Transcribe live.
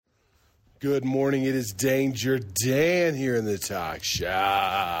Good morning. It is Danger Dan here in the talk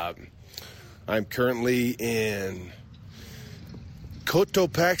shop. I'm currently in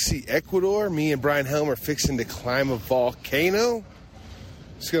Cotopaxi, Ecuador. Me and Brian Helm are fixing to climb a volcano.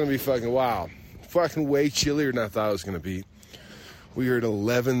 It's going to be fucking wild. Fucking way chillier than I thought it was going to be. We are at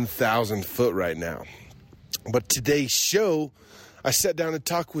 11,000 foot right now. But today's show, I sat down and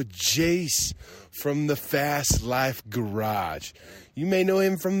talked with Jace from the Fast Life Garage. You may know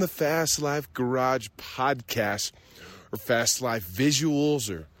him from the Fast Life Garage podcast, or Fast Life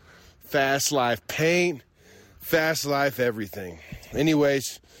Visuals, or Fast Life Paint, Fast Life everything.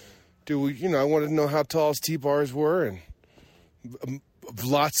 Anyways, dude, I wanted to know how tall his T-bars were and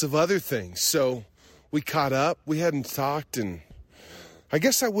lots of other things. So we caught up. We hadn't talked, and I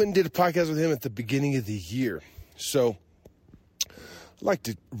guess I went and did a podcast with him at the beginning of the year. So I'd like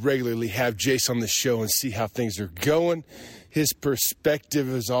to regularly have Jace on the show and see how things are going. His perspective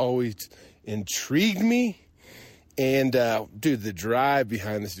has always intrigued me. And, dude, the drive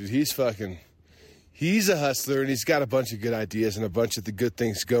behind this dude, he's a hustler, and he's got a bunch of good ideas and a bunch of the good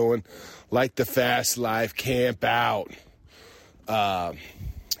things going, like the Fast Life Camp Out. Yeah,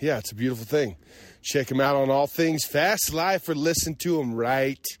 it's a beautiful thing. Check him out on all things Fast Life, or listen to him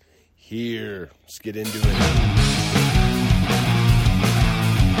right here. Let's get into it.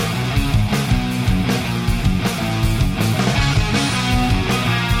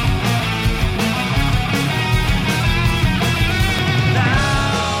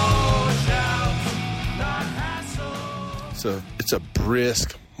 So it's a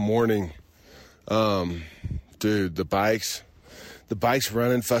brisk morning. Dude, the bike's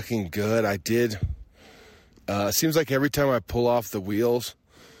running fucking good. It seems like every time I pull off the wheels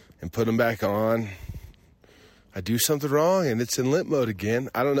and put them back on, I do something wrong and it's in limp mode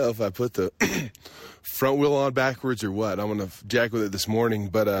again. I don't know if I put the front wheel on backwards or what. I'm going to jack with it this morning.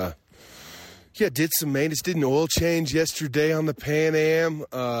 But, yeah, did some maintenance. Did an oil change yesterday on the Pan Am.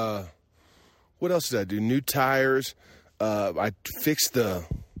 What else did I do? New tires. I fixed the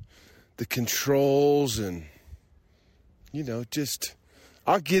controls and, I'll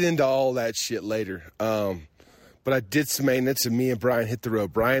get into all that shit later. But I did some maintenance, and me and Brian hit the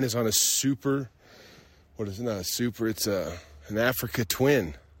road. Brian is on a super, what is it? Not a super, it's an Africa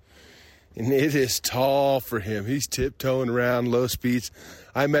Twin. And it is tall for him. He's tiptoeing around low speeds.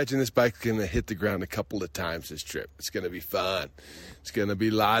 I imagine this bike's going to hit the ground a couple of times this trip. It's going to be fun. It's going to be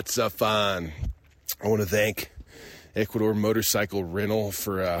lots of fun. I want to thank Ecuador Motorcycle Rental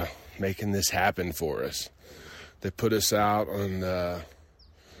for making this happen for us. They put us out and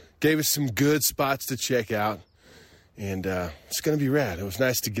gave us some good spots to check out, and it's going to be rad. It was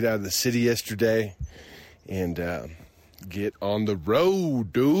nice to get out of the city yesterday and get on the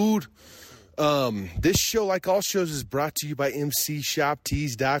road, dude. This show, like all shows, is brought to you by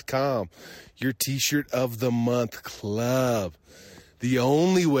MCShopTees.com, your T-shirt of the month club. The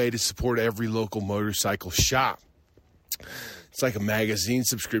only way to support every local motorcycle shop. It's like a magazine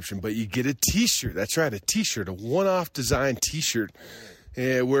subscription, but you get a T-shirt. That's right, a T-shirt, a one-off design T-shirt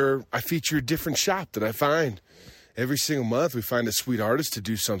where I feature a different shop that I find. Every single month, we find a sweet artist to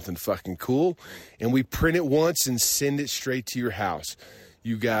do something fucking cool, and we print it once and send it straight to your house.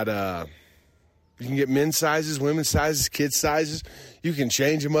 You got, you can get men's sizes, women's sizes, kids' sizes. You can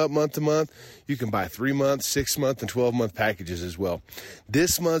change them up month to month. You can buy 3-month, 6-month, and 12-month packages as well.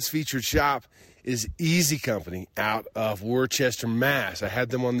 This month's featured shop is Easy Company out of Worcester, Mass. I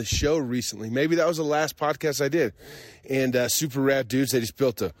had them on the show recently. Maybe that was the last podcast I did. And super rad dudes. They just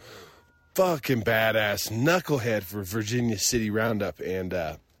built a fucking badass knucklehead for Virginia City Roundup. And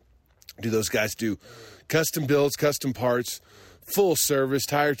those guys do custom builds, custom parts, full service,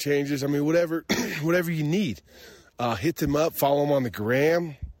 tire changes. I mean, whatever you need. Hit them up. Follow them on the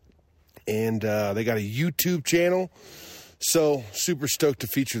gram. And they got a YouTube channel. So super stoked to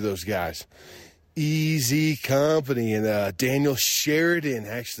feature those guys. Easy Company, and Daniel Sheridan,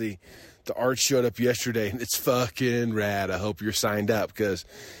 actually, the art showed up yesterday, and it's fucking rad. I hope you're signed up, because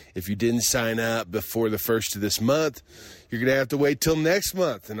if you didn't sign up before the 1st of this month, you're going to have to wait till next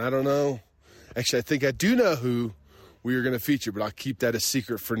month, and I don't know. Actually, I think I do know who we are going to feature, but I'll keep that a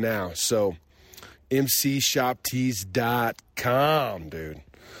secret for now. So, MCShopTees.com, dude.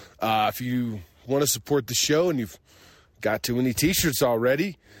 If you want to support the show and you've got too many T-shirts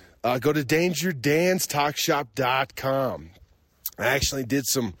already, go to DangerDansTalkShop.com. I actually did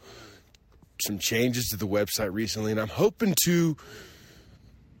some changes to the website recently, and I'm hoping to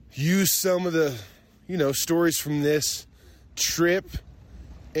use some of the, stories from this trip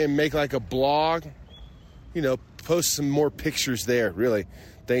and make like a blog, post some more pictures there, really.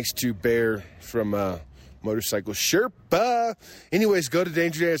 Thanks to Bear from Motorcycle Sherpa. Anyways, go to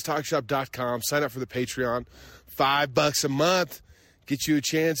DangerDanceTalkShop.com. Sign up for the Patreon. $5 a month. Get you a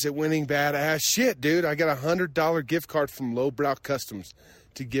chance at winning badass shit, dude. I got a $100 gift card from Lowbrow Customs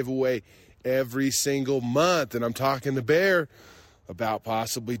to give away every single month. And I'm talking to Bear about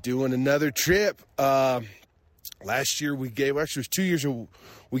possibly doing another trip. Last year it was 2 years ago,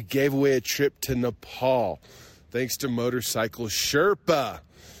 we gave away a trip to Nepal thanks to Motorcycle Sherpa.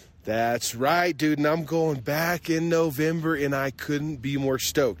 That's right, dude, and I'm going back in November, and I couldn't be more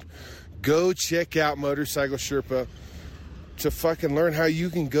stoked. Go check out Motorcycle Sherpa to fucking learn how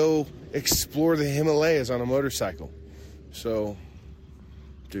you can go explore the Himalayas on a motorcycle. So,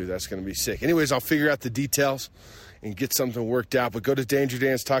 dude, that's going to be sick. Anyways, I'll figure out the details and get something worked out, but go to Danger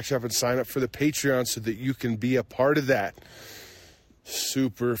Dance Talk Shop and sign up for the Patreon so that you can be a part of that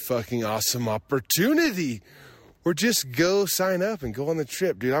super fucking awesome opportunity. Or just go sign up and go on the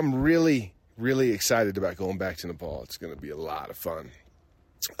trip. Dude, I'm really, really excited about going back to Nepal. It's going to be a lot of fun.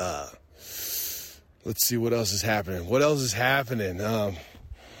 Let's see what else is happening. I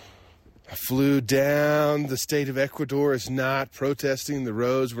flew down. The state of Ecuador is not protesting. The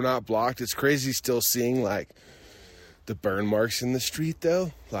roads were not blocked. It's crazy still seeing, like, the burn marks in the street,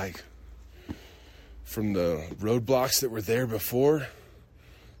 though. Like, from the roadblocks that were there before.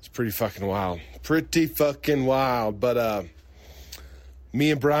 It's pretty fucking wild. But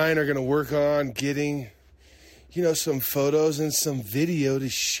me and Brian are going to work on getting, some photos and some video to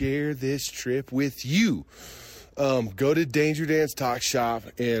share this trip with you. Go to Danger Dance Talk Shop,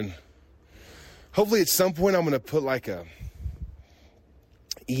 and hopefully at some point I'm going to put like a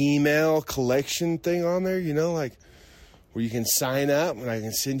email collection thing on there, like where you can sign up and I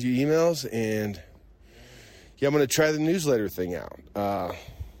can send you emails. And yeah, I'm going to try the newsletter thing out.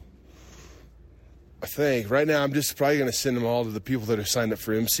 I think right now I'm just probably going to send them all to the people that are signed up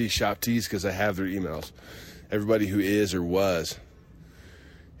for MC Shop Tees because I have their emails. Everybody who is or was.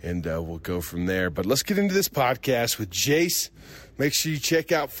 And we'll go from there. But let's get into this podcast with Jace. Make sure you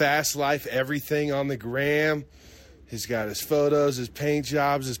check out Fast Life Everything on the gram. He's got his photos, his paint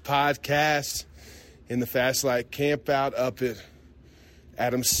jobs, his podcasts in the Fast Life camp out up at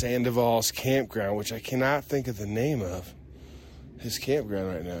Adam Sandoval's campground, which I cannot think of the name of his campground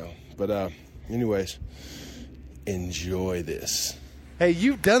right now. But anyways, enjoy this. Hey,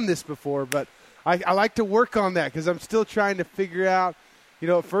 you've done this before, but I like to work on that because I'm still trying to figure out,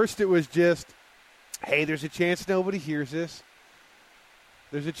 at first it was just, hey, there's a chance nobody hears this.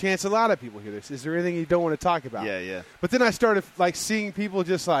 There's a chance a lot of people hear this. Is there anything you don't want to talk about? Yeah. But then I started, seeing people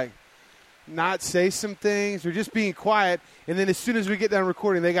just, not say some things or just being quiet, and then as soon as we get done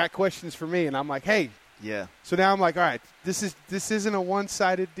recording, they got questions for me, and I'm like, hey. Yeah. So now I'm like, all right, this isn't a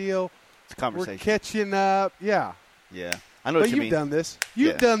one-sided deal. It's a conversation. We're catching up. Yeah. Yeah. I know what you mean. You've done this.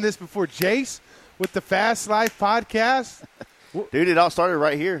 You've done this before, Jace, with the Fast Life podcast. Dude, it all started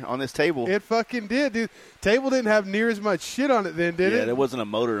right here on this table. It fucking did, dude. Table didn't have near as much shit on it then, did it? Yeah, there wasn't a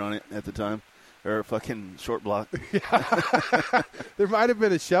motor on it at the time. Or a fucking short block. There might have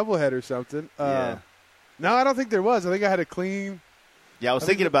been a shovel head or something. Yeah. No, I don't think there was. I think I had a clean. Yeah, I was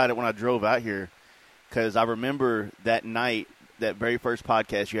thinking about it when I drove out here because I remember that night, that very first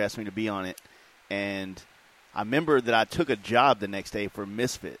podcast, you asked me to be on it. And I remember that I took a job the next day for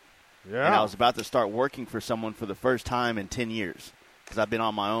Misfit. Yeah. And I was about to start working for someone for the first time in 10 years because I've been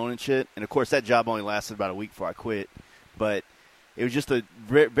on my own and shit. And, of course, that job only lasted about a week before I quit. But it was just a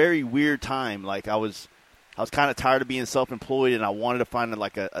very weird time. Like, I was kind of tired of being self-employed, and I wanted to find,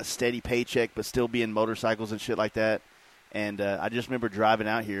 a steady paycheck but still be in motorcycles and shit like that. And I just remember driving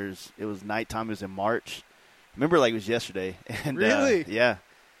out here. It was nighttime. It was in March. I remember like it was yesterday. And, really? Yeah.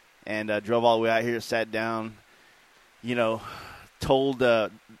 And drove all the way out here, sat down, told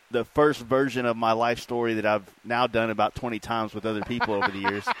the first version of my life story that I've now done about 20 times with other people over the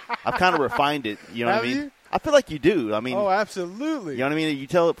years. I've kind of refined it, you know what I mean? You? I feel like you do. I mean, oh, absolutely. You know what I mean? You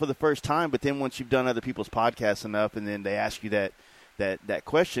tell it for the first time, but then once you've done other people's podcasts enough and then they ask you that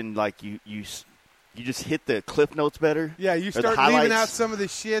question, like you just hit the cliff notes better. Yeah, you start leaving out some of the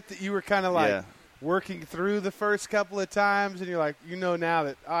shit that you were kind of working through the first couple of times, and you're like, now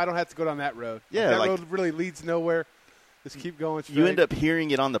that I don't have to go down that road. Yeah, that road really leads nowhere. Just keep going straight. You end up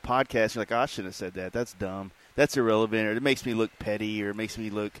hearing it on the podcast. You're like, I shouldn't have said that. That's dumb. That's irrelevant. Or it makes me look petty, or it makes me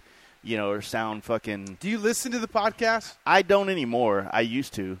look, or sound fucking. Do you listen to the podcast? I don't anymore. I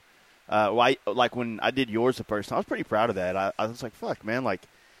used to. Like when I did yours the first time, I was pretty proud of that. I was like, fuck, man. Like,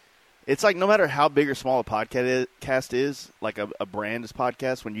 it's like no matter how big or small a podcast is, like a brand's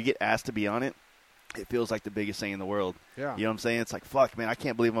podcast, when you get asked to be on it, it feels like the biggest thing in the world. Yeah. You know what I'm saying? It's like, fuck, man, I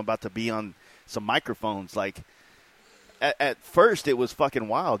can't believe I'm about to be on some microphones. Like, at first it was fucking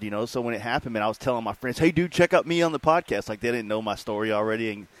wild, So when it happened, man, I was telling my friends, "Hey, dude, check out me on the podcast." Like they didn't know my story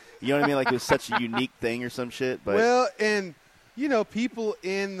already, and you know what I mean? Like it was such a unique thing or some shit. But well, and people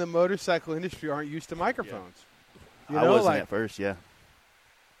in the motorcycle industry aren't used to microphones. I wasn't at first. Yeah,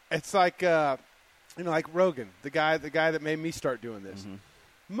 it's like like Rogan, the guy that made me start doing this. Mm-hmm.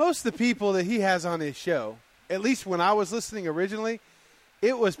 Most of the people that he has on his show, at least when I was listening originally,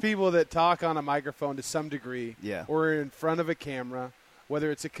 it was people that talk on a microphone to some degree, or in front of a camera,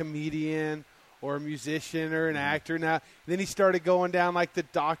 whether it's a comedian or a musician or an actor. Now, then he started going down like the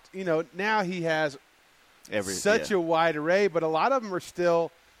now he has such a wide array, but a lot of them are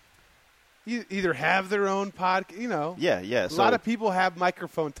still either have their own podcast, Yeah. A lot of people have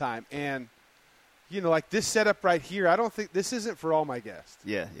microphone time, and like this setup right here, I don't think this isn't for all my guests.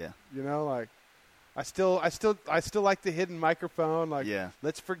 Yeah. Like I still like the hidden microphone. Like,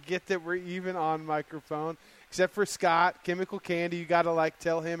 let's forget that we're even on microphone. Except for Scott, Chemical Candy, you got to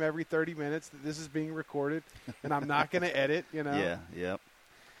tell him every 30 minutes that this is being recorded, and I'm not going to edit. Yeah.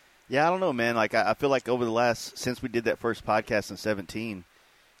 I don't know, man. Like I feel like since we did that first podcast in 2017,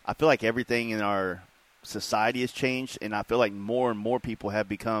 I feel like everything in our society has changed, and I feel like more and more people have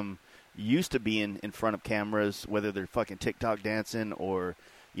become used to being in front of cameras, whether they're fucking TikTok dancing or,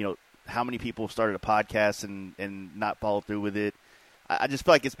 how many people started a podcast and not followed through with it. I just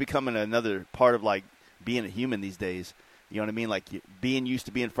feel like it's becoming another part of being a human these days. You know what I mean? Like being used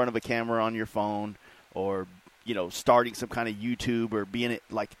to be in front of a camera on your phone, or starting some kind of YouTube, or being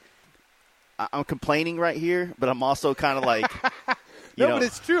I'm complaining right here, but I'm also kind of like but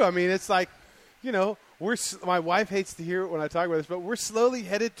it's true. I mean, it's like my wife hates to hear it when I talk about this, but we're slowly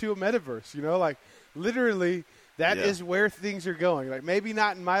headed to a metaverse. Like literally. That is where things are going. Like maybe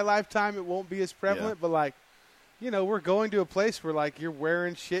not in my lifetime, it won't be as prevalent, but we're going to a place where you're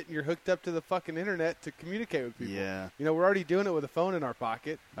wearing shit and you're hooked up to the fucking internet to communicate with people. Yeah. We're already doing it with a phone in our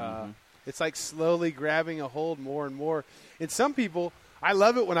pocket. Mm-hmm. It's like slowly grabbing a hold more and more. And some people, I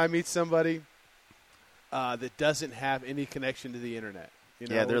love it when I meet somebody that doesn't have any connection to the internet.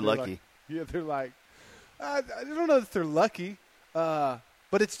 They're lucky. They're like, I don't know if they're lucky.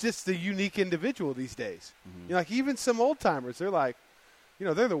 But it's just the unique individual these days. Mm-hmm. Even some old timers, they're like,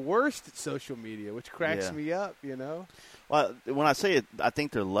 they're the worst at social media, which cracks me up. Well, when I say it, I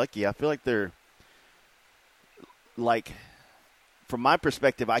think they're lucky. I feel like they're from my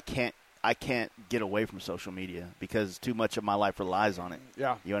perspective, I can't get away from social media because too much of my life relies on it.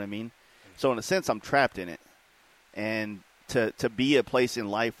 Yeah, you know what I mean. So in a sense, I'm trapped in it, and to be a place in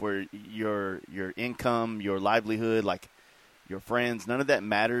life where your income, your livelihood, your friends, none of that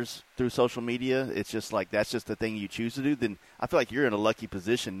matters through social media. It's just that's just the thing you choose to do. Then I feel like you're in a lucky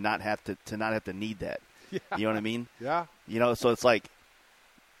position not have to need that. Yeah. You know what I mean? Yeah. So it's I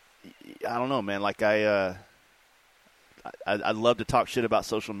don't know, man. I'd love to talk shit about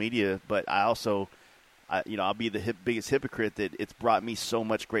social media, but I also, I'll be the biggest hypocrite that it's brought me so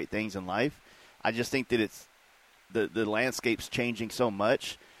much great things in life. I just think that it's the landscape's changing so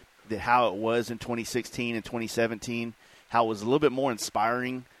much that how it was in 2016 and 2017. How it was a little bit more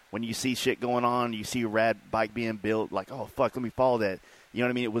inspiring when you see shit going on. You see a rad bike being built, oh, fuck, let me follow that. You know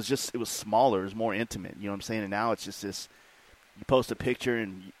what I mean? It was smaller. It was more intimate. You know what I'm saying? And now it's just this, you post a picture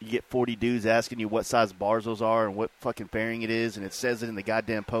and you get 40 dudes asking you what size bars those are and what fucking fairing it is, and it says it in the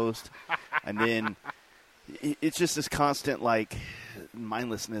goddamn post. And then it's just this constant,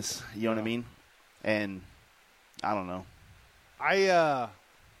 mindlessness. You know what I mean? And I don't know. I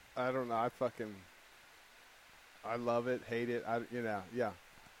don't know. I love it, hate it. Yeah. Well,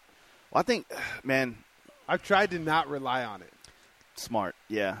 I think, man, I've tried to not rely on it. Smart,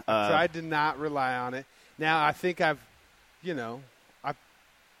 yeah. Tried to not rely on it. Now I think it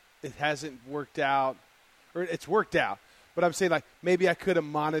hasn't worked out, or it's worked out. But I'm saying maybe I could have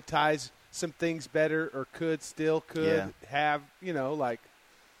monetized some things better, or could have.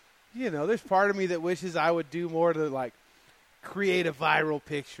 There's part of me that wishes I would do more to create a viral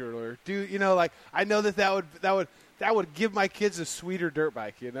picture, or do I know that would give my kids a sweeter dirt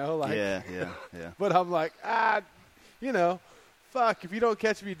bike, yeah. But I'm fuck, if you don't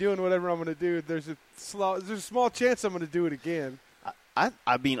catch me doing whatever I'm going to do, there's a small chance I'm going to do it again. I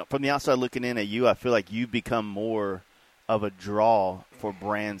mean, from the outside looking in at you, I feel like you've become more of a draw for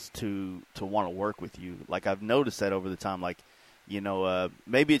brands to want to work with you. I've noticed that over the time.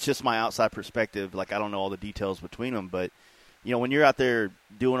 Maybe it's just my outside perspective. I don't know all the details between them, but when you're out there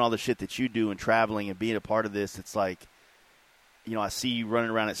doing all the shit that you do and traveling and being a part of this, it's I see you running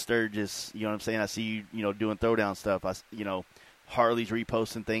around at Sturgis, you know what I'm saying? I see you, doing throwdown stuff. Harley's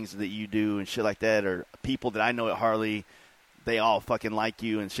reposting things that you do and shit like that, or people that I know at Harley, they all fucking like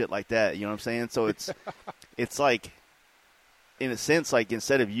you and shit like that. You know what I'm saying? So it's in a sense, like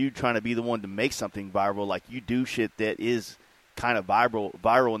instead of you trying to be the one to make something viral, like you do shit that is kind of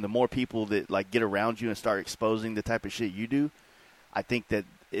viral, and the more people that like get around you and start exposing the type of shit you do, I think that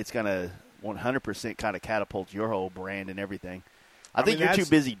it's gonna 100% kind of catapult your whole brand and everything. I think you're too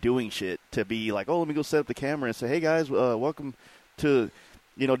busy doing shit to be like, oh, let me go set up the camera and say, hey guys, welcome to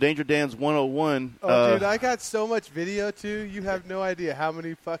Danger Dan's 101. Oh, dude, I got so much video too. You have no idea how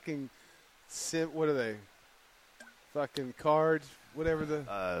many fucking what are they? Fucking cards, whatever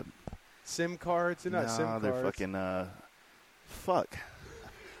the SIM cards. They're not SIM cards. They're fucking fuck.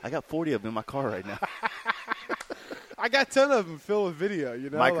 I got 40 of them in my car right now. I got a ton of them filled with video.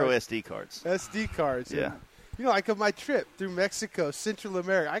 Micro SD cards. SD cards. Yeah. And, like of my trip through Mexico, Central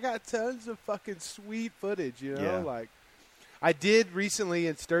America, I got tons of fucking sweet footage. Like. I did recently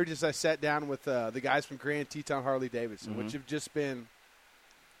in Sturgis. I sat down with the guys from Grand Teton Harley Davidson, which have just been.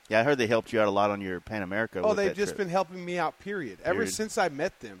 Yeah, I heard they helped you out a lot on your Pan America. Oh, they've just been helping me out. Period. Ever since I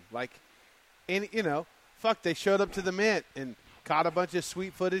met them, and fuck, they showed up to the Mint and caught a bunch of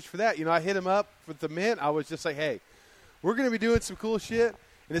sweet footage for that. I hit them up with the Mint. I was just like, hey, we're going to be doing some cool shit,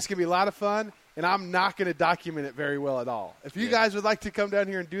 and it's going to be a lot of fun. And I'm not going to document it very well at all. If you guys would like to come down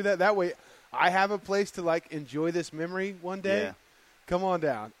here and do that way. I have a place to, enjoy this memory one day. Yeah. Come on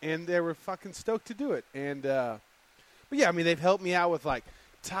down. And they were fucking stoked to do it. And, but, yeah, I mean, they've helped me out with,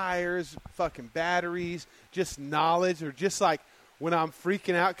 tires, fucking batteries, just knowledge, or just, when I'm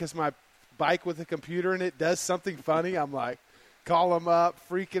freaking out because my bike with a computer in it does something funny, I'm call them up,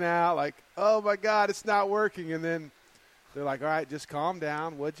 freaking out, oh, my God, it's not working. And then they're like, all right, just calm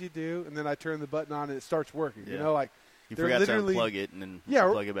down. What'd you do? And then I turn the button on and it starts working. Yeah. You forgot to unplug it and then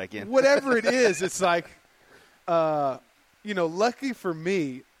plug it back in. Whatever it is, it's lucky for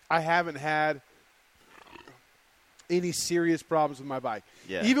me, I haven't had any serious problems with my bike.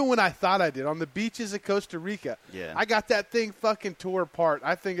 Yeah. Even when I thought I did. On the beaches of Costa Rica, I got that thing fucking tore apart.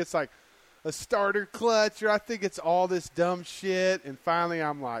 I think it's a starter clutch, or I think it's all this dumb shit. And finally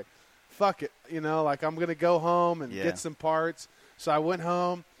I'm like, fuck it. I'm going to go home and get some parts. So I went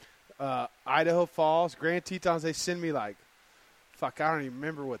home. Idaho Falls, Grand Tetons, they send me I don't even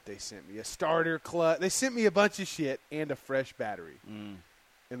remember what they sent me. A starter clutch. They sent me a bunch of shit and a fresh battery.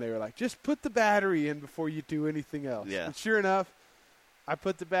 And they were like, just put the battery in before you do anything else. Yeah. And sure enough, I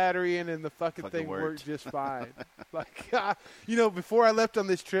put the battery in and the fucking thing worked just fine. Before I left on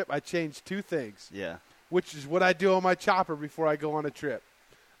this trip, I changed two things. Yeah. Which is what I do on my chopper before I go on a trip.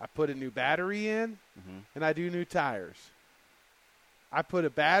 I put a new battery in and I do new tires. I put a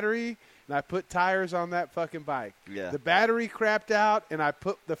battery and I put tires on that fucking bike. Yeah. The battery crapped out and I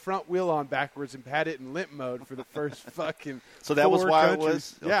put the front wheel on backwards and had it in limp mode for the first fucking So that was why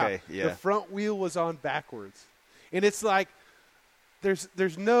countries. It was? Yeah. Okay, yeah. The front wheel was on backwards. And it's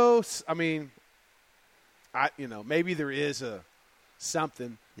there's no, I mean, maybe there is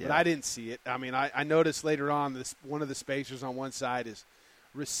something, but I didn't see it. I mean, I noticed later on one of the spacers on one side is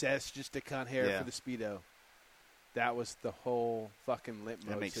recessed just a cunt hair for the Speedo. That was the whole fucking limp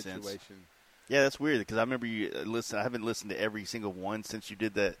mode situation. Sense. Yeah, that's weird because I remember you I haven't listened to every single one since you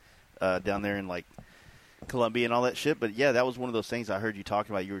did that down there in Colombia and all that shit. But yeah, that was one of those things I heard you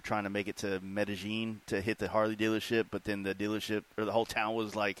talking about. You were trying to make it to Medellin to hit the Harley dealership, but then the dealership or the whole town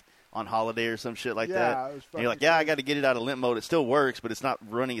was on holiday or some shit like that. It was and you're like, I got to get it out of limp mode. It still works, but it's not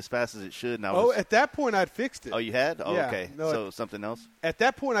running as fast as it should. And at that point, I'd fixed it. Oh, you had? Oh, yeah, okay. No, so something else? At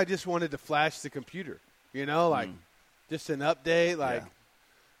that point, I just wanted to flash the computer. Just an update,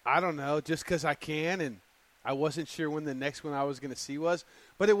 I don't know, just because I can, and I wasn't sure when the next one I was going to see was.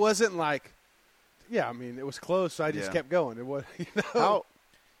 But it wasn't it was close, so I just kept going. It was, How,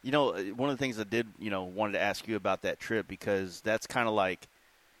 one of the things I did, wanted to ask you about that trip, because that's kind of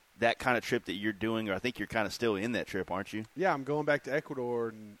that kind of trip that you're doing, or I think you're kind of still in that trip, aren't you? Yeah, I'm going back to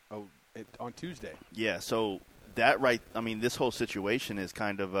Ecuador on Tuesday. Yeah, so this whole situation is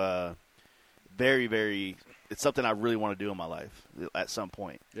kind of very, very – it's something I really want to do in my life at some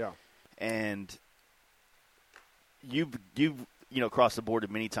point. Yeah. And you've crossed the border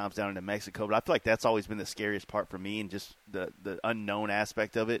many times down into Mexico, but I feel like that's always been the scariest part for me, and just the unknown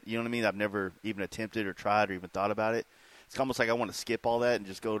aspect of it. You know what I mean? I've never even attempted or tried or even thought about it. It's almost like I want to skip all that and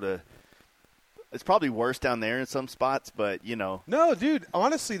just go to – it's probably worse down there in some spots, but, No, dude,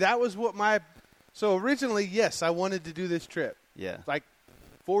 honestly, that was what so originally, yes, I wanted to do this trip. Yeah.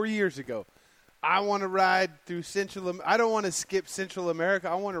 4 years ago. I want to ride through I don't want to skip Central America.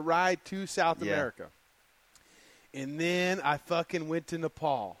 I want to ride to South America. And then I fucking went to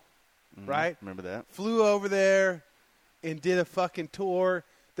Nepal, right? Remember that? Flew over there and did a fucking tour.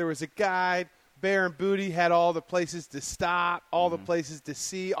 There was a guide. Bear and Booty had all the places to stop, all the places to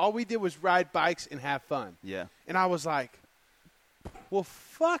see. All we did was ride bikes and have fun. Yeah. And I was like, Well,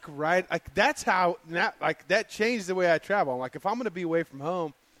 fuck, right? Like that's how that changed the way I travel. Like if I'm going to be away from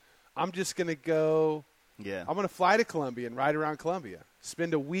home, I'm just going to go. Yeah. I'm going to fly to Columbia and ride around Columbia,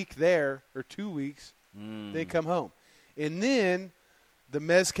 spend a week there or 2 weeks, then come home, and then the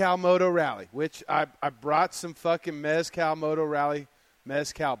Mezcal Moto Rally, which I brought some fucking Mezcal Moto Rally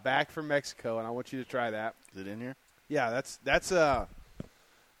mezcal back from Mexico, and I want you to try that. Is it in here? Yeah,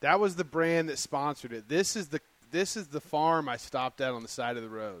 that was the brand that sponsored it. This is the farm I stopped at on the side of the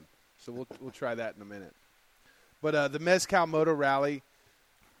road. So we'll try that in a minute. But the Mezcal Moto Rally,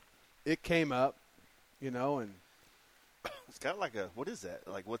 it came up, and It's got like a, what is that?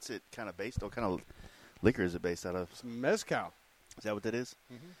 Like, what's it kind of based on? What kind of liquor is it based out of? some mezcal, Is that what that is?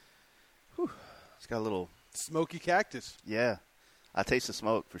 Whew. It's got a little, smoky cactus. yeah. I taste the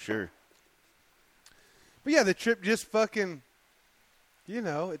smoke for sure. But yeah, the trip just fucking,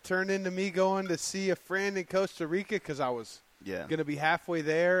 it turned into me going to see a friend in Costa Rica because I was Yeah. going to be halfway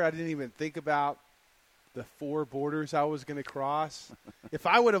there. I didn't even think about the 4 borders I was going to cross. If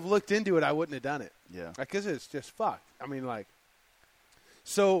I would have looked into it, I wouldn't have done it. Yeah. Because it's just fucked. I mean,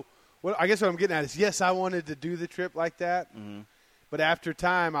 so I guess what I'm getting at is, yes, I wanted to do the trip like that. Mm-hmm. But after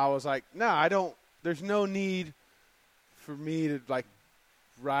time, I was like, no, I don't. There's no need for me to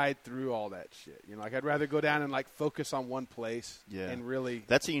ride through all that shit. I'd rather go down and focus on one place. Yeah. And really.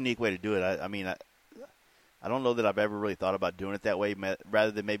 That's a unique way to do it. I mean, I don't know that I've ever really thought about doing it that way,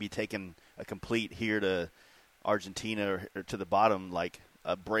 rather than maybe taking a complete here to Argentina or to the bottom, like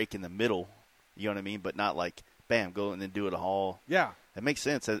a break in the middle. You know what I mean? But not bam, go and then do it all. Yeah. It makes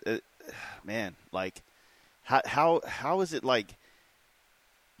sense. Man, how is it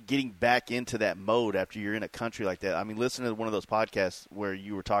getting back into that mode after you're in a country like that? I mean, listen to one of those podcasts where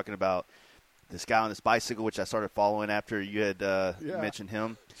you were talking about this guy on this bicycle, which I started following after you had mentioned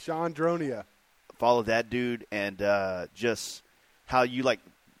him. Sean Dronia. Follow that dude, and just how you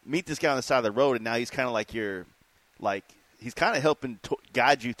meet this guy on the side of the road, and now he's kind of he's kind of helping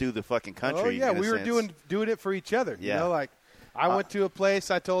guide you through the fucking country. Oh yeah, we were sense. doing it for each other. Yeah. I went to a place,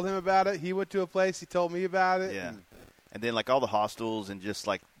 I told him about it. He went to a place, he told me about it. Yeah. And then all the hostels and just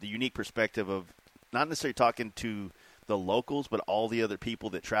the unique perspective of not necessarily talking to the locals, but all the other people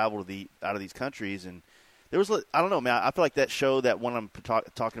that travel out of these countries. And there was, I don't know, man, I feel like that show, that one I'm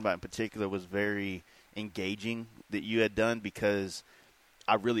talking about in particular, was very engaging that you had done, because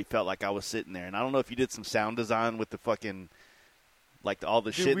I really felt like I was sitting there. And I don't know if you did some sound design with the fucking, all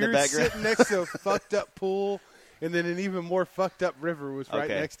the Dude, shit in the background. We were sitting next to a fucked up pool, and then an even more fucked up river was right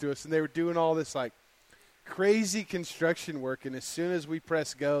next to us. And they were doing all this, crazy construction work, and as soon as we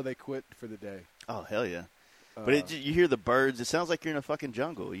press go, they quit for the day. Oh, hell yeah. But you hear the birds. It sounds like you're in a fucking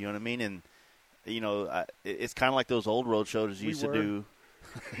jungle. You know what I mean? And, it's kind of like those old road shows you used to do.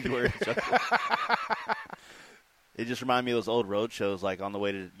 You were in a jungle. It just reminded me of those old road shows, on the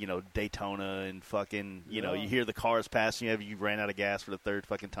way to, Daytona and fucking, you hear the cars passing you. You ran out of gas for the 3rd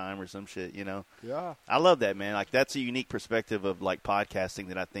fucking time or some shit, Yeah. I love that, man. That's a unique perspective of, podcasting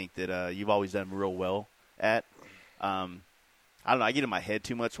that I think that you've always done real well at. I don't know. I get in my head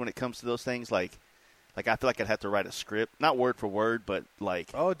too much when it comes to those things. I feel like I'd have to write a script, not word for word, but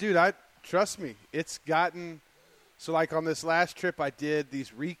Oh, dude, trust me. It's gotten so. On this last trip, I did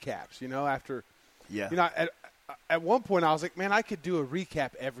these recaps. After, at one point I was like, man, I could do a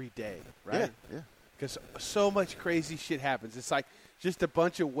recap every day, right? Yeah. Because so much crazy shit happens. It's just a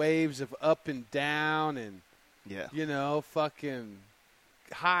bunch of waves of up and down, and fucking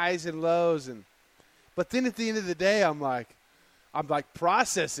highs and lows, but then at the end of the day, I'm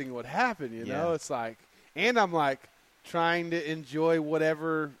processing what happened, It's and I'm trying to enjoy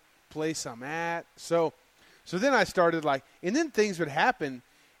whatever place I'm at. So then I started and then things would happen,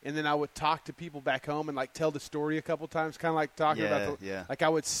 and then I would talk to people back home and tell the story a couple times, kind of talking about I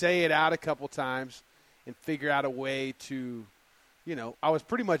would say it out a couple times and figure out a way to, I was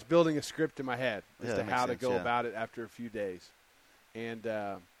pretty much building a script in my head as to how to go about it after a few days. And,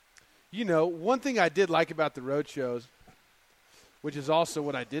 one thing I did like about the road shows, which is also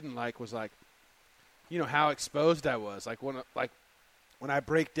what I didn't like, was how exposed I was. When I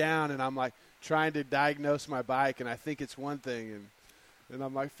break down and I'm trying to diagnose my bike, and I think it's one thing, and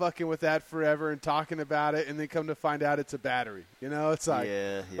I'm fucking with that forever and talking about it, and then come to find out it's a battery. It's oh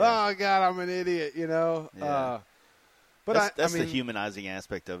God, I'm an idiot. Yeah. But that's the humanizing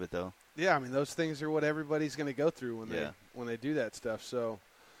aspect of it, though. Yeah, I mean, those things are what everybody's going to go through when they do that stuff. So,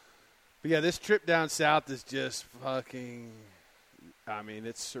 but yeah, this trip down south is just fucking. I mean,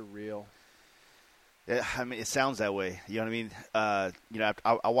 it's surreal. Yeah, I mean, it sounds that way. You know what I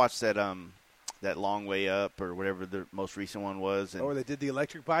mean? I watched that that Long Way Up or whatever the most recent one was. And, they did the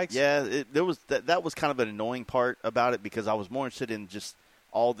electric bikes? Yeah, there was that was kind of an annoying part about it because I was more interested in just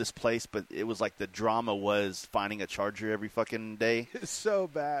all this place, but it was like the drama was finding a charger every fucking day. It's so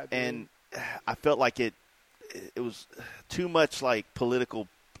bad. And I felt like it was too much like political,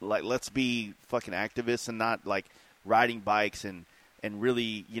 like let's be fucking activists and not like riding bikes and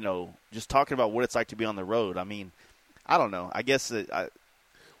really, just talking about what it's like to be on the road. I mean, I don't know. I guess I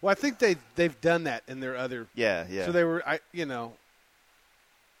think they've done that in their other. Yeah. So they were,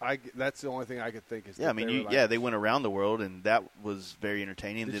 that's the only thing I could think is. Yeah, I mean, they went around the world, and that was very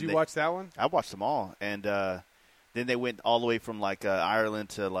entertaining. Did you watch that one? I watched them all, and then they went all the way from like Ireland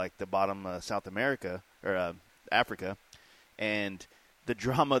to like the bottom of South America or Africa, and the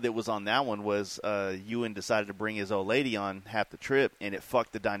drama that was on that one was Ewan decided to bring his old lady on half the trip, and it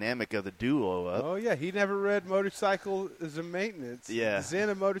fucked the dynamic of the duo up. Oh, yeah. He never read Motorcycle as a Maintenance. Yeah. Zen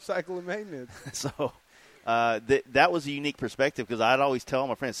of Motorcycle and Maintenance. So that was a unique perspective because I'd always tell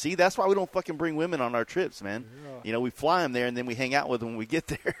my friends, see, that's why we don't fucking bring women on our trips, man. Yeah. We fly them there, and then we hang out with them when we get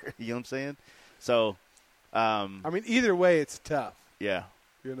there. You know what I'm saying? So, I mean, either way, it's tough. Yeah.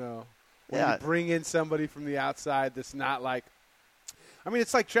 When you bring in somebody from the outside that's not like, I mean,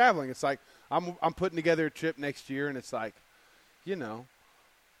 it's like traveling. It's like I'm putting together a trip next year, and it's like,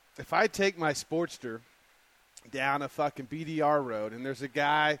 if I take my Sportster down a fucking BDR road, and there's a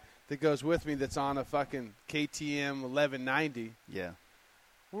guy that goes with me that's on a fucking KTM 1190. Yeah.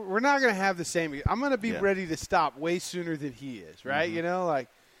 We're not going to have the same. I'm going to be ready to stop way sooner than he is, right? Mm-hmm.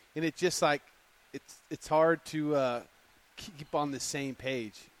 And it's just like it's hard to keep on the same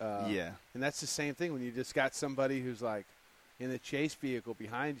page. And that's the same thing when you just got somebody who's like in a chase vehicle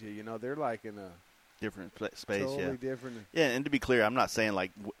behind you. They're like in a different space. Totally different. Yeah, and to be clear, I'm not saying like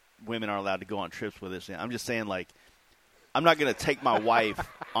women are allowed to go on trips with us. I'm just saying like I'm not going to take my wife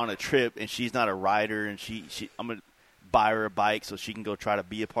on a trip and she's not a rider and I'm going to buy her a bike so she can go try to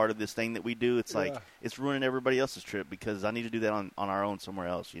be a part of this thing that we do. It's like it's ruining everybody else's trip because I need to do that on our own somewhere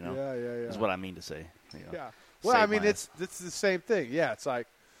else, Yeah. Is what I mean to say. Yeah. Well, I mean, it's the same thing. Yeah, it's like,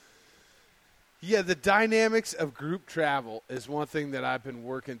 the dynamics of group travel is one thing that I've been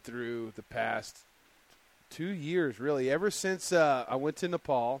working through the past 2 years, really, ever since I went to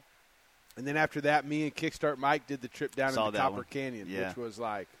Nepal. And then after that, me and Kickstart Mike did the trip down into Copper Canyon, which was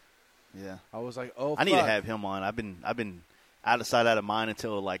like, I was like, I need to have him on. I've been out of sight, out of mind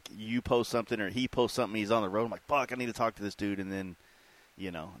until like you post something or he posts something. He's on the road. I'm like, fuck, I need to talk to this dude, and then,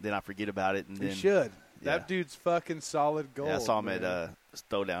 then I forget about it. And then you should. That dude's fucking solid gold. Yeah, I saw him at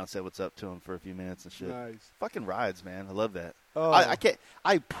Throwdown, said what's up to him for a few minutes and shit. Nice. Fucking rides, man. I love that. Oh. I can't.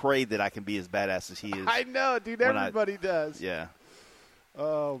 I pray that I can be as badass as he is. I know, dude. Everybody does. Yeah.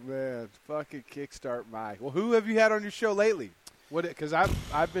 Oh man, fucking Kickstart Mike. Well, who have you had on your show lately? Because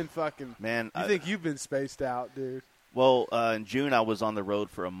I've been fucking. Man, you think you've been spaced out, dude? Well, in June I was on the road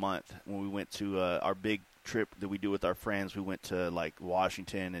for a month when we went to our big trip that we do with our friends. We went to like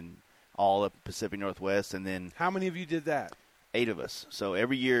Washington and all up Pacific Northwest, and then how many of you did that? 8 of us. So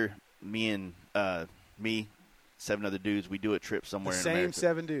every year, me, 7 other dudes, we do a trip somewhere. The in same America.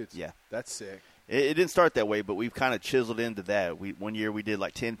 7 dudes. Yeah, that's sick. It didn't start that way, but we've kind of chiseled into that. One year we did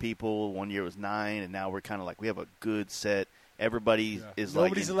like 10 people. One year it was 9, and now we're kind of like we have a good set. Everybody is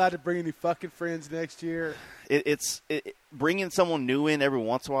nobody's allowed to bring any fucking friends next year. It's bringing someone new in every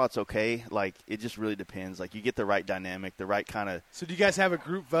once in a while. It's okay. Like it just really depends. Like you get the right dynamic, the right kind of. So do you guys have a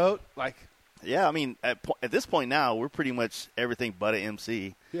group vote? Like, yeah, I mean at this point now we're pretty much everything but an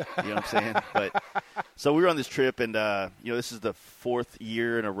MC. Yeah. You know what I'm saying? But so we were on this trip, and this is the 4th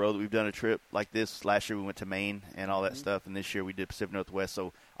year in a row that we've done a trip like this. Last year we went to Maine and all that stuff, and this year we did Pacific Northwest.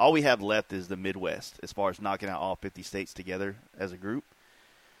 So all we have left is the Midwest as far as knocking out all 50 states together as a group.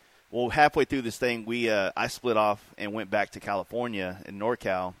 Well, halfway through this thing, I split off and went back to California in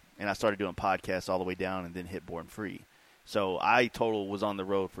NorCal, and I started doing podcasts all the way down and then hit Born Free. So I total was on the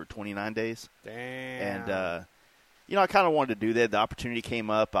road for 29 days. Damn. And, I kind of wanted to do that. The opportunity came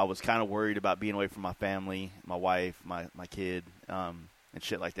up. I was kind of worried about being away from my family, my wife, my kid, and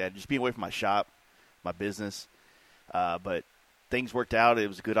shit like that. Just being away from my shop, my business. But things worked out. It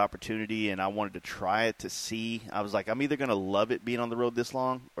was a good opportunity, and I wanted to try it to see. I was like, I'm either going to love it being on the road this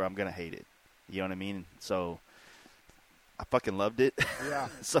long or I'm going to hate it. You know what I mean? So I fucking loved it. Yeah.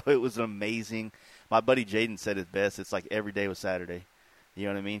 So it was amazing. My buddy Jaden said it best. It's like every day was Saturday. You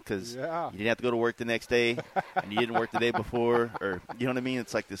know what I mean? Because you didn't have to go to work the next day, and you didn't work the day before, or you know what I mean?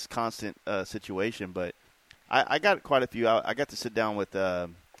 It's like this constant situation. But I got quite a few. I got to sit down with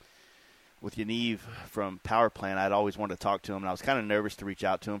Yaniv from Power Plant. I'd always wanted to talk to him, and I was kind of nervous to reach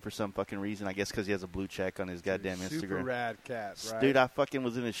out to him for some fucking reason. I guess because he has a blue check on his goddamn Instagram. Super rad cat, right? Dude, I fucking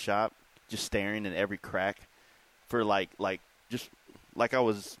was in his shop just staring in every crack for like I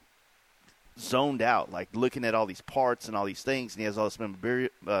was zoned out, like looking at all these parts and all these things, and he has all this memorabilia,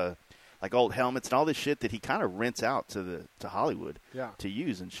 like old helmets and all this shit that he kind of rents out to Hollywood to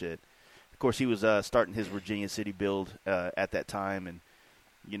use and shit. Of course, he was starting his Virginia City build at that time, and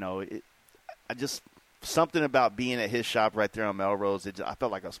I just something about being at his shop right there on Melrose. I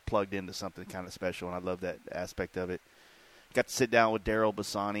felt like I was plugged into something kind of special, and I love that aspect of it. Got to sit down with Daryl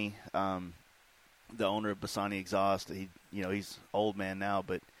Bassani, the owner of Bassani Exhaust. He's old man now,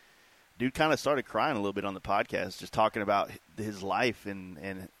 but dude kind of started crying a little bit on the podcast, just talking about his life and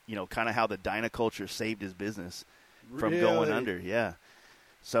kind of how the dynaculture saved his business from going under. Yeah.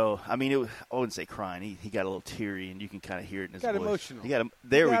 So, I mean, I wouldn't say crying. He got a little teary, and you can kind of hear it in his voice. Emotional.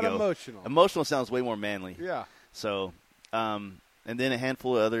 There we go. Emotional. Emotional sounds way more manly. Yeah. So, and then a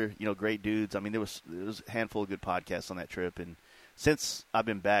handful of other, great dudes. I mean, there was a handful of good podcasts on that trip, and since I've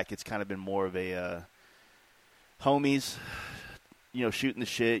been back, it's kind of been more of a homies, shooting the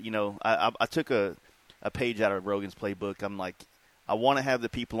shit. I took a page out of Rogan's playbook. I'm like, I want to have the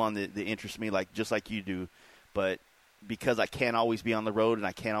people on that interest me, just like you do, but because I can't always be on the road and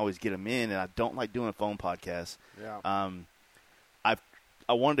I can't always get them in, and I don't like doing phone podcasts. Yeah.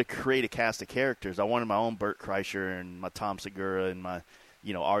 I wanted to create a cast of characters. I wanted my own Bert Kreischer and my Tom Segura and my,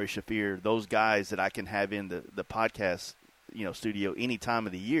 Ari Shaffir, those guys that I can have in the podcast, studio any time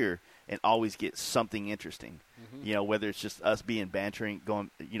of the year and always get something interesting. Mm-hmm. Whether it's just us being bantering, going,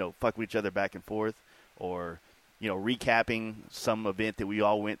 fuck with each other back and forth, or, recapping some event that we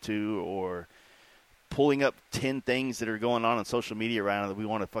all went to, or pulling up 10 things that are going on social media right now that we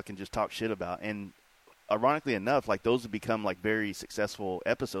want to fucking just talk shit about. And ironically enough, those have become very successful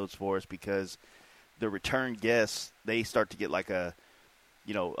episodes for us because the return guests, they start to get a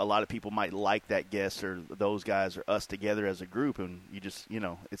lot of people might like that guest or those guys or us together as a group. And you just,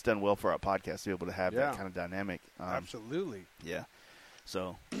 it's done well for our podcast to be able to have that kind of dynamic. Absolutely. Yeah.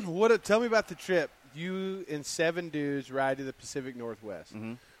 So tell me about the trip. You and 7 dudes ride to the Pacific Northwest.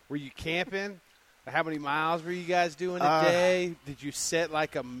 Mm-hmm. Were you camping? How many miles were you guys doing a day? Did you set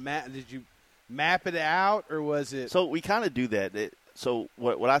a map? Did you map it out, or was it? So we kind of do that. So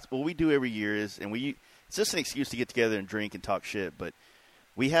what we do every year is, and it's just an excuse to get together and drink and talk shit. But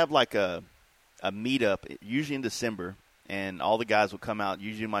we have a meetup usually in December, and all the guys will come out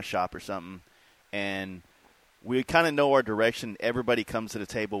usually in my shop or something, and we kind of know our direction. Everybody comes to the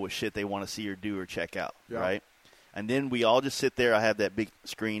table with shit they want to see or do or check out, right? And then we all just sit there. I have that big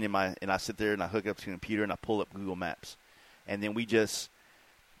screen and I sit there and I hook it up to the computer and I pull up Google Maps. And then we just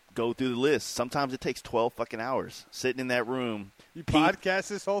go through the list. Sometimes it takes 12 fucking hours sitting in that room. You podcast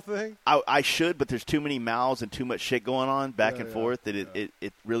this whole thing? I should, but there's too many mouths and too much shit going on back and forth that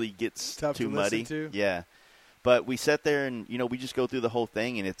it really gets tough too to muddy. Listen to. Yeah. But we sat there and, we just go through the whole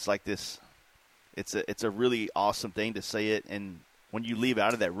thing, and it's like this. It's a really awesome thing to say it. And when you leave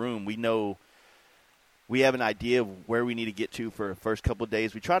out of that room, we know – we have an idea of where we need to get to for the first couple of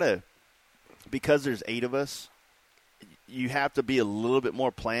days. We try to, because there's 8 of us, you have to be a little bit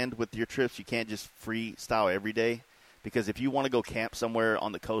more planned with your trips. You can't just freestyle every day, because if you want to go camp somewhere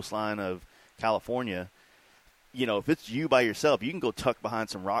on the coastline of California, if it's you by yourself, you can go tuck behind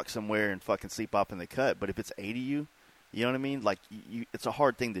some rocks somewhere and fucking sleep off in the cut. But if it's 8 of you, you know what I mean? It's a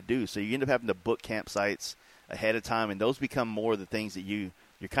hard thing to do. So you end up having to book campsites ahead of time, and those become more the things that you're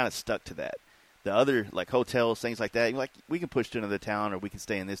kind of stuck to that. The other, hotels, things like that, we can push to another town or we can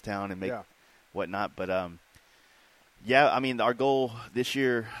stay in this town and make whatnot. But, I mean, our goal this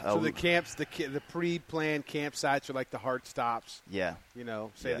year. So the camps, the pre-planned campsites are the hard stops. Yeah.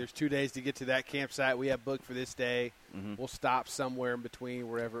 There's 2 days to get to that campsite. We have booked for this day. Mm-hmm. We'll stop somewhere in between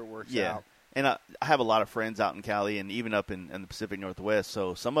wherever it works out. And I have a lot of friends out in Cali and even up in the Pacific Northwest.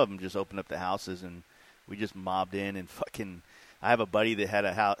 So some of them just opened up the houses and we just mobbed in and fucking – I have a buddy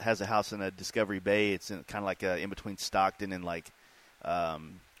that has a house in a Discovery Bay. It's kind of in between Stockton and what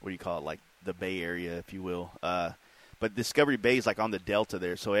do you call it, the Bay Area, if you will. But Discovery Bay is on the delta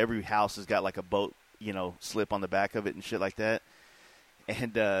there, so every house has got a boat, slip on the back of it and shit like that.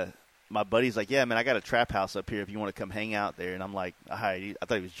 And my buddy's like, yeah, man, I got a trap house up here if you want to come hang out there. And I'm like, all right. I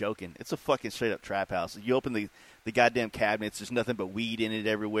thought he was joking. It's a fucking straight up trap house. You open the goddamn cabinets, there's nothing but weed in it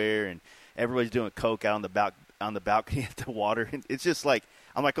everywhere, and everybody's doing coke out on the balcony at the water. And it's just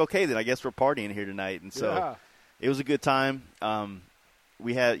I'm like, okay, then I guess we're partying here tonight. And so it was a good time.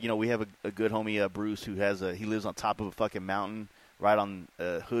 We have a good homie, Bruce, who he lives on top of a fucking mountain right on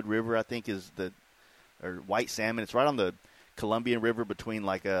Hood River, I think or White Salmon. It's right on the Columbian River between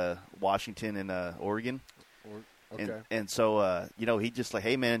Washington and Oregon. Okay. And so, he just like,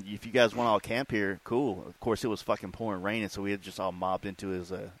 hey, man, if you guys want to all camp here, cool. Of course, it was fucking pouring raining, so we had just all mobbed into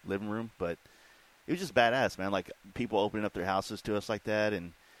his living room. But it was just badass, man. Like, people opening up their houses to us like that.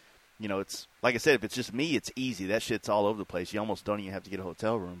 And, it's like I said, if it's just me, it's easy. That shit's all over the place. You almost don't even have to get a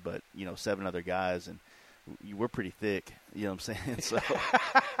hotel room. But, 7 other guys, and we're pretty thick. You know what I'm saying? So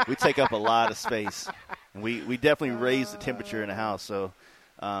we take up a lot of space. And we definitely raise the temperature in the house. So,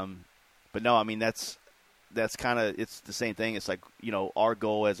 but no, I mean, that's kind of, it's the same thing. It's like, our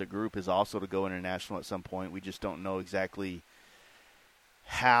goal as a group is also to go international at some point. We just don't know exactly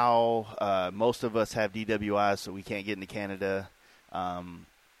how. Most of us have DWIs, so we can't get into Canada.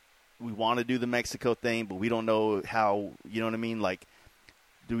 We want to do the Mexico thing, but we don't know how, you know what I mean? Like,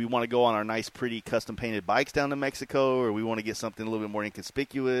 do we want to go on our nice, pretty, custom-painted bikes down to Mexico, or we want to get something a little bit more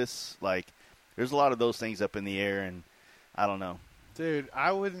inconspicuous? Like, there's a lot of those things up in the air, and I don't know. Dude,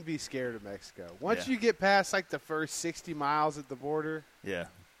 I wouldn't be scared of Mexico. Once you get past, like, the first 60 miles at the border,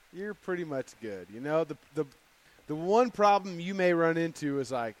 you're pretty much good. The one problem you may run into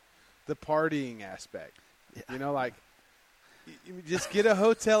is, like, the partying aspect. Yeah. Like, you just get a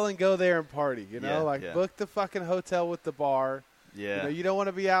hotel and go there and party, book the fucking hotel with the bar. Yeah. You don't want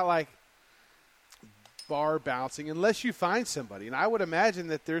to be out, like, bar bouncing unless you find somebody. And I would imagine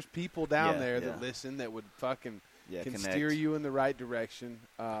that there's people down there that listen that would fucking can connect. Steer you in the right direction.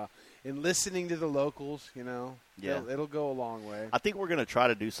 And listening to the locals, it'll go a long way. I think we're going to try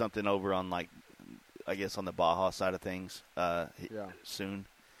to do something over on, like, I guess on the Baja side of things soon.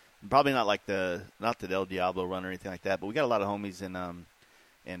 Probably not like not the El Diablo run or anything like that, but we got a lot of homies in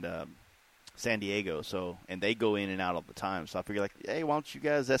San Diego, and they go in and out all the time. So I figure, like, hey, why don't you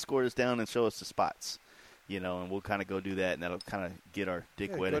guys escort us down and show us the spots, and we'll kind of go do that, and that'll kind of get our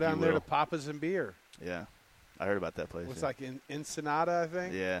dick wet. Go down there to Papa's and Beer. Yeah, I heard about that place. It's like in Ensenada, I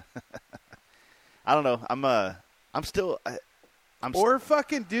think. Yeah, I don't know. I'm still. Or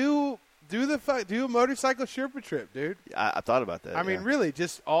fucking do a motorcycle Sherpa trip, dude. I thought about that. I mean, really,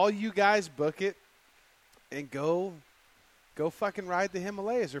 just all you guys book it and go fucking ride the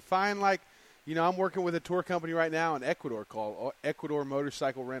Himalayas, or find, like, I'm working with a tour company right now in Ecuador called Ecuador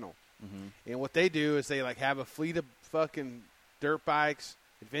Motorcycle Rental. Mm-hmm. And what they do is they, like, have a fleet of fucking dirt bikes,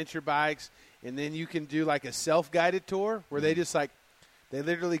 adventure bikes, and then you can do, like, a self-guided tour where they just, like, they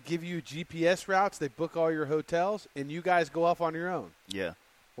literally give you GPS routes, they book all your hotels, and you guys go off on your own. Yeah.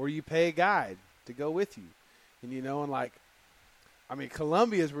 Or you pay a guide to go with you. And, and, like, I mean,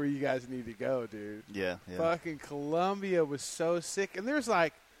 Colombia is where you guys need to go, dude. Yeah. Fucking Colombia was so sick. And there's,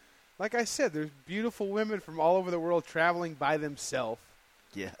 like I said, there's beautiful women from all over the world traveling by themselves.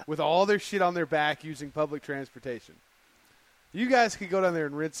 Yeah. With all their shit on their back using public transportation. You guys could go down there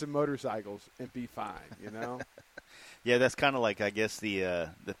and rent some motorcycles and be fine, Yeah, that's kind of like, I guess, the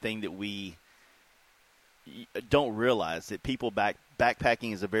thing that we don't realize, that people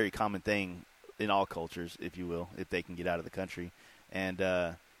backpacking is a very common thing in all cultures, if you will, if they can get out of the country. And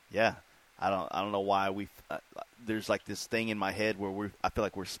I don't know why there's, like, this thing in my head where I feel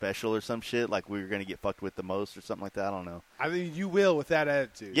like we're special or some shit, like we're going to get fucked with the most or something like that. I don't know. I mean, you will with that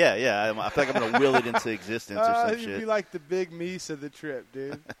attitude. Yeah. I feel like I'm going to will it into existence or some shit. You'd be like the big Meese of the trip,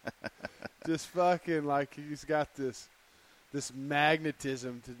 dude. Just fucking, like, he's got this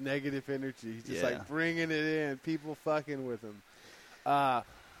magnetism to negative energy. He's just, like, bringing it in. People fucking with him. But,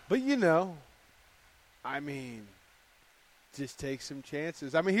 I mean, just take some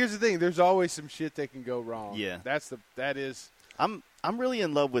chances. I mean, here's the thing. There's always some shit that can go wrong. Yeah. That is. I'm really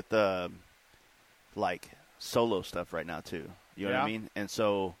in love with, like, solo stuff right now, too. You know what I mean? And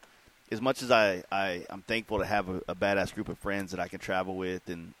so, as much as I'm thankful to have a badass group of friends that I can travel with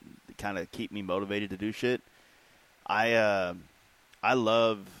and kind of keep me motivated to do shit, I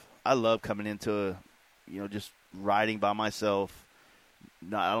love coming into, just riding by myself.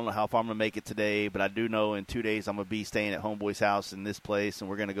 I don't know how far I'm going to make it today, but I do know in 2 days I'm going to be staying at Homeboy's house in this place, and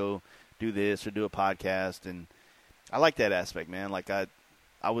we're going to go do this or do a podcast. And I like that aspect, man. Like, I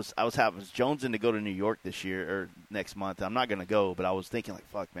was jonesing to go to New York this year or next month. I'm not going to go, but I was thinking, like,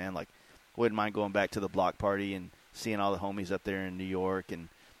 fuck, man, like, wouldn't mind going back to the block party and seeing all the homies up there in New York. And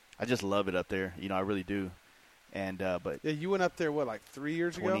I just love it up there. I really do. And but yeah, you went up there, what, like 3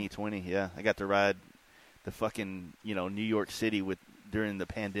 years ago? 2020, yeah. I got to ride the fucking, New York City during the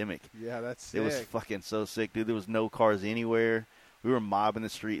pandemic. Yeah, that's sick. It was fucking so sick, dude. There was no cars anywhere. We were mobbing the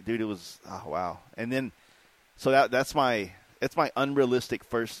street, dude. It was, oh wow. And then, so that's my unrealistic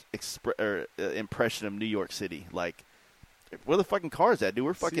first impression of New York City. Like, where the fucking cars at, dude?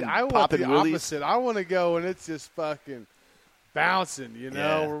 We're fucking popping wheelies. Opposite. I want to go and it's just fucking bouncing,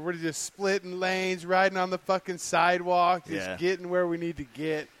 where we're just splitting lanes, riding on the fucking sidewalk, just getting where we need to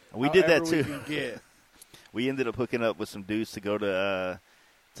get. We did that too. We can get. we ended up hooking up with some dudes to go to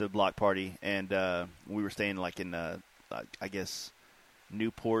a block party, and we were staying like in I guess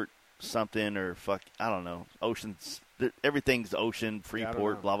Newport something or I don't know, oceans. Everything's ocean,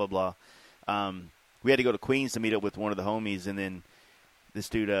 Freeport, blah blah blah. We had to go to Queens to meet up with one of the homies, and then this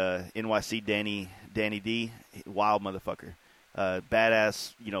dude, NYC Danny D, wild motherfucker,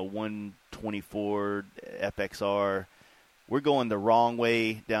 badass, 124 FXR. We're going the wrong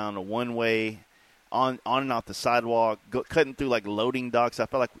way down a one-way, on and off the sidewalk, cutting through like loading docks. I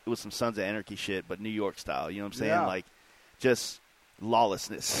felt like it was some Sons of Anarchy shit, but New York style. You know what I'm saying? Yeah. Like just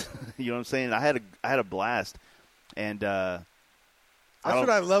lawlessness. You know what I'm saying? I had a blast, and that's what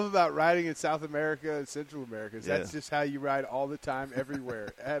I love about riding in South America and Central America. Is Yeah. That's just how you ride all the time,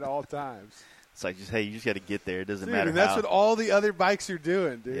 everywhere, at all times. it's like just you just got to get there. It doesn't Dude, matter. and that's how. what all the other bikes are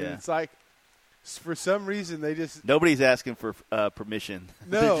doing, dude. Yeah. It's like, for some reason, they just Nobody's asking for permission.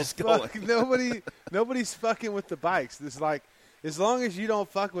 They're no, just going. nobody's fucking with the bikes. It's like, as long as you don't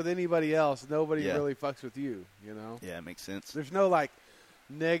fuck with anybody else, nobody Yeah. really fucks with you. You know. Yeah, it makes sense. There's no like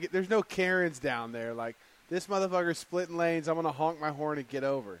there's no Karens down there. Like, this motherfucker's splitting lanes. I'm gonna honk my horn and get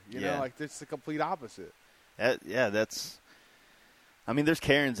over. You Yeah. know, like it's the complete opposite. That's. I mean, there's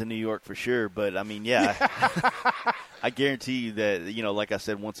Karens in New York for sure, but I mean, yeah, I guarantee you that like I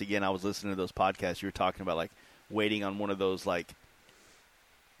said, once again, I was listening to those podcasts. You were talking about like waiting on one of those like,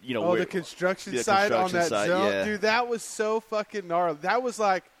 the construction site on that site, zone, yeah. dude. That was so fucking gnarly. That was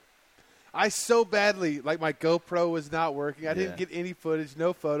like, I so badly like my GoPro was not working. I didn't Yeah. get any footage,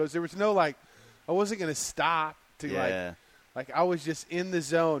 no photos. There was no like, I wasn't gonna stop to Yeah. like I was just in the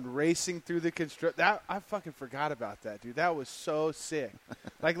zone racing through the That I fucking forgot about that, dude. That was so sick.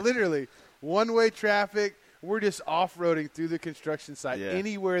 Like literally one-way traffic. We're just off-roading through the construction site Yeah.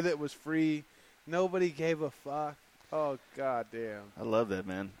 anywhere that was free. Nobody gave a fuck. Oh god damn. I love that,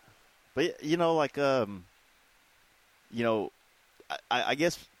 man. But I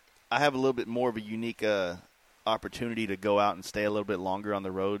guess I have a little bit more of a unique opportunity to go out and stay a little bit longer on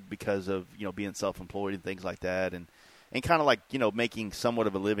the road because of being self-employed and things like that, and kind of like making somewhat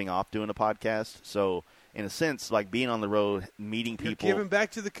of a living off doing a podcast. So in a sense, like being on the road, meeting You're people, giving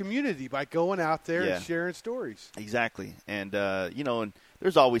back to the community by going out there Yeah. and sharing stories. exactly, and and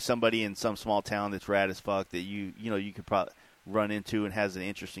there's always somebody in some small town that's rad as fuck that you could probably run into and has an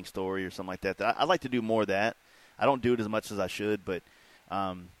interesting story or something like that. I'd like to do more of that. I don't do it as much as I should, but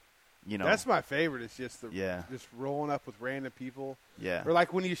That's my favorite. It's just Yeah. just rolling up with random people. yeah, Or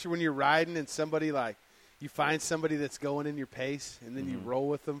like when you're riding and somebody like you find somebody that's going in your pace and then you Mm-hmm. roll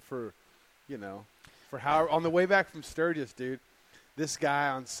with them for how on the way back from Sturgis, dude. This guy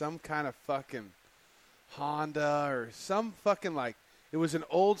on some kind of fucking Honda or some fucking like it was an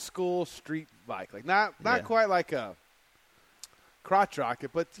old school street bike, like not Yeah. quite like a crotch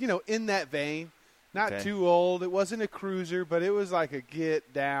rocket, but in that vein. Not Okay. too old. It wasn't a cruiser, but it was like a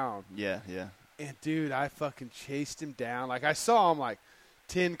get down. yeah. And, dude, I fucking chased him down. Like, I saw him, like,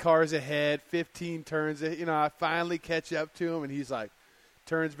 10 cars ahead, 15 turns. I finally catch up to him, and he's, like,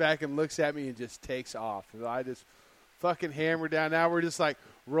 turns back and looks at me and just takes off. And I just fucking hammer down. Now we're just, like,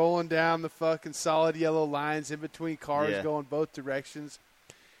 rolling down the fucking solid yellow lines in between cars Yeah. going both directions.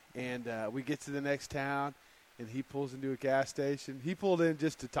 And we get to the next town. And he pulls into a gas station. He pulled in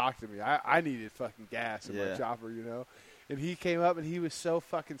just to talk to me. I needed fucking gas in Yeah. my chopper, And he came up and he was so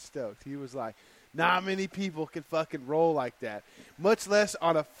fucking stoked. He was like, not many people can fucking roll like that, much less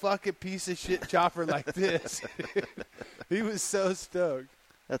on a fucking piece of shit chopper like this. He was so stoked.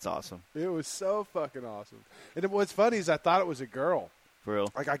 That's awesome. It was so fucking awesome. And what's funny is I thought it was a girl. For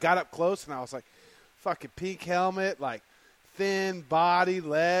real. Like, I got up close and I was like, fucking pink helmet, like, thin body,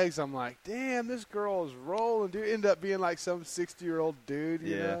 legs. I'm like, damn, this girl is rolling, dude. Ended up being like some 60-year-old dude,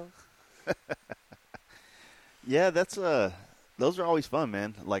 you Yeah. know? Yeah, that's those are always fun,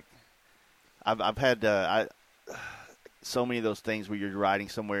 man. Like I've had so many of those things where you're riding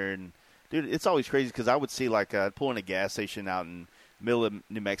somewhere and dude, it's always crazy because I would see like pulling a gas station out in the middle of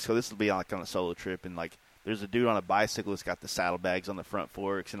New Mexico. This will be like on a solo trip, and like there's a dude on a bicycle that's got the saddlebags on the front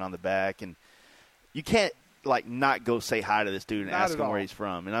forks and on the back, and you can't like not go say hi to this dude and Not ask at him all. where he's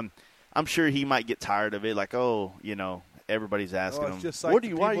from. And I'm sure he might get tired of it. Like, oh, everybody's asking Oh, him. it's just like "What the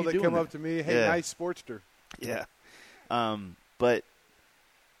do you, why are people you that doing come that?" up to me, hey, Yeah. nice Sportster. Yeah. But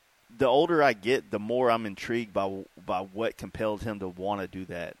the older I get, the more I'm intrigued by what compelled him to want to do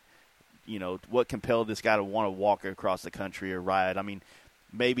that. What compelled this guy to want to walk across the country or ride. I mean,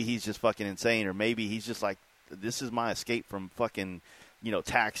 maybe he's just fucking insane, or maybe he's just like, this is my escape from fucking,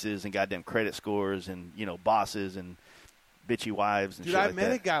 taxes and goddamn credit scores and, bosses and bitchy wives and Dude, shit I like met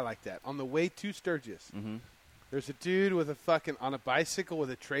that. a guy like that on the way to Sturgis. Mhm. There's a dude with on a bicycle with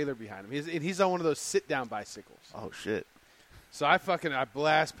a trailer behind him. He's on one of those sit-down bicycles. Oh, shit. So I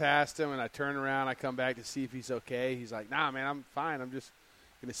blast past him, and I turn around. I come back to see if he's okay. He's like, nah, man, I'm fine. I'm just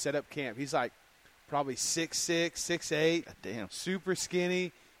going to set up camp. He's like probably 6'6", 6'8". God damn. Super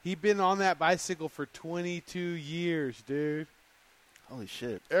skinny. He'd been on that bicycle for 22 years, dude. Holy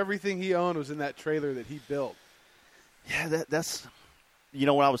shit. Everything he owned was in that trailer that he built. Yeah, that's – when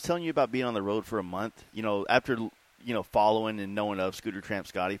I was telling you about being on the road for a month, after, following and knowing of Scooter Tramp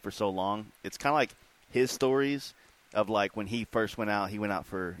Scotty for so long, it's kind of like his stories of, like, when he first went out, he went out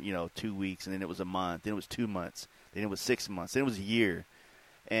for, 2 weeks, and then it was a month, then it was 2 months, then it was 6 months, then it was a year.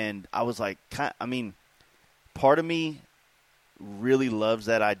 And I was like, part of me really loves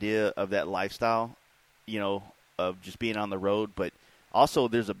that idea of that lifestyle, of just being on the road, but also,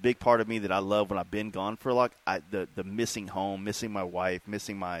 there's a big part of me that I love when I've been gone for a lot. The missing home, missing my wife,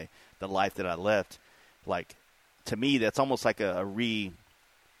 missing the life that I left. Like, to me, that's almost like a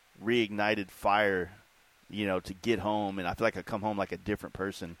reignited fire, to get home. And I feel like I come home like a different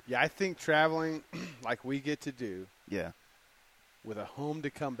person. Yeah, I think traveling like we get to do, with a home to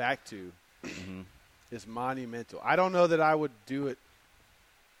come back to, is monumental. I don't know that I would do it.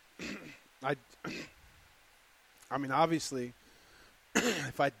 I mean, obviously.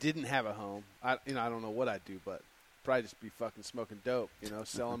 If I didn't have a home, I don't know what I'd do, but probably just be fucking smoking dope,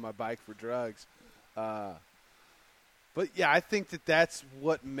 selling my bike for drugs. But yeah, I think that's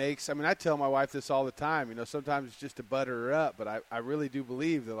what makes. I mean, I tell my wife this all the time. Sometimes it's just to butter her up, but I really do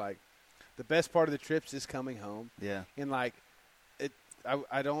believe that like the best part of the trips is coming home. Yeah. And like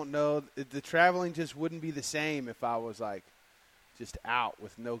I don't know, the traveling just wouldn't be the same if I was like just out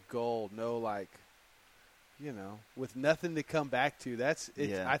with no goal, no like. With nothing to come back to. I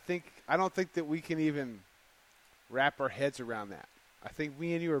don't think that we can even wrap our heads around that. I think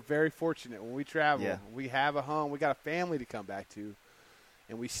me and you are very fortunate when we travel. Yeah. We have a home. We got a family to come back to,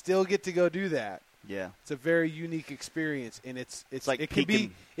 and we still get to go do that. Yeah, it's a very unique experience, and it's like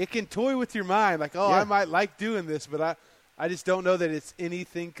it can toy with your mind. Like, I might like doing this, but I just don't know that it's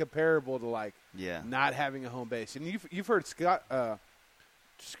anything comparable to like not having a home base. And you've heard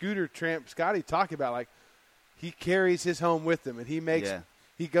Scooter Tramp Scotty talk about like. He carries his home with him, and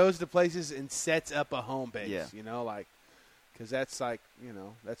he goes to places and sets up a home base. Yeah. Because that's like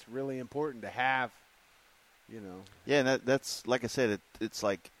that's really important to have. Yeah, and that's like I said, it's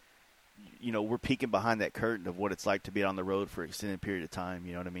like we're peeking behind that curtain of what it's like to be on the road for an extended period of time.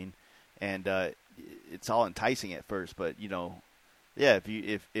 You know what I mean? And it's all enticing at first, but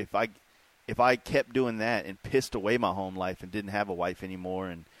if I kept doing that and pissed away my home life and didn't have a wife anymore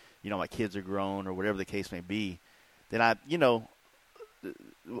and my kids are grown or whatever the case may be, then an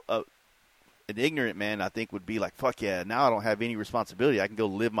ignorant man, I think, would be like, fuck yeah, now I don't have any responsibility. I can go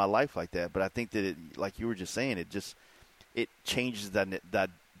live my life like that. But I think that, like you were just saying, it changes the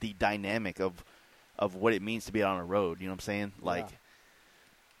dynamic of what it means to be on a road. You know what I'm saying? Like,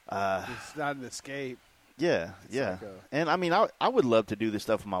 it's not an escape. Yeah, yeah. And, I mean, I would love to do this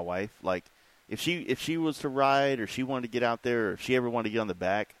stuff with my wife. Like, if she was to ride or she wanted to get out there or if she ever wanted to get on the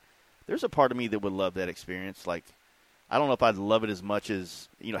back, there's a part of me that would love that experience. Like, I don't know if I'd love it as much as,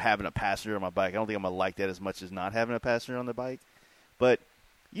 having a passenger on my bike. I don't think I'm going to like that as much as not having a passenger on the bike. But,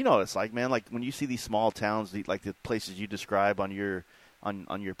 what it's like, man. Like, when you see these small towns, like the places you describe on your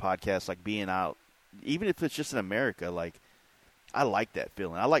podcast, like being out, even if it's just in America, like, I like that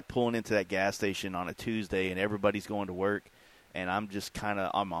feeling. I like pulling into that gas station on a Tuesday and everybody's going to work, and I'm just kind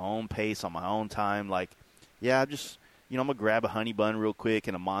of on my own pace, on my own time. Like, I'm just – I'm going to grab a honey bun real quick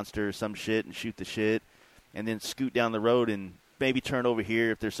and a Monster or some shit and shoot the shit and then scoot down the road and maybe turn over here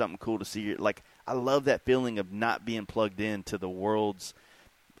if there's something cool to see. Like, I love that feeling of not being plugged into the world's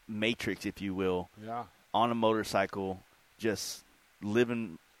matrix, if you will, on a motorcycle, just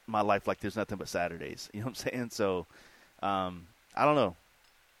living my life like there's nothing but Saturdays. You know what I'm saying? So, I don't know.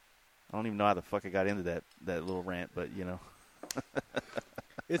 I don't even know how the fuck I got into that little rant, but,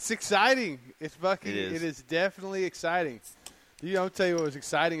 It's exciting. It is. It is definitely exciting. I'll tell you what was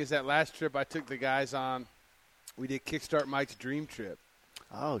exciting is that last trip I took the guys on. We did Kickstart Mike's Dream Trip.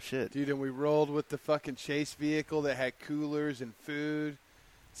 Oh, shit. Dude, and we rolled with the fucking chase vehicle that had coolers and food,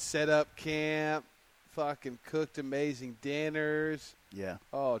 set up camp, fucking cooked amazing dinners. Yeah.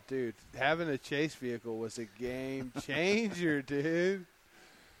 Oh, dude, having a chase vehicle was a game changer, dude.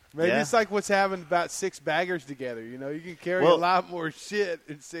 Maybe it's like what's having about 6 baggers together. You can carry a lot more shit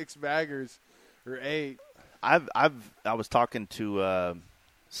in 6 baggers or 8. I was talking to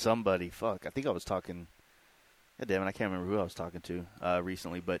somebody. Fuck, I think I was talking. God damn it, I can't remember who I was talking to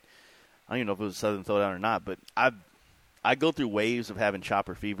recently, but I don't even know if it was Southern Throwdown or not. But I go through waves of having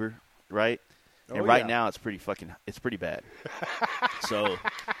chopper fever, right? And right now it's pretty bad. So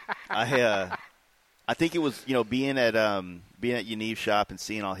I think it was, being at Yaniv's shop and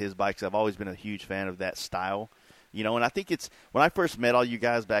seeing all his bikes. I've always been a huge fan of that style, and I think it's when I first met all you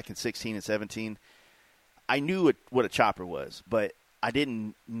guys back in 16 and 17, I knew what a chopper was, but I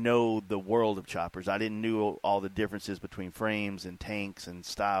didn't know the world of choppers. I didn't know all the differences between frames and tanks and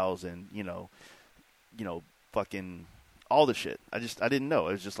styles and fucking all the shit. I didn't know.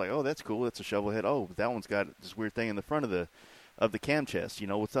 It was just like, oh, that's cool. That's a shovel head. Oh, that one's got this weird thing in the front of the cam chest.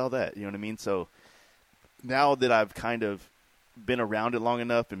 What's all that? You know what I mean? So now that I've kind of been around it long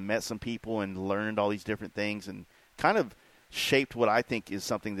enough and met some people and learned all these different things and kind of shaped what I think is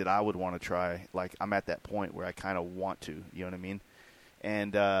something that I would want to try. Like, I'm at that point where I kind of want to. You know what I mean?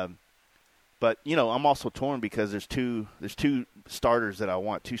 And but I'm also torn because there's two starters that I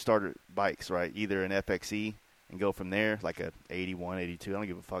want, 2 starter bikes, right? Either an FXE and go from there, like a 81, 82. I don't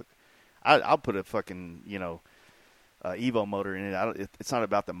give a fuck. I'll put a fucking Evo motor in it. It's not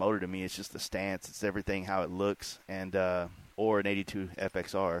about the motor to me. It's just the stance. It's everything, how it looks, and or an 82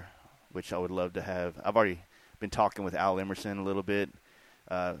 FXR, which I would love to have. I've already been talking with Al Emerson a little bit.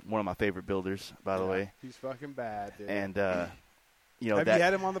 One of my favorite builders, by the way. He's fucking bad, dude. And have you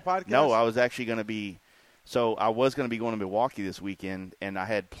had him on the podcast? No, I was actually going to be. So I was going to be going to Milwaukee this weekend, and I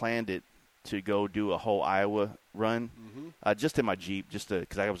had planned it to go do a whole Iowa run, just in my Jeep,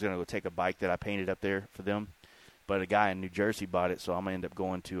 because I was going to go take a bike that I painted up there for them. But a guy in New Jersey bought it, so I'm going to end up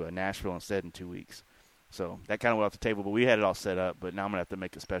going to Nashville instead in 2 weeks. So that kind of went off the table, but we had it all set up. But now I'm going to have to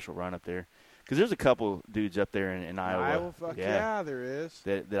make a special run up there. Because there's a couple dudes up there in Iowa. Iowa, fuck yeah, there is.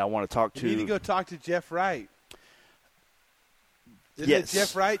 That I want to talk to. You need to go talk to Jeff Wright. Isn't it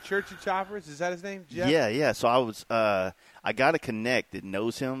Jeff Wright, Church of Choppers? Is that his name, Jeff? Yeah. So I was, I got a connect that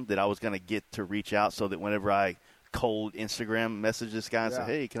knows him that I was going to get to reach out so that whenever I cold Instagram message this guy and say,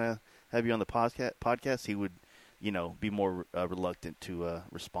 hey, can I have you on the podcast? He would, be more reluctant to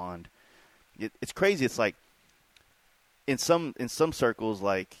respond. It's crazy. It's like in some circles,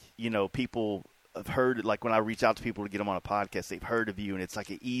 like, people have heard, like when I reach out to people to get them on a podcast, they've heard of you, and it's like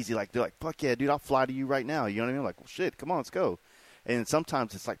an easy, like they're like, fuck yeah, dude, I'll fly to you right now. You know what I mean? I'm like, well, shit, come on, let's go. And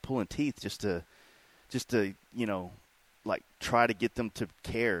sometimes it's like pulling teeth just to like try to get them to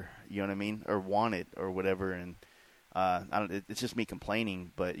care, you know what I mean, or want it or whatever. And it's just me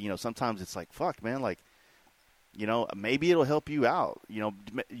complaining, but sometimes it's like, fuck, man, like, maybe it'll help you out. You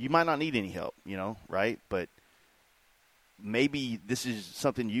might not need any help, right? But maybe this is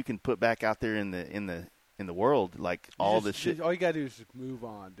something you can put back out there in the world, like this shit. All you gotta do is just move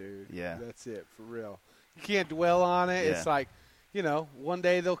on, dude. Yeah, that's it, for real. You can't dwell on it. Yeah. It's like, one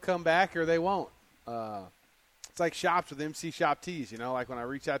day they'll come back or they won't. It's like shops with MC Shop Tees, like when I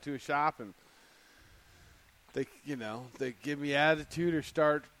reach out to a shop and they give me attitude or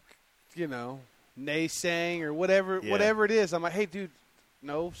start, naysaying or whatever it is. I'm like, hey, dude,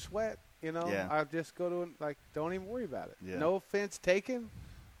 no sweat. I just go to don't even worry about it. Yeah. No offense taken.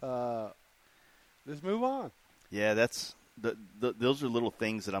 Just move on. Yeah, that's those are little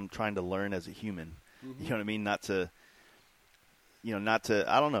things that I'm trying to learn as a human. Mm-hmm. You know what I mean? Not to.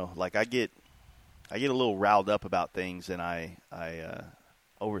 I don't know. Like I get a little riled up about things, and I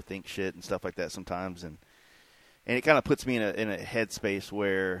overthink shit and stuff like that sometimes, and it kind of puts me in a headspace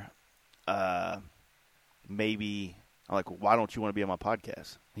where maybe I'm like, why don't you want to be on my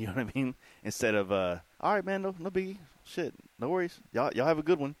podcast? You know what I mean? Instead of all right, man, no biggie, shit, no worries, y'all have a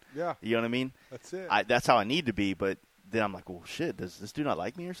good one. Yeah, you know what I mean? That's it. That's how I need to be, but then I'm like, well, shit, does this dude not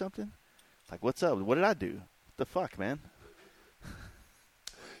like me or something? Like, what's up? What did I do? What the fuck, man?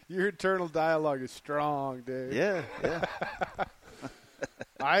 Your internal dialogue is strong, dude. Yeah.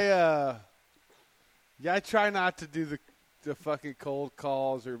 I try not to do the fucking cold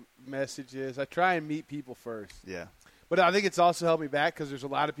calls or messages. I try and meet people first. Yeah. But I think it's also held me back because there's a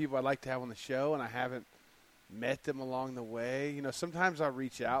lot of people I'd like to have on the show, and I haven't met them along the way. Sometimes I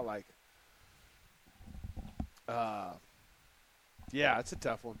reach out like, it's a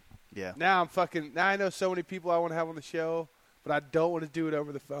tough one. Yeah. Now I know so many people I want to have on the show, but I don't want to do it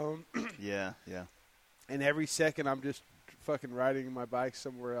over the phone. Yeah. And every second I'm just fucking riding my bike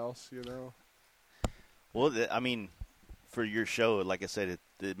somewhere else, Well, I mean, for your show, like I said,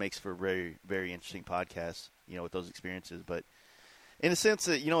 it makes for a very, very interesting podcast, with those experiences. But in a sense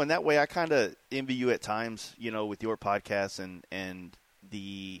that, in that way, I kind of envy you at times, with your podcast and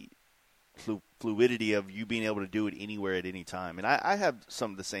the fluidity of you being able to do it anywhere at any time. And I have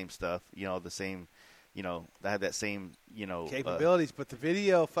some of the same stuff, the same, I have that same, capabilities, but the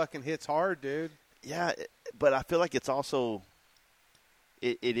video fucking hits hard, dude. Yeah, but I feel like it's also,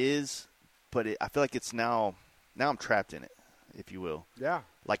 it is, but I feel like it's now I'm trapped in it. if you will. Yeah.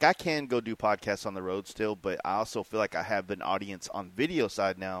 Like, I can go do podcasts on the road still, but I also feel like I have an audience on video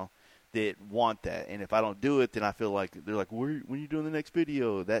side now that want that. And if I don't do it, then I feel like they're like, when are you doing the next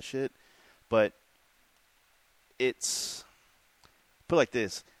video? That shit. But it's put like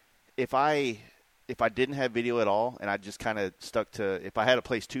this. If I didn't have video at all and I just kind of stuck to – if I had a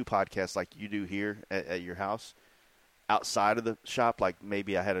place to podcast like you do here at your house outside of the shop, like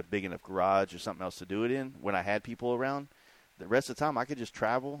maybe I had a big enough garage or something else to do it in when I had people around, the rest of the time I could just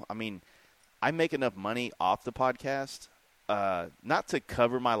travel. I mean, I make enough money off the podcast, not to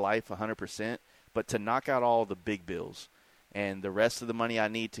cover my life 100%, but to knock out all the big bills. And the rest of the money I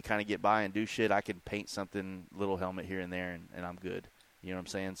need to kind of get by and do shit, I can paint something, little helmet here and there, and I'm good. You know what I'm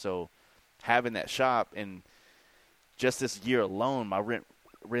saying? So having that shop, and just this year alone, my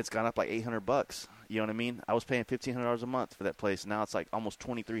rent's gone up like $800. You know what I mean? I was paying $1,500 a month for that place. Now it's like almost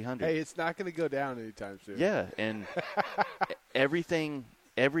 $2,300. Hey, it's not going to go down anytime soon. Yeah, and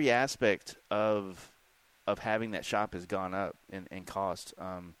every aspect of having that shop has gone up in cost.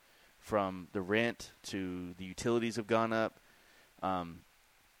 From the rent to the utilities have gone up.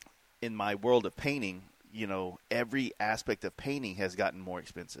 In my world of painting, you know, every aspect of painting has gotten more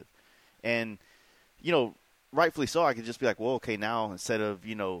expensive. And, you know, rightfully so, I could just be like, well, okay, now instead of,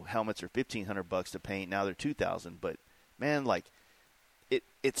 you know, helmets are $1,500 to paint, now they're $2,000. But, man, like,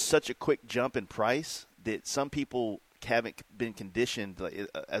 it's such a quick jump in price that some people haven't been conditioned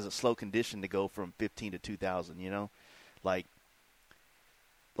as a slow condition to go from $1,500 to $2,000, you know?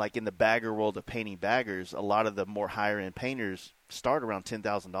 Like in the bagger world of painting baggers, a lot of the more higher-end painters start around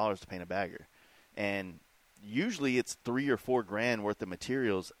 $10,000 to paint a bagger. And usually it's $3,000 or $4,000 worth of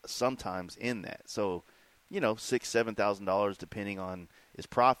materials sometimes in that. So, you know, $6,000, $7,000 depending on is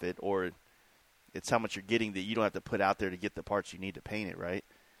profit, or it's how much you're getting that you don't have to put out there to get the parts you need to paint it, right?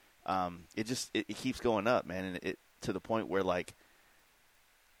 It keeps going up, man, and it to the point where, like,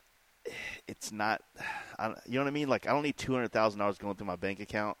 it's not, you know what I mean? Like, I don't need $200,000 going through my bank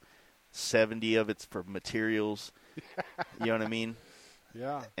account. 70 of it's for materials. You know what I mean?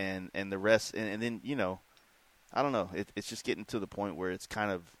 Yeah. And the rest, and then, you know, I don't know. It's just getting to the point where it's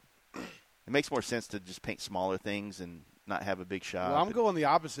kind of, it makes more sense to just paint smaller things and not have a big shop. Well, I'm going the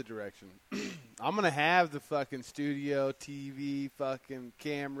opposite direction. I'm going to have the fucking studio, TV, fucking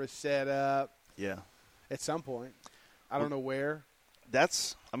camera set up. Yeah. At some point. I don't know where. I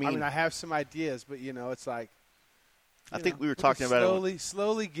mean, I have some ideas, but, you know, it's like, I think we were talking about it.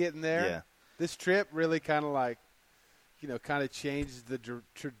 Slowly getting there. Yeah. This trip really kind of like, you know, kind of changed the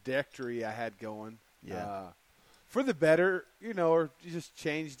trajectory I had going. Yeah. For the better, you know, or just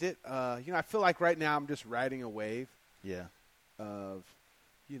changed it. You know, I feel like right now I'm just riding a wave. Yeah. Of,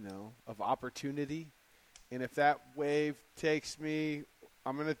 you know, of opportunity. And if that wave takes me,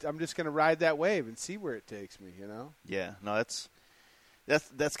 I'm just gonna ride that wave and see where it takes me, you know? Yeah. No,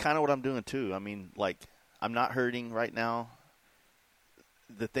 that's kind of what I'm doing too. I mean, like, I'm not hurting right now.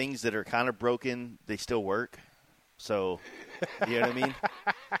 The things that are kind of broken, they still work. So, you know what I mean?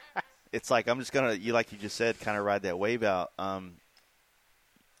 It's like I'm just gonna, like you just said, kind of ride that wave out.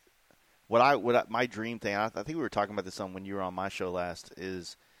 My dream thing, I think we were talking about this on when you were on my show last,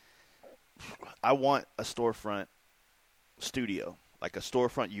 is I want a storefront studio. Like a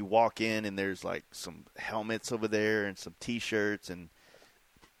storefront, you walk in and there's like some helmets over there and some T-shirts and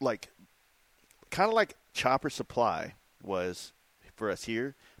like kind of like Chopper Supply was for us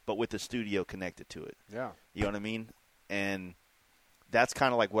here, but with the studio connected to it. Yeah. You know what I mean? And that's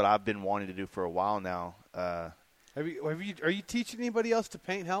kind of like what I've been wanting to do for a while now. Are you teaching anybody else to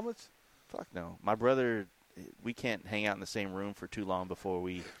paint helmets? Fuck no. My brother, we can't hang out in the same room for too long before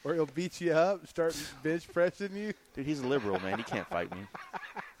we... Or he'll beat you up, start bench pressing you? Dude, he's a liberal, man. He can't fight me.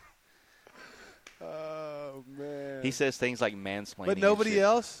 Oh, man. He says things like mansplaining. But nobody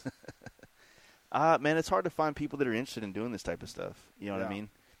else? Man, it's hard to find people that are interested in doing this type of stuff. You know what I mean?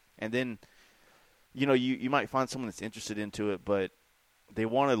 And then, you know, you might find someone that's interested into it, but they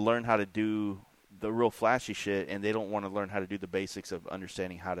want to learn how to do the real flashy shit, and they don't want to learn how to do the basics of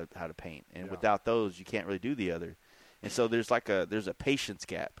understanding how to paint. And without those, you can't really do the other. And so there's a patience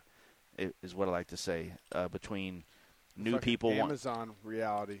gap, is what I like to say, between new like people. Amazon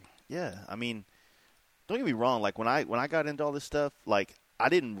reality. Yeah, I mean, don't get me wrong. Like when I got into all this stuff, like I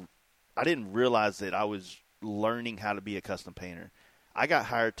didn't realize that I was learning how to be a custom painter. I got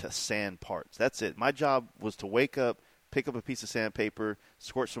hired to sand parts. That's it. My job was to wake up, pick up a piece of sandpaper,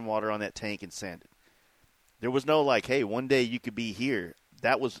 squirt some water on that tank, and sand it. There was no like, hey, one day you could be here.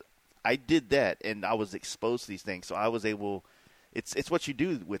 I did that, and I was exposed to these things, so I was able. It's what you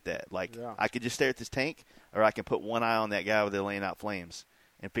do with that. Like I could just stare at this tank, or I can put one eye on that guy over there laying out flames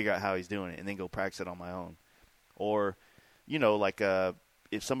and figure out how he's doing it, and then go practice it on my own. Or like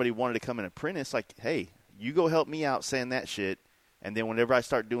if somebody wanted to come and apprentice, like, hey, you go help me out saying that shit, and then whenever I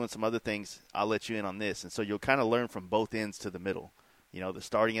start doing some other things, I'll let you in on this. And so you'll kind of learn from both ends to the middle. The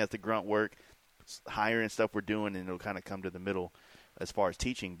starting at the grunt work, hiring stuff we're doing, and it'll kind of come to the middle as far as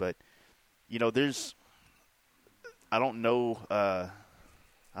teaching. But, I don't know. I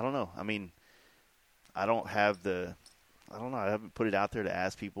mean, I haven't put it out there to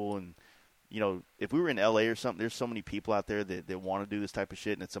ask people. And, if we were in LA or something, there's so many people out there that want to do this type of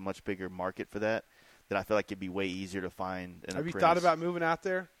shit, and it's a much bigger market for that I feel like it'd be way easier to find an apprentice. Have you thought about moving out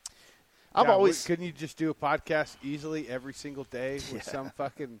there? Couldn't you just do a podcast easily every single day with some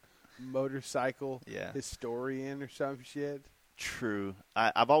fucking motorcycle historian or some shit? True.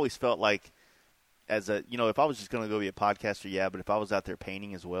 I've always felt like if I was just going to go be a podcaster, but if I was out there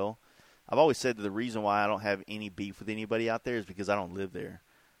painting as well, I've always said that the reason why I don't have any beef with anybody out there is because I don't live there.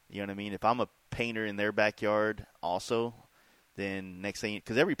 You know what I mean? If I'm a painter in their backyard also, then next thing,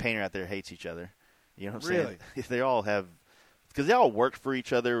 because every painter out there hates each other. You know what I'm saying? They all have, because they all worked for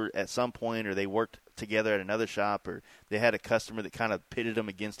each other at some point, or they worked together at another shop, or they had a customer that kind of pitted them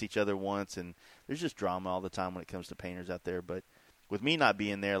against each other once, and there's just drama all the time when it comes to painters out there. But with me not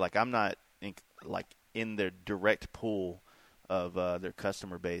being there, like, I'm not in their direct pool of their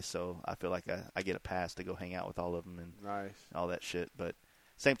customer base, so I feel like I get a pass to go hang out with all of them and all that shit. But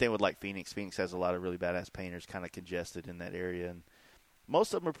same thing with, like, Phoenix. Phoenix has a lot of really badass painters, kind of congested in that area, and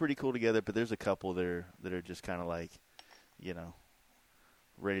most of them are pretty cool together, but there's a couple that are just kind of like,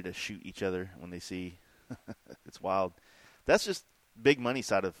 ready to shoot each other when they see. It's wild. That's just big money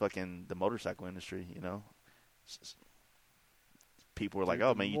side of fucking the motorcycle industry, People are like,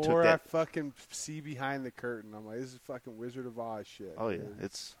 oh, man, you took that. The more I fucking see behind the curtain, I'm like, this is fucking Wizard of Oz shit. Oh, yeah. Dude.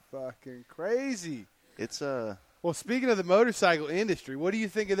 It's fucking crazy. It's Well, speaking of the motorcycle industry, what do you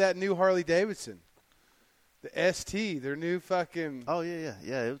think of that new Harley Davidson? The ST, their new fucking. Oh yeah.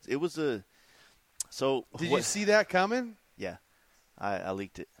 It was a. So did you see that coming? Yeah, I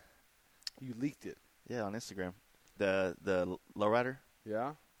leaked it. You leaked it? Yeah, on Instagram. The lowrider.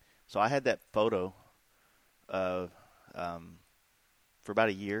 Yeah. So I had that photo of for about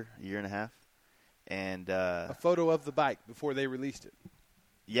a year and a half, and a photo of the bike before they released it.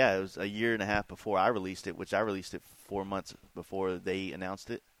 Yeah, it was a year and a half before I released it, which I released it 4 months before they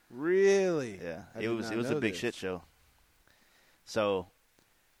announced it. Really? Yeah, it was a big shit show. So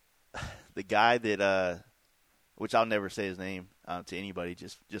the guy that, which I'll never say his name to anybody,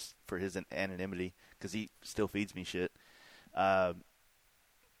 just for his anonymity, because he still feeds me shit.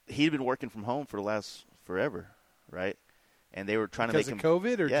 He'd been working from home for the last forever, right? And they were trying to make him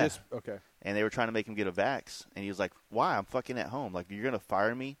COVID or just okay. And they were trying to make him get a vax, and he was like, "Why? I'm fucking at home. Like, you're gonna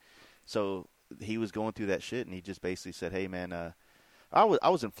fire me?" So he was going through that shit, and he just basically said, "Hey, man." I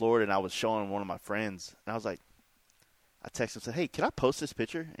was in Florida, and I was showing one of my friends, and I was like, I texted him and said, hey, can I post this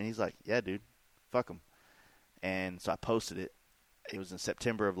picture? And he's like, yeah, dude, fuck him. And so I posted it. It was in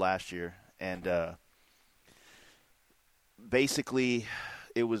September of last year, and basically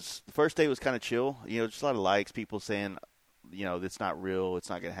the first day was kind of chill, just a lot of likes, people saying, it's not real, it's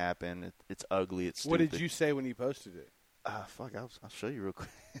not going to happen, it's ugly, it's stupid. What did you say when you posted it? Fuck, I'll show you real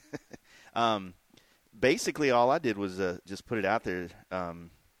quick. Basically, all I did was just put it out there. I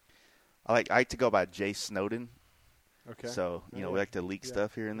like to go by Jay Snowden. Okay. So, we like to leak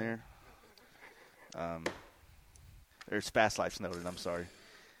stuff here and there. There's Fast Life Snowden, I'm sorry.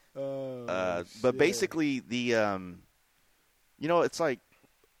 But basically, the, it's like,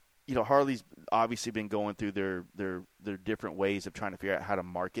 Harley's obviously been going through their different ways of trying to figure out how to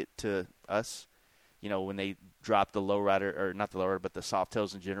market to us. When they dropped the lowrider, or not the lowrider, but the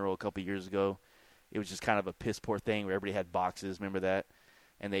Softails in general a couple of years ago. It was just kind of a piss poor thing where everybody had boxes. Remember that?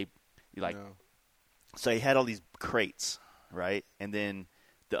 And so they had all these crates, right? And then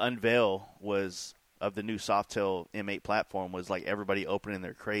the unveil of the new Softail M8 platform was like everybody opening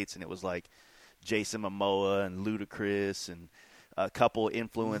their crates, and it was like Jason Momoa and Ludacris and a couple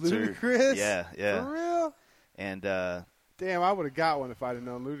influencers. Ludacris? Yeah. For real? And damn, I would have got one if I'd have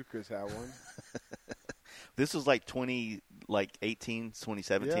known Ludacris had one. This was like 2018,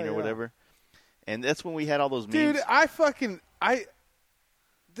 2017 or whatever. And that's when we had all those memes.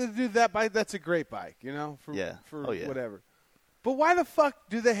 Dude, that bike, that's a great bike, for whatever. But why the fuck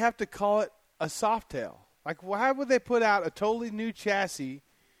do they have to call it a Softail? Like, why would they put out a totally new chassis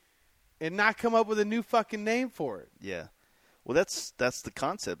and not come up with a new fucking name for it? Yeah. Well, that's the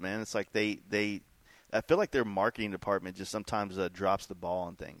concept, man. It's like I feel like their marketing department just sometimes drops the ball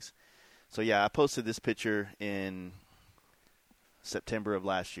on things. So, yeah, I posted this picture in September of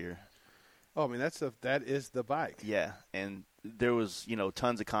last year. Oh, I mean, that is the bike. Yeah, and there was,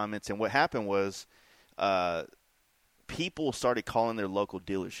 tons of comments. And what happened was people started calling their local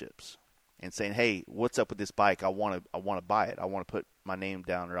dealerships and saying, "Hey, what's up with this bike? I want to buy it. I want to put my name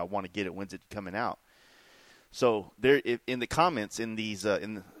down, or I want to get it. When's it coming out?" So there, in the comments in these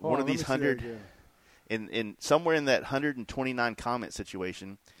one of these 100, in somewhere in that 129 comment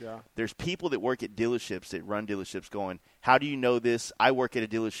situation, there's people that work at dealerships that run dealerships going, "How do you know this? I work at a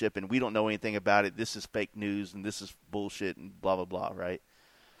dealership and we don't know anything about it. This is fake news and this is bullshit and blah blah blah." Right?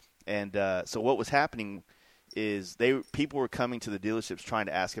 And so what was happening is people were coming to the dealerships trying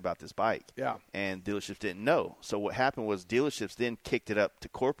to ask about this bike. Yeah. And dealerships didn't know. So what happened was dealerships then kicked it up to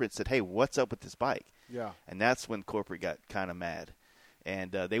corporate and said, "Hey, what's up with this bike?" Yeah. And that's when corporate got kind of mad.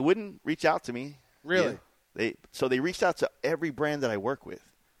 And they wouldn't reach out to me. Really? Yeah. So they reached out to every brand that I work with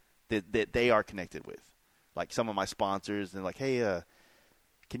that they are connected with. Like some of my sponsors, and like, "Hey,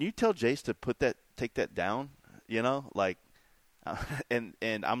 can you tell Jace to take that down?" You know, like, and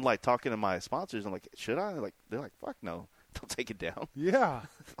I'm like talking to my sponsors. I'm like, "Should I?" They're like, "Fuck no, don't take it down." Yeah.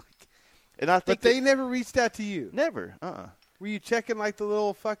 And I think but they never reached out to you. Never. Were you checking like the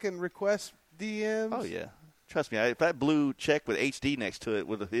little fucking request DMs? Oh yeah. Trust me, if that blue check with HD next to it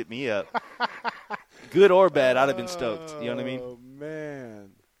would have hit me up, good or bad, I'd have been stoked. You know what I mean? Oh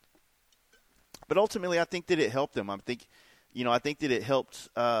man. But ultimately, I think that it helped them. I think that it helped.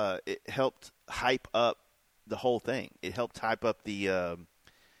 It helped hype up the whole thing. It helped hype up the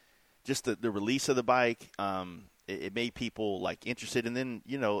just the release of the bike. It made people like interested, and then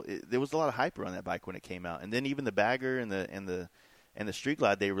there was a lot of hype around that bike when it came out. And then even the Bagger and the Street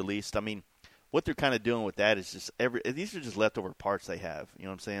Glide they released. I mean, what they're kind of doing with that is just these are just leftover parts they have. You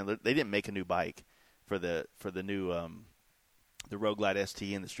know what I'm saying? They didn't make a new bike for the new the Road Glide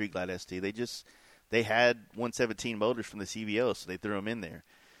ST and the Street Glide ST. They had 117 motors from the CVO, so they threw them in there.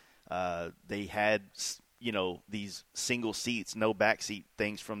 They had these single seats, no back seat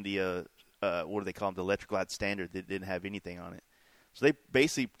things from the what do they call them? The Electric Glide Standard that didn't have anything on it. So they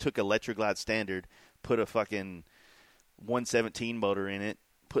basically took Electric Glide Standard, put a fucking 117 motor in it,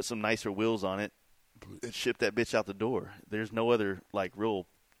 put some nicer wheels on it, and shipped that bitch out the door. There's no other like real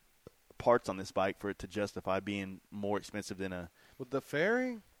parts on this bike for it to justify being more expensive than a. With the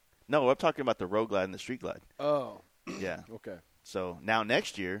fairing? No, I'm talking about the Road Glide and the Street Glide. Oh. Yeah. Okay. So now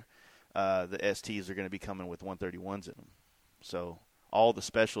next year, the STs are going to be coming with 131s in them. So all the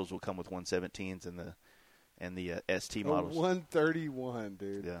specials will come with 117s and the ST models. 131,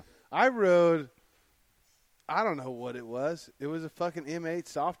 dude. Yeah. I rode, I don't know what it was. It was a fucking M8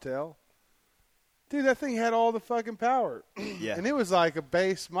 Softail. Dude, that thing had all the fucking power. Yeah. And it was like a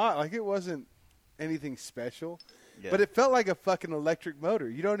base mod. Like, it wasn't anything special. Yeah. But it felt like a fucking electric motor.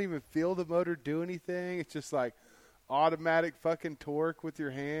 You don't even feel the motor do anything. It's just like automatic fucking torque with your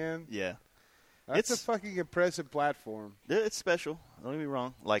hand. Yeah. That's a fucking impressive platform. It's special. Don't get me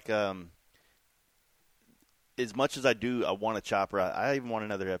wrong. Like, as much as I want a chopper, I even want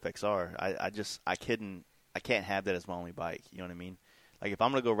another FXR. I can't have that as my only bike. You know what I mean? Like, if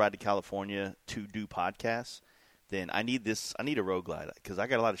I'm going to go ride to California to do podcasts, then I need a Road Glide because I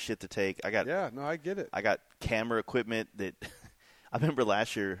got a lot of shit to take. I get it. I got camera equipment that I remember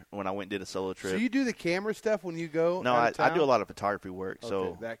last year when I went and did a solo trip. So you do the camera stuff when you go? No, I do a lot of photography work. Okay,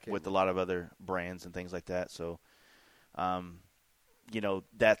 so with a lot of other brands and things like that. So,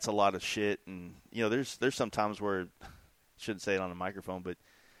 that's a lot of shit. And there's some times where I shouldn't say it on the microphone, but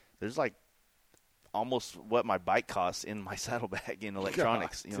there's like almost what my bike costs in my saddlebag in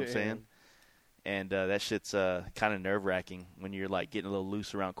electronics. You know what I'm saying? And that shit's kind of nerve-wracking when you're, like, getting a little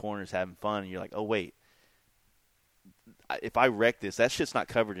loose around corners, having fun, and you're like, oh, wait. If I wreck this, that shit's not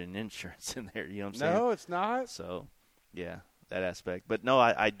covered in insurance in there. You know what I'm saying? No, it's not. So, yeah, that aspect. But, no,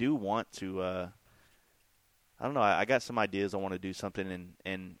 I do want to I don't know. I got some ideas. I want to do something,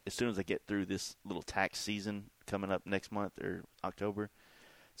 and as soon as I get through this little tax season coming up next month or October,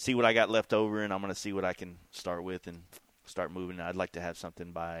 see what I got left over, and I'm going to see what I can start with and start moving. I'd like to have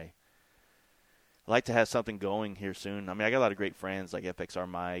something going here soon. I mean, I got a lot of great friends like FXR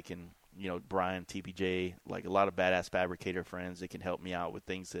Mike and, Brian, TPJ, like a lot of badass fabricator friends that can help me out with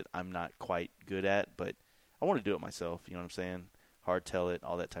things that I'm not quite good at, but I want to do it myself. You know what I'm saying? Hardtail it,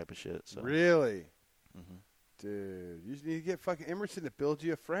 all that type of shit. So. Really? Mm-hmm. Dude, you need to get fucking Emerson to build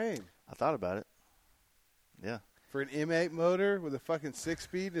you a frame. I thought about it. Yeah. For an M8 motor with a fucking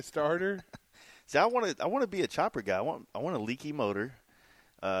 6-speed and a starter? See, I want to be a chopper guy. I want a leaky motor.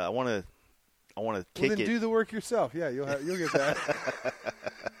 I want to kick then it. Do the work yourself. Yeah, you'll get that.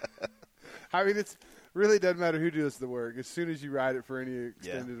 I mean, it really doesn't matter who does the work. As soon as you ride it for any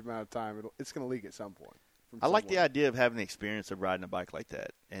extended amount of time, it's going to leak at some point. I like the idea of having the experience of riding a bike like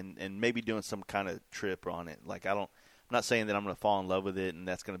that, and maybe doing some kind of trip on it. Like I'm not saying that I'm going to fall in love with it, and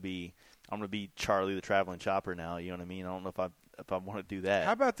that's going to be. I'm gonna be Charlie the Traveling Chopper now. You know what I mean? I don't know if I want to do that.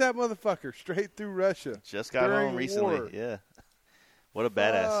 How about that motherfucker straight through Russia? Just got home recently. War. Yeah. What a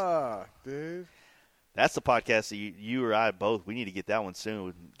badass. Fuck, dude. That's the podcast that you or I both, we need to get that one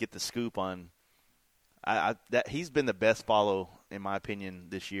soon. Get the scoop on. That he's been the best follow, in my opinion,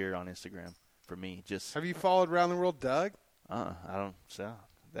 this year on Instagram for me. Just Have you followed Round the World Doug? I don't. So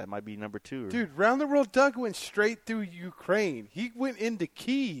that might be number 2. Dude, Round the World Doug went straight through Ukraine. He went into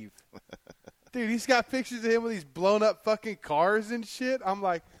Kyiv. Dude, he's got pictures of him with these blown up fucking cars and shit. I'm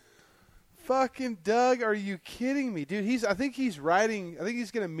like, fucking Doug, are you kidding me? Dude, I think he's going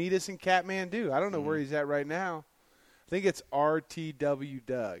to meet us in Kathmandu. I don't know where he's at right now. I think it's RTW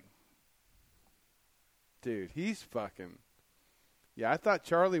Doug. Dude, he's fucking. Yeah, I thought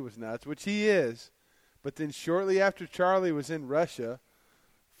Charlie was nuts, which he is. But then shortly after Charlie was in Russia,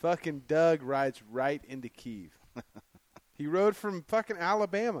 fucking Doug rides right into Kyiv. He rode from fucking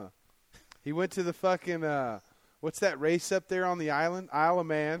Alabama. He went to the fucking, what's that race up there on the island? Isle of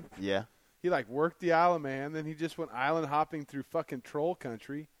Man. Yeah. He, worked the Isle of Man. Then he just went island hopping through fucking troll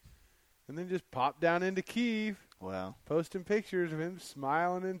country. And then just popped down into Kyiv. Wow. Posting pictures of him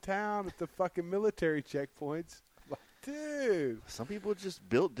smiling in town at the fucking military checkpoints. Like, dude. Some people just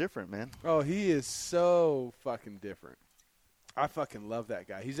built different, man. Oh, he is so fucking different. I fucking love that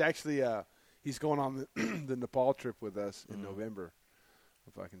guy. He's actually he's going on the Nepal trip with us in November.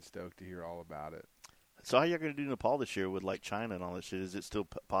 I'm fucking stoked to hear all about it. So how are you going to do Nepal this year with China and all that shit? Is it still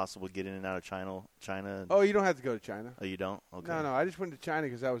possible to get in and out of China? Oh, you don't have to go to China. Oh, you don't? Okay. No. I just went to China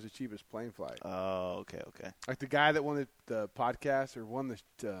because that was the cheapest plane flight. Oh, okay. Like the guy that won the podcast or won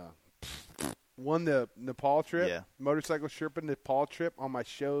the Nepal trip, Yeah. Motorcycle Sherpa Nepal trip on my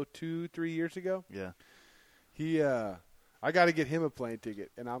show 2-3 years ago. Yeah. He, I got to get him a plane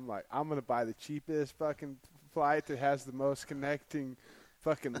ticket, and I'm like, I'm gonna buy the cheapest fucking flight that has the most connecting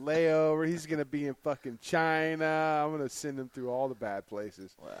fucking layover. He's gonna be in fucking China. I'm gonna send him through all the bad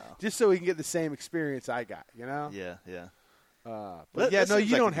places. Wow. Just so he can get the same experience I got, you know? Yeah, yeah. But That no, seems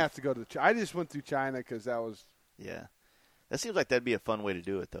you like don't have to go to China. I just went through China because that was. Yeah. That seems like that'd be a fun way to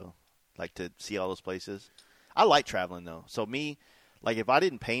do it, though. Like to see all those places. I like traveling, though. So me, if I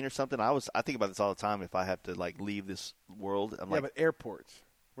didn't paint or something, I think about this all the time. If I have to leave this world, I'm but airports.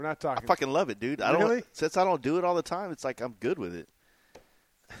 We're not talking. I fucking love it, dude. Really? Since I don't do it all the time, it's like I'm good with it.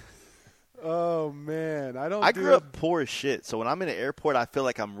 Oh man, I grew up poor as shit, so when I'm in an airport, I feel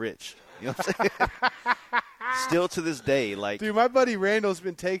like I'm rich. You know what I'm saying? Still to this day, dude, my buddy Randall's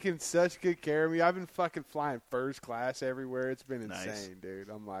been taking such good care of me. I've been fucking flying first class everywhere. It's been insane, Nice. dude.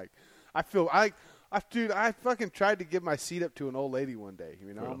 I'm like, I fucking tried to give my seat up to an old lady one day.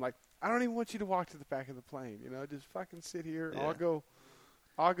 You know, Cool. I'm like, I don't even want you to walk to the back of the plane. You know, just fucking sit here. Yeah.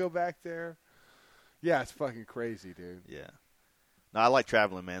 I'll go back there. Yeah, it's fucking crazy, dude. Yeah. No, I like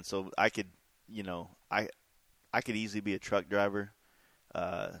traveling, man. So I could, I could easily be a truck driver.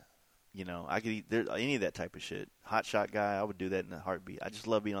 I could any of that type of shit. Hot shot guy, I would do that in a heartbeat. I just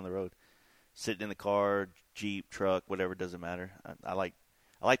love being on the road, sitting in the car, Jeep, truck, whatever, doesn't matter. I like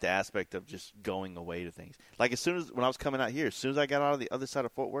the aspect of just going away to things. Like when I was coming out here, as soon as I got out of the other side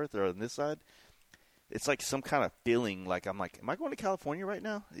of Fort Worth or on this side, it's like some kind of feeling. Like I'm like, am I going to California right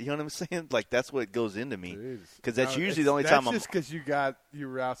now? You know what I'm saying? Like that's what goes into me. Because that's usually the only time I'm. That's just because you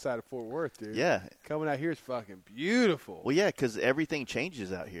were outside of Fort Worth, dude. Yeah. Coming out here is fucking beautiful. Well, yeah, because everything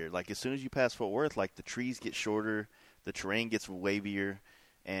changes out here. Like as soon as you pass Fort Worth, the trees get shorter, the terrain gets wavier,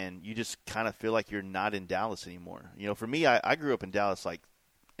 and you just kind of feel like you're not in Dallas anymore. For me, I grew up in Dallas,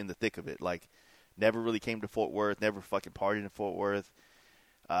 in the thick of it. Never really came to Fort Worth, never fucking partied in Fort Worth.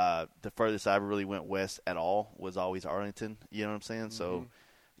 The furthest I ever really went west at all was always Arlington. You know what I'm saying? Mm-hmm.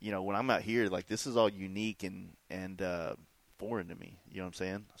 So, when I'm out here, this is all unique and foreign to me. You know what I'm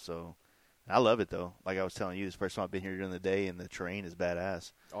saying? So, I love it though. Like I was telling you, this first time I've been here during the day, and the terrain is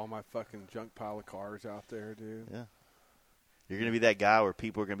badass. All my fucking junk pile of cars out there, dude. Yeah. You're gonna be that guy where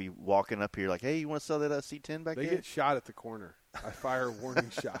people are gonna be walking up here like, "Hey, you want to sell that C10 back there?" They get shot at the corner. I fire a warning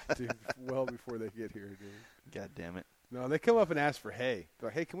shot, dude, well before they get here, dude. God damn it. No, they come up and ask for hay. They're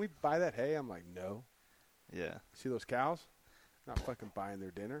like, hey, can we buy that hay? I'm like, no. Yeah. See those cows? Not fucking buying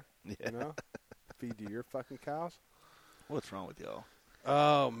their dinner. Yeah. You know? Feed to your fucking cows. What's wrong with y'all?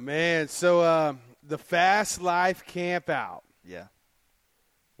 Oh, man. So the Fast Life Camp Out. Yeah.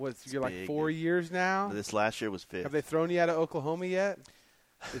 You're big, 4 years now? This last year was 5th. Have they thrown you out of Oklahoma yet?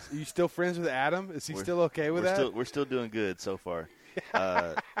 Are you still friends with Adam? Is he still okay with that? We're still doing good so far.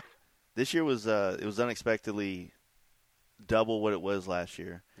 This year was it was unexpectedly double what it was last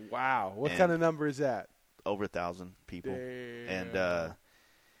year. Wow. What kind of number is that? Over 1,000 people. Damn. And a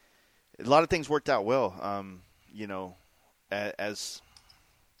lot of things worked out well. As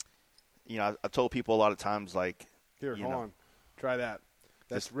I told people a lot of times, like, Here, hold on. Try that.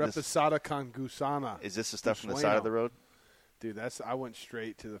 That's Reposada con Gusana. Is this the stuff from the side of the road? Dude, I went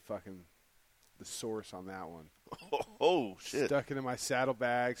straight to the source on that one. Oh, shit. Stuck it in my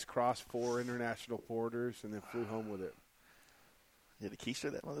saddlebags, crossed 4 international borders, and then flew home with it. You had to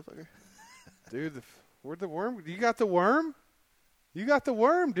keister that motherfucker? Dude, where'd the worm? You got the worm? You got the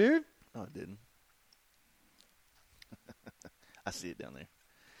worm, dude. No, I didn't. I see it down there.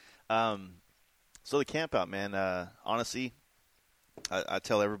 So the camp out, man, honestly, I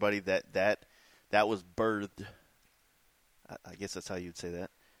tell everybody that was birthed, I guess that's how you'd say that,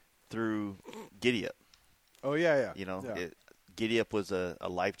 through Giddy Up. Oh, yeah. Giddy Up was a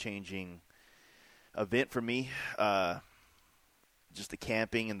life-changing event for me. Just the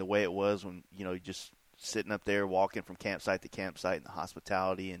camping and the way it was when, just sitting up there, walking from campsite to campsite, and the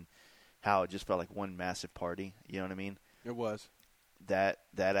hospitality, and how it just felt like one massive party. You know what I mean? It was. That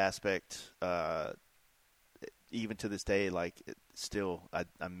aspect, even to this day, like, still,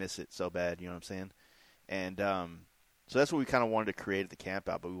 I miss it so bad. You know what I'm saying? And so that's what we kind of wanted to create at the camp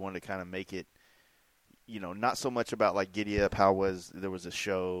out, but we wanted to kind of make it, not so much about like Giddy Up, there was a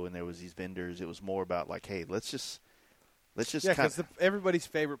show and there was these vendors. It was more about like, hey, let's just because everybody's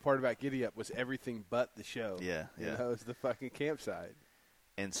favorite part about Giddy Up was everything but the show. Yeah. It was the fucking campsite.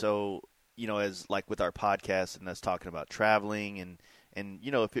 And so, as like with our podcast and us talking about traveling and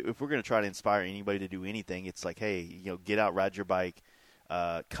if we're going to try to inspire anybody to do anything, it's like, hey, get out, ride your bike,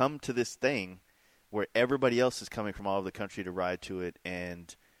 come to this thing where everybody else is coming from all over the country to ride to it.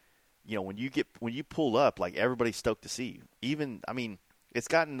 And, when you pull up, like, everybody's stoked to see you. Even, I mean, it's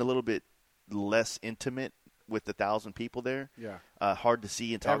gotten a little bit less intimate with the 1,000 people there. Yeah. Hard to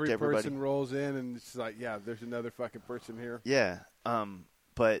see and talk to everybody. Every person rolls in and it's like, yeah, there's another fucking person here. Yeah.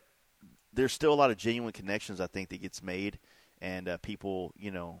 But there's still a lot of genuine connections, I think, that gets made. And people,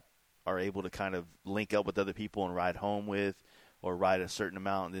 are able to kind of link up with other people and ride home with, or ride a certain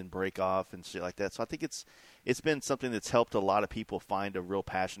amount and then break off and shit like that. So I think it's been something that's helped a lot of people find a real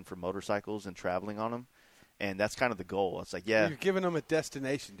passion for motorcycles and traveling on them. And that's kind of the goal. It's like, yeah. You're giving them a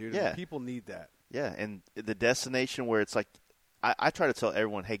destination, dude. Yeah. And people need that. Yeah, and the destination where it's like, I try to tell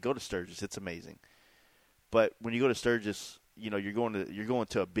everyone, hey, go to Sturgis. It's amazing. But when you go to Sturgis, you're going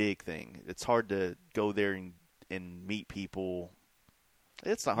to a big thing. It's hard to go there and meet people.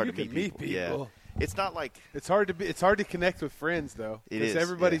 It's not hard to meet people. Yeah. It's not like it's hard to connect with friends though, because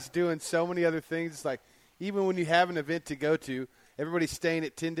everybody's doing so many other things. It's like even when you have an event to go to, everybody's staying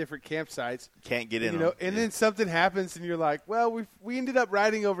at 10 different campsites. Can't get in, and then something happens, and you're like, well, we ended up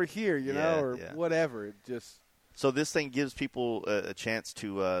riding over here, or whatever. It just so this thing gives people a chance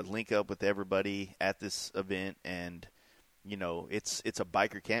to link up with everybody at this event, and it's a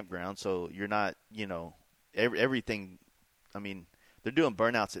biker campground, so you're not everything. I mean, they're doing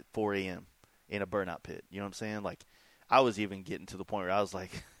burnouts at 4 a.m. in a burnout pit. You know what I'm saying? Like, I was even getting to the point where I was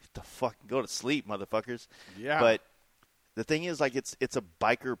like, the fuck, go to sleep, motherfuckers. Yeah. But the thing is, like, it's a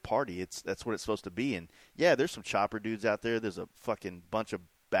biker party. That's what it's supposed to be. And, yeah, there's some chopper dudes out there. There's a fucking bunch of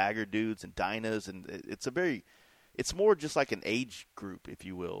bagger dudes and dynas. And it's more just like an age group, if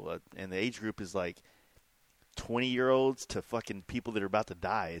you will. And the age group is like 20-year-olds to fucking people that are about to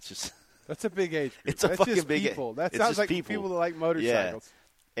die. It's just... That's a big age group. It's a That's fucking just big people. That sounds like people that like motorcycles.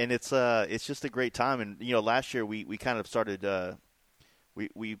 Yeah. And it's just a great time. And last year we kind of started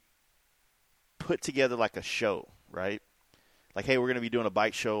we put together like a show, right? Like, hey, we're going to be doing a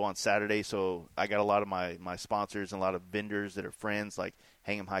bike show on Saturday, so I got a lot of my sponsors and a lot of vendors that are friends, like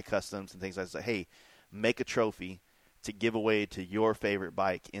Hang'em High Customs and things like that. Hey, make a trophy to give away to your favorite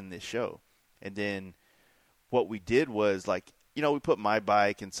bike in this show. And then what we did was, like, we put my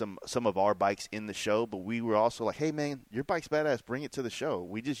bike and some of our bikes in the show, but we were also like, hey, man, your bike's badass. Bring it to the show.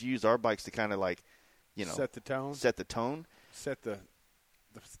 We just used our bikes to kind of like, set the tone. Set the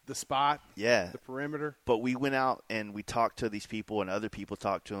spot. Yeah. The perimeter. But we went out and we talked to these people and other people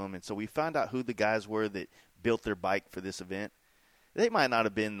talked to them. And so we found out who the guys were that built their bike for this event. They might not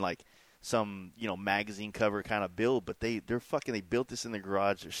have been like some, magazine cover kind of build, but they built this in the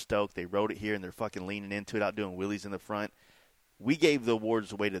garage. They're stoked. They rode it here and they're fucking leaning into it, out doing wheelies in the front. We gave the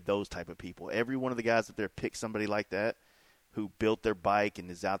awards away to those type of people. Every one of the guys up there picked somebody like that who built their bike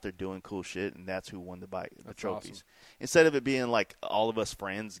and is out there doing cool shit, and that's who won the trophies. Awesome. Instead of it being like all of us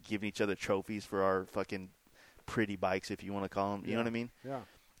friends giving each other trophies for our fucking pretty bikes, if you want to call them. You know what I mean? Yeah.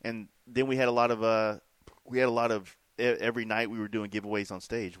 And then we had a lot of every night we were doing giveaways on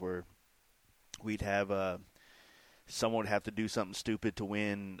stage where we'd have someone would have to do something stupid to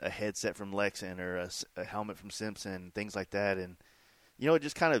win a headset from Lexan or a helmet from Simpson, things like that. And, it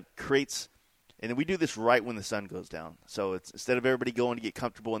just kind of creates And then we do this right when the sun goes down. So it's instead of everybody going to get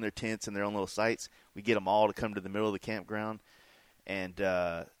comfortable in their tents and their own little sites, we get them all to come to the middle of the campground and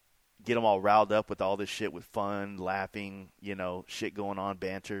get them all riled up with all this shit with fun, laughing, shit going on,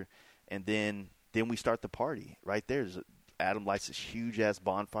 banter. And then we start the party right there. Adam lights this huge-ass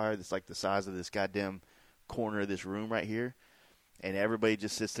bonfire that's like the size of this goddamn corner of this room right here. And everybody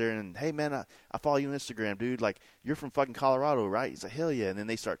just sits there and, hey, man, I follow you on Instagram, dude. Like, you're from fucking Colorado, right? He's like, hell yeah. And then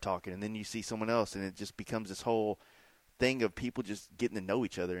they start talking. And then you see someone else, and it just becomes this whole thing of people just getting to know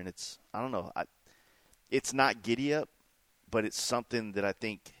each other. And it's, I don't know. It's not Giddy Up, but it's something that I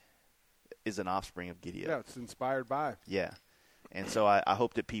think is an offspring of Giddy Up. Yeah, it's inspired by. Yeah. And so I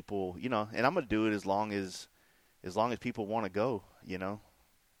hope that people, and I'm going to do it as long as people want to go, I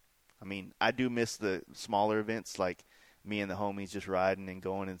mean, I do miss the smaller events like me and the homies just riding and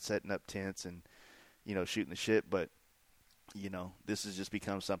going and setting up tents and, shooting the shit. But, this has just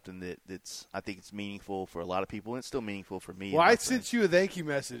become something that's I think it's meaningful for a lot of people, and it's still meaningful for me. Well, I sent you a thank you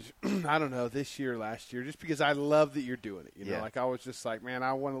message, I don't know, this year, last year, just because I love that you're doing it. Yeah. Like I was just like, man,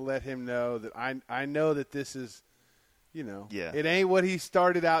 I want to let him know that I know that this is, Yeah. it ain't what he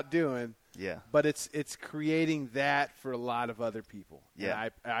started out doing. Yeah. But it's creating that for a lot of other people. Yeah.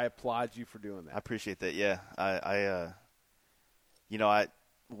 And I applaud you for doing that. I appreciate that. Yeah. I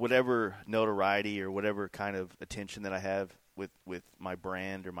whatever notoriety or whatever kind of attention that I have with my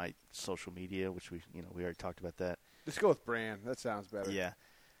brand or my social media, which we already talked about that. Let's go with brand. That sounds better. Yeah.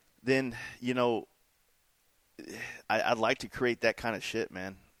 Then, I'd like to create that kind of shit,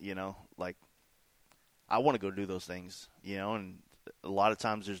 man. Like I want to go do those things, and a lot of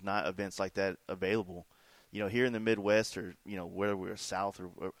times there's not events like that available. Here in the Midwest or, where we're south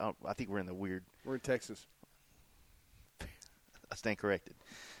or I think we're in the weird. We're in Texas. I stand corrected.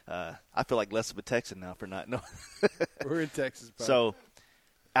 I feel like less of a Texan now for not knowing. We're in Texas. Buddy. So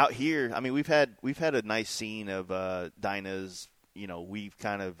out here, I mean, we've had a nice scene of dynas. We've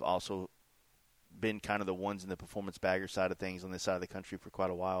kind of also been kind of the ones in the performance bagger side of things on this side of the country for quite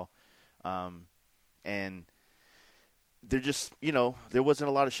a while. And there just, there wasn't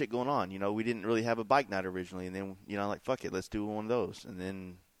a lot of shit going on. We didn't really have a bike night originally. And then, like, fuck it, let's do one of those. And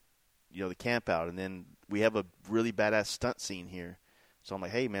then, the camp out. And then we have a really badass stunt scene here. So I'm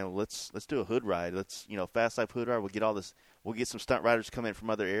like, hey, man, let's do a hood ride. Let's, Fast Life hood ride. We'll get some stunt riders come in from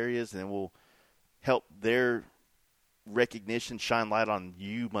other areas, and then we'll help their recognition shine light on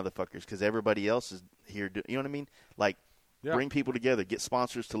you motherfuckers because everybody else is here. You know what I mean? Like, bring people together. Get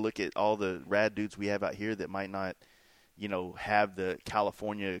sponsors to look at all the rad dudes we have out here that might not, have the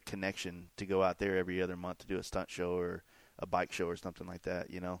California connection to go out there every other month to do a stunt show or a bike show or something like that,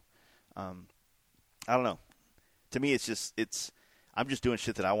 I don't know. To me, I'm just doing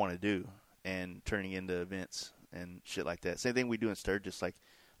shit that I want to do and turning into events and shit like that. Same thing we do in Sturgis. Like,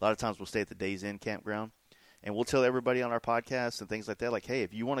 a lot of times we'll stay at the Days Inn campground, and we'll tell everybody on our podcast and things like that, like, hey,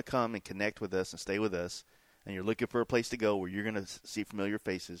 if you want to come and connect with us and stay with us, and you're looking for a place to go where you're going to see familiar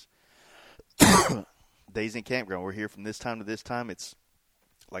faces, Days Inn campground. We're here from this time to this time. It's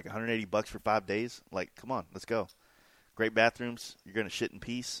like $180 for 5 days. Like, come on, let's go. Great bathrooms. You're going to shit in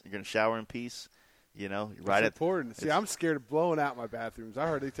peace. You're going to shower in peace. You're right at important. See, I'm scared of blowing out my bathrooms. I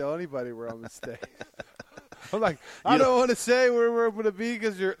hardly tell anybody where I'm going to stay. I'm like, I don't want to say where we're going to be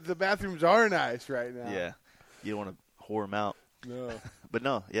because the bathrooms are nice right now. Yeah. You don't want to whore them out. No. But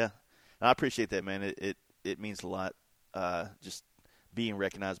no, yeah. I appreciate that, man. It means a lot. Just being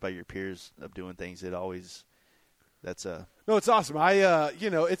recognized by your peers of doing things. No, it's awesome.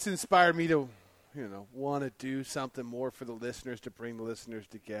 It's inspired me to, want to do something more for the listeners, to bring the listeners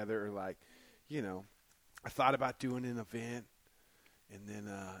together. Or like, I thought about doing an event, and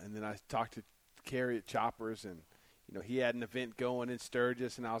then I talked to Kerry at Choppers, and he had an event going in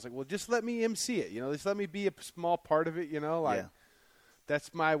Sturgis, and I was like, well, just let me MC it. Just let me be a small part of it. Yeah.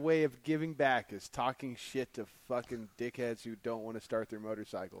 That's my way of giving back, is talking shit to fucking dickheads who don't want to start their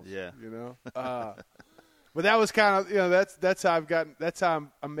motorcycles. Yeah. But that was kind of, that's how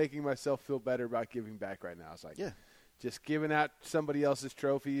I'm making myself feel better about giving back right now. It's like, just giving out somebody else's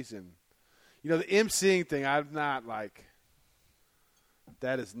trophies, and the emceeing thing, I'm not like,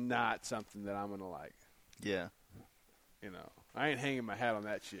 that is not something that I'm going to like. Yeah. I ain't hanging my hat on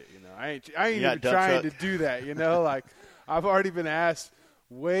that shit, I ain't Yeah, even trying to do that, like, I've already been asked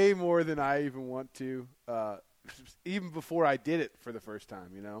way more than I even want to, even before I did it for the first time,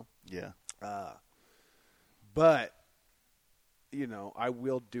 Yeah. But, I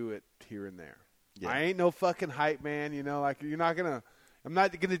will do it here and there. Yeah. I ain't no fucking hype man, like, I'm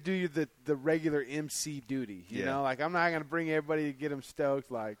not going to do you the regular MC duty, like, I'm not going to bring everybody to get them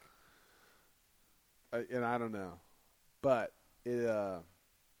stoked, like, and I don't know. But,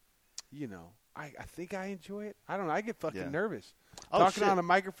 I think I enjoy it. I don't know. I get fucking nervous. Oh, Talking shit. on a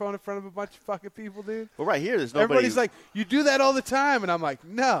microphone in front of a bunch of fucking people, dude. Well, right here, there's nobody. Everybody's like, you do that all the time. And I'm like,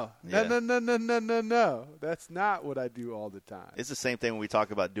 no. Yeah. No. That's not what I do all the time. It's the same thing when we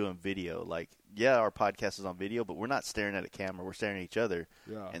talk about doing video. Like, yeah, our podcast is on video, but we're not staring at a camera. We're staring at each other.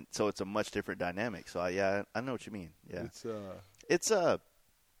 Yeah. And so it's a much different dynamic. So, yeah, I know what you mean. Yeah. It's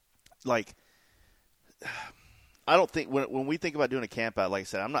like, I don't think when we think about doing a camp out, like I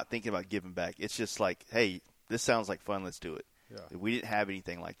said, I'm not thinking about giving back. It's just like, hey, this sounds like fun. Let's do it. Yeah. We didn't have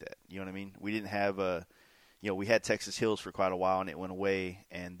anything like that. You know what I mean? We didn't have we had Texas Hills for quite a while and it went away.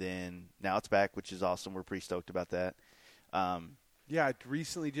 And then now it's back, which is awesome. We're pretty stoked about that. Yeah, I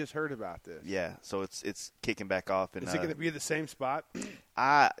recently just heard about this. Yeah. So it's kicking back off. And, is it going to be the same spot?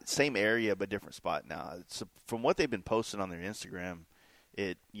 Same area, but different spot now. So from what they've been posting on their Instagram,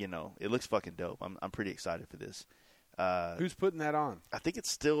 it looks fucking dope. I'm pretty excited for this. Who's putting that on? I think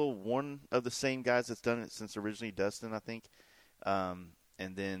it's still one of the same guys that's done it since originally, Dustin, I think.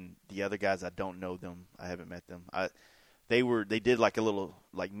 And then the other guys, I don't know them. I haven't met them. They did like a little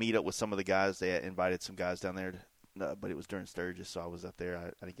like meet up with some of the guys. They invited some guys down there, but it was during Sturgis, so I was up there.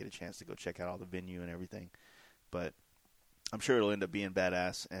 I didn't get a chance to go check out all the venue and everything, but I'm sure it'll end up being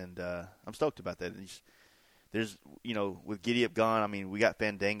badass, and I'm stoked about that. There's with Giddy Up gone, I mean, we got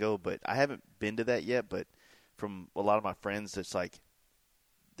Fandango, but I haven't been to that yet. But from a lot of my friends, it's like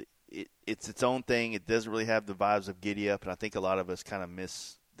it's its own thing. It doesn't really have the vibes of Giddy Up, and I think a lot of us kind of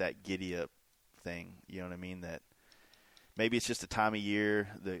miss that Giddy Up thing. You know what I mean? That maybe it's just a time of year.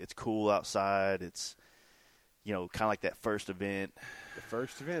 It's cool outside. It's kind of like that first event. The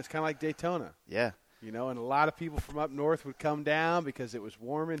first event. It's kind of like Daytona. Yeah. And a lot of people from up north would come down because it was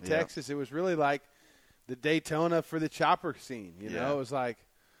warm in Texas. It was really like the Daytona for the chopper scene. It was like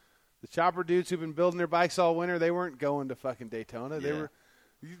the chopper dudes who've been building their bikes all winter, they weren't going to fucking Daytona. They were,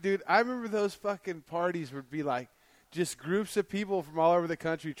 dude, I remember those fucking parties would be like just groups of people from all over the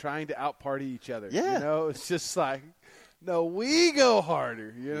country trying to out-party each other. Yeah. It's just like, no, we go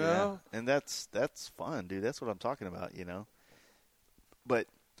harder, know? And that's fun, dude. That's what I'm talking about, But,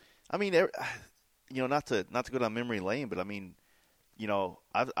 I mean, not to go down memory lane, but I mean,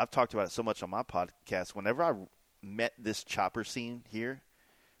 I've talked about it so much on my podcast. Whenever I met this chopper scene here,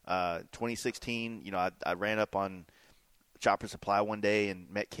 2016, I ran up on Chopper Supply one day and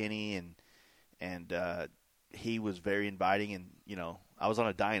met Kenny, and he was very inviting. And I was on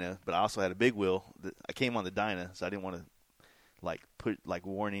a Dyna, but I also had a big wheel. I came on the Dyna, so I didn't want to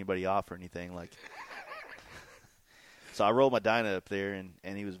warn anybody off or anything like. So I rolled my Dyna up there,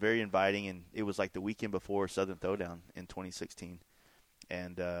 and he was very inviting, and it was like the weekend before Southern Throwdown in 2016.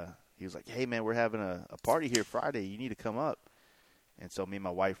 And he was like, hey, man, we're having a party here Friday. You need to come up. And so me and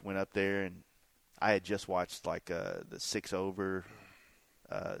my wife went up there, and I had just watched like the 6 Over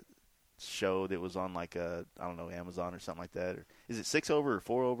show that was on like Amazon or something like that. Or, is it 6 Over or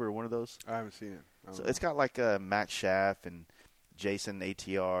 4 Over or one of those? I haven't seen it. So it's got like Max Schaff and Jason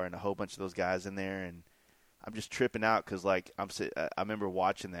ATR and a whole bunch of those guys in there, and I'm just tripping out because like I remember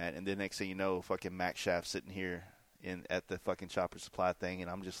watching that, and then next thing you know, fucking Max Schaff sitting here at the fucking Chopper Supply thing,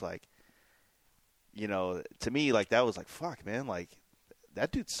 and I'm just like, to me, like that was like, fuck, man, like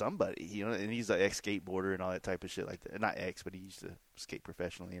that dude's somebody, and he's an ex-skateboarder and all that type of shit like that. Not ex, but he used to skate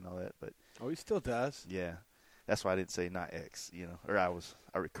professionally and all that. But he still does. Yeah, that's why I didn't say not ex, or I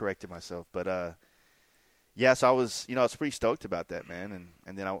corrected myself, but yeah, so I was pretty stoked about that, man,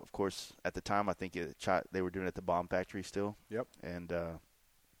 and then of course at the time I think they were doing it at the Bomb Factory still. Yep. And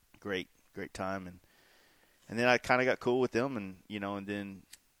great time, and then I kind of got cool with them, and and then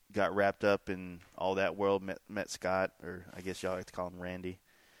got wrapped up in all that world. Met Scott, or I guess y'all like to call him Randy,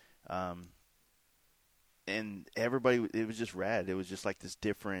 and everybody. It was just rad. It was just like this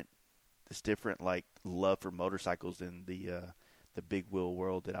different like love for motorcycles in the big wheel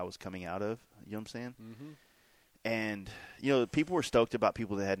world that I was coming out of. You know what I'm saying? Mm-hmm. And people were stoked about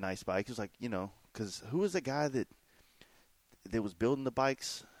people that had nice bikes. It was like because who was the guy that was building the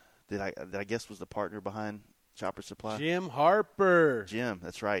bikes that I guess was the partner behind Chopper Supply? Jim Harper. Jim,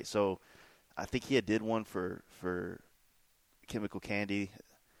 that's right. So I think he did one for Chemical Candy.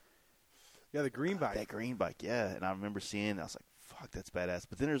 Yeah, the green bike. That green bike, yeah. And I remember seeing, I was like, fuck, that's badass.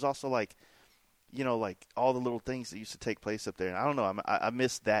 But then there's also like, like all the little things that used to take place up there. And I don't know, I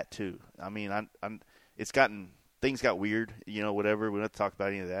missed that too. I mean, things got weird, whatever. We don't have to talk about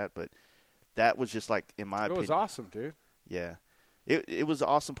any of that. But that was just like, in my opinion. It was awesome, dude. Yeah. It was an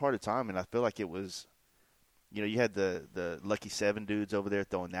awesome part of time. And I feel like it was, you had the Lucky 7 dudes over there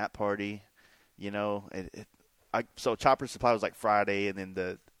throwing that party, so Chopper Supply was like Friday, and then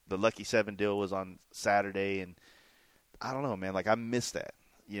the Lucky 7 deal was on Saturday, and I don't know, man, like I missed that,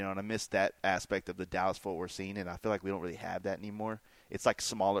 You know, and I miss that aspect of the Dallas-Fort Worth scene, and I feel like we don't really have that anymore. It's like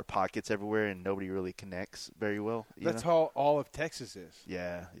smaller pockets everywhere, and nobody really connects very well. That's how all of Texas is.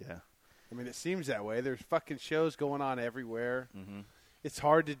 Yeah, yeah. I mean, it seems that way. There's fucking shows going on everywhere. Mm-hmm. It's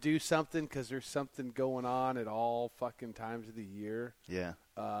hard to do something because there's something going on at all fucking times of the year. Yeah.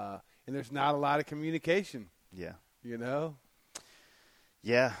 And there's not a lot of communication. Yeah. You know?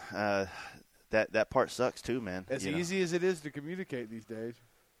 Yeah. That part sucks too, man. As easy as it is to communicate these days.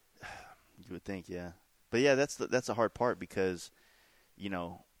 You would think, yeah. But yeah, that's a hard part because, you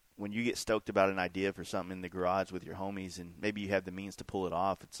know, when you get stoked about an idea for something in the garage with your homies and maybe you have the means to pull it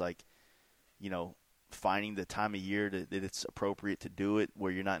off, it's like, you know, finding the time of year that it's appropriate to do it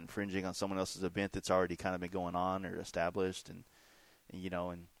where you're not infringing on someone else's event that's already kind of been going on or established and you know,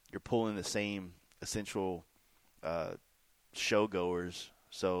 and you're pulling the same essential show goers,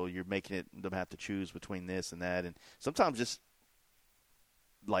 so you're making them have to choose between this and that, and sometimes just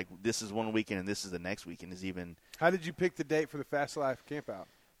like this is one weekend and this is the next weekend is even. How did you pick the date for the Fast Life camp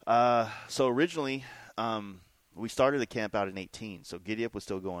out? So originally we started the camp out in 18, so Giddy Up was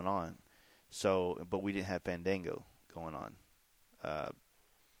still going on. So, but we didn't have Fandango going on.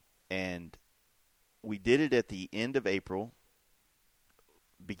 And we did it at the end of April,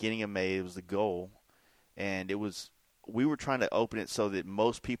 beginning of May. It was the goal. And we were trying to open it so that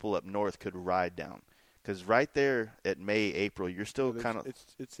most people up north could ride down. Because right there at May, April, you're still kind of.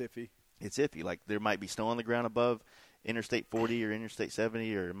 It's iffy. It's iffy. Like there might be snow on the ground above Interstate 40 or Interstate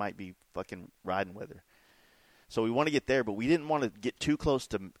 70, or it might be fucking riding weather. So we want to get there, but we didn't want to get too close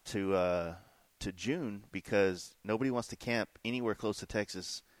to June because nobody wants to camp anywhere close to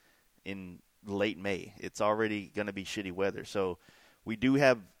Texas in late May. It's already going to be shitty weather. So we do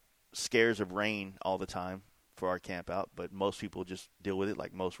have scares of rain all the time for our camp out, but most people just deal with it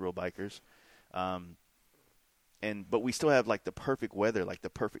like most real bikers. But we still have like the perfect weather, like the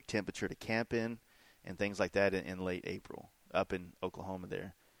perfect temperature to camp in and things like that in late April up in Oklahoma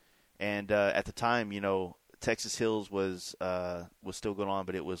there. And at the time, you know, Texas Hills was still going on,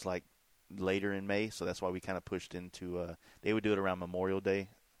 but it was like later in May, so that's why we kind of pushed into they would do it around Memorial Day,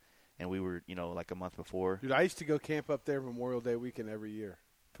 and we were, you know, like a month before. Dude, I used to go camp up there Memorial Day weekend every year.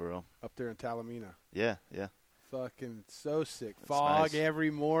 For real? Up there in Talamina. Yeah, yeah. Fucking so sick. That's Fog nice.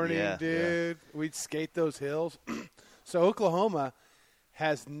 every morning, Yeah, dude. Yeah. We'd skate those hills. So Oklahoma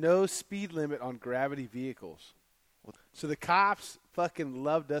has no speed limit on gravity vehicles. So the cops fucking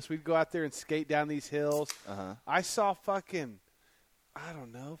loved us. We'd go out there and skate down these hills. Uh-huh. I saw fucking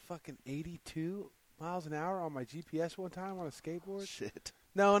 82 miles an hour on my GPS one time on a skateboard. Shit.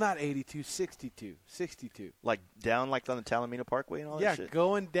 No, not 82, 62. Like down like on the Talamina Parkway and all Yeah, that shit?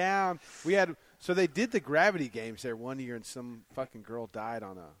 going down. So they did the gravity games there one year, and some fucking girl died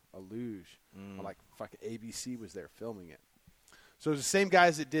on a luge. Like fucking ABC was there filming it. So it was the same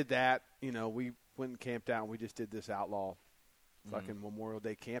guys that did that. You know, we went and camped out, and we just did this outlaw fucking Memorial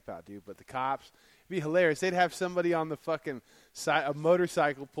Day camp out, dude. But the cops, it'd be hilarious. They'd have somebody on the fucking side, a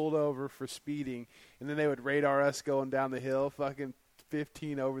motorcycle pulled over for speeding, and then they would radar us going down the hill, fucking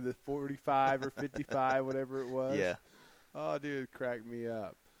 15 over the 45 or 55, whatever it was. Yeah. Oh, dude, it cracked me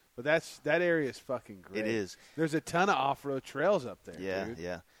up. But that area is fucking great. It is. There's a ton of off-road trails up there, Yeah, dude.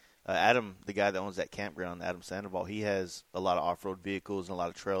 yeah. Adam, the guy that owns that campground, Adam Sandoval, he has a lot of off-road vehicles and a lot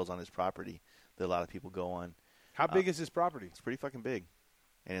of trails on his property that a lot of people go on. How big is this property? It's pretty fucking big,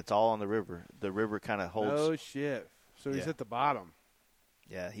 and it's all on the river. The river kind of holds. Oh shit! So he's Yeah. at the bottom.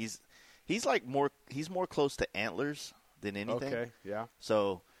 Yeah, he's like he's more close to Antlers than anything. Okay, yeah.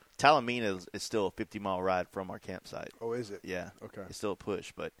 So Talamina is still a 50-mile ride from our campsite. Oh, is it? Yeah. Okay. It's still a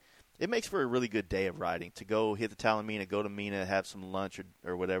push, but it makes for a really good day of riding to go hit the Talamina, go to Mina, have some lunch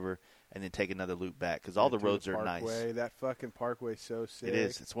or whatever, and then take another loop back because all the roads are nice. Parkway, that fucking parkway's so sick. It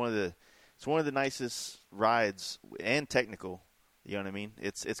is. It's one of the nicest rides and technical. You know what I mean?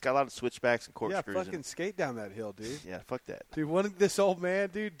 It's got a lot of switchbacks and corkscrews. Yeah, fucking skate down that hill, dude. Yeah, fuck that. Dude, this old man,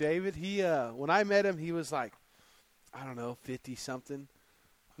 dude, David, he when I met him, he was like, I don't know, 50-something.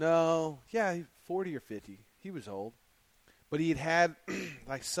 No, yeah, 40 or 50. He was old. But he had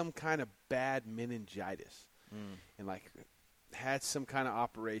like some kind of bad meningitis. And like had some kind of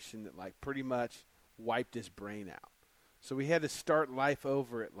operation that like pretty much wiped his brain out. So we had to start life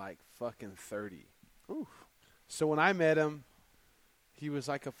over at like fucking 30. Oof. So when I met him, he was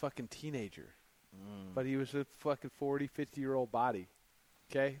like a fucking teenager. But he was a fucking 40, 50-year-old body.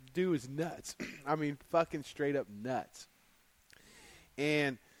 Okay? Dude was nuts. I mean, fucking straight up nuts.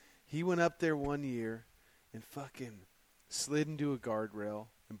 And he went up there one year and fucking slid into a guardrail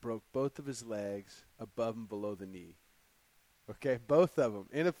and broke both of his legs above and below the knee. Okay? Both of them.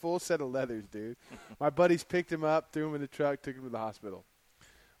 In a full set of leathers, dude. My buddies picked him up, threw him in the truck, took him to the hospital.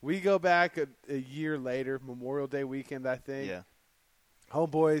 We go back a year later, Memorial Day weekend, I think. Yeah.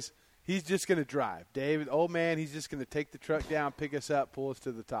 Homeboys, he's just going to drive. David, old man, he's just going to take the truck down, pick us up, pull us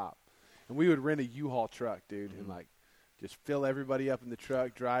to the top. And we would rent a U-Haul truck, dude, and, like, just fill everybody up in the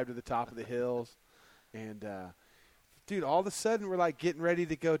truck, drive to the top of the hills. And, dude, all of a sudden we're, like, getting ready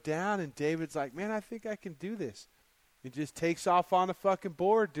to go down, and David's like, man, I think I can do this. He just takes off on a fucking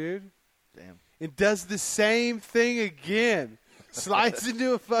board, dude. Damn. And does the same thing again. Slides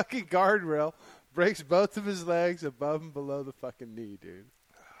into a fucking guardrail, breaks both of his legs above and below the fucking knee, dude.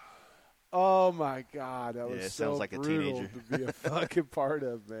 Oh, my God. That was so sounds like brutal a teenager. to be a fucking part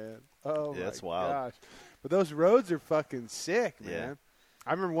of, man. Oh, my that's wild. gosh. But those roads are fucking sick, man. Yeah.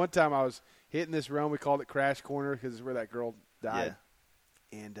 I remember one time I was hitting this run. We called it Crash Corner because it's where that girl died.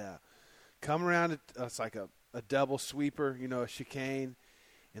 Yeah. And come around, it's like a double sweeper, a chicane.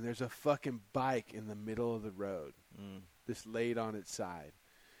 And there's a fucking bike in the middle of the road, just laid on its side.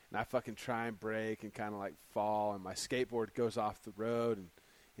 And I fucking try and brake and kind of like fall, and my skateboard goes off the road and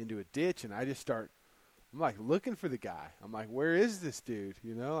into a ditch. And I just I'm like looking for the guy. I'm like, where is this dude?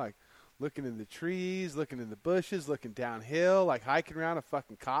 Like looking in the trees, looking in the bushes, looking downhill, like hiking around. A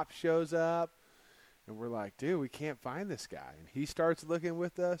fucking cop shows up, and we're like, dude, we can't find this guy. And he starts looking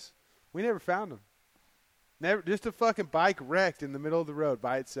with us. We never found him. Never, just a fucking bike wrecked in the middle of the road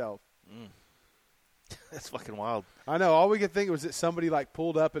by itself. That's fucking wild. I know. All we could think was that somebody like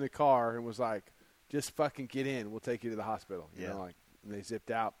pulled up in a car and was like, "Just fucking get in. We'll take you to the hospital." You know, like, and they zipped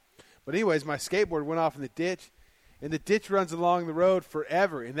out. But anyways, my skateboard went off in the ditch, and the ditch runs along the road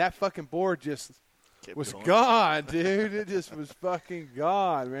forever, and that fucking board just was gone, dude. It just was fucking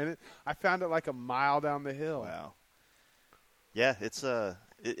gone, man. I found it like a mile down the hill. Wow. Yeah, it's a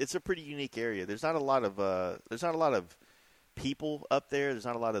pretty unique area. There's not a lot of people up there. There's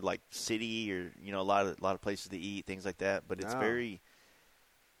not a lot of like city or a lot of places to eat, things like that. But it's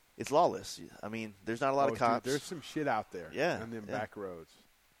it's lawless. I mean, there's not a lot of cops. Dude, there's some shit out there. On them back roads.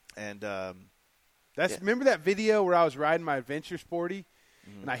 And remember that video where I was riding my Adventure Sporty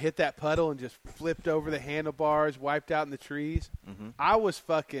and I hit that puddle and just flipped over the handlebars, wiped out in the trees. I was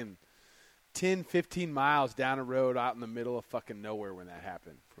fucking 10, 15 miles down a road out in the middle of fucking nowhere when that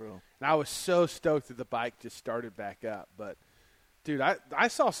happened. For real. And I was so stoked that the bike just started back up. But, dude, I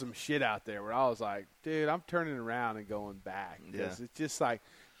saw some shit out there where I was like, dude, I'm turning around and going back. Because it's just like,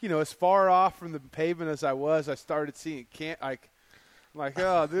 as far off from the pavement as I was, I started seeing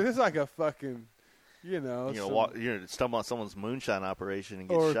oh, dude, this is like a fucking, stumble on someone's moonshine operation and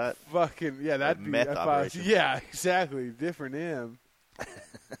get or shot. Fucking, that'd be meth operation. Yeah, exactly. Different M.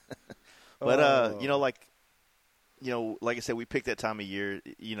 But like I said, we picked that time of year.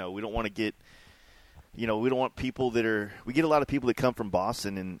 We don't want to get, we don't want people we get a lot of people that come from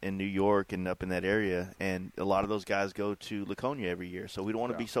Boston and New York and up in that area, and a lot of those guys go to Laconia every year. So we don't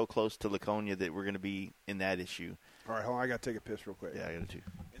want to be so close to Laconia that we're going to be in that issue. All right, hold on. I got to take a piss real quick. Yeah, I got to too.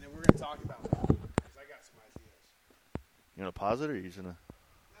 And then we're going to talk about that because I got some ideas. You want to pause it or are you just going to?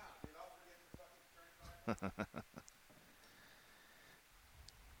 No, dude, I'll forget to fucking turn it on.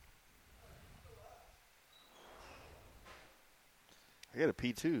 I got to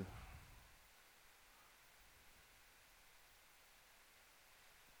pee too.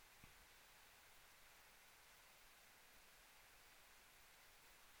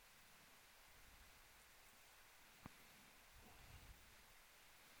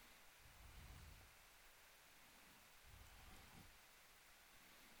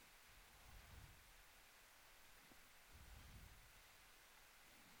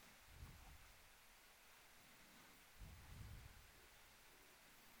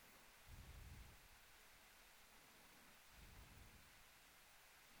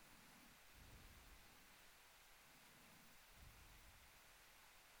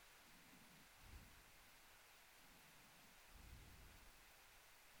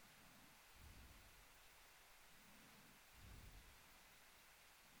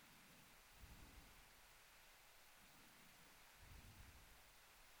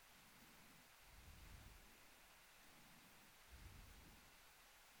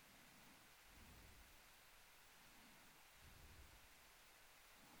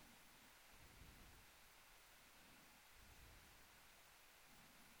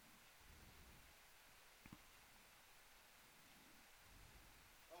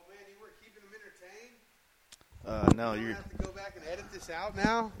 No, You have to go back and edit this out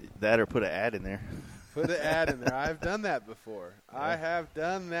now? That or put an ad in there. Put an ad in there. I've done that before. I have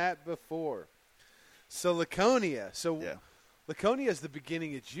done that before. So Laconia. Laconia is the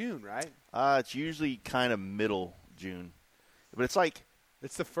beginning of June, right? It's usually kind of middle June. But it's like...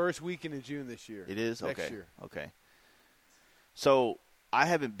 It's the first weekend in June this year. It is? Next Okay. year. Okay. So I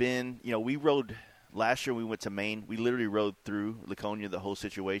haven't been. We rode last year. We went to Maine. We literally rode through Laconia, the whole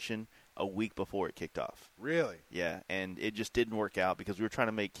situation, a week before it kicked off. Really? Yeah, and it just didn't work out because we were trying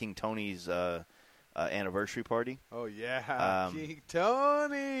to make King Tony's anniversary party. Oh yeah, King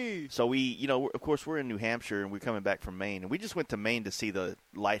Tony. So we, of course, we're in New Hampshire and we're coming back from Maine, and we just went to Maine to see the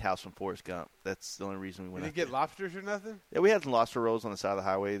lighthouse from Forrest Gump. That's the only reason we went. Did you get lobsters or nothing? Yeah, we had some lobster rolls on the side of the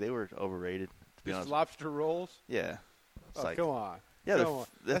highway. They were overrated, to be Just honest. lobster rolls? Yeah. It's Come on. Yeah, Come on.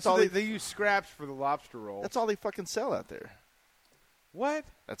 that's all they use scraps for the lobster rolls. That's all they fucking sell out there. What?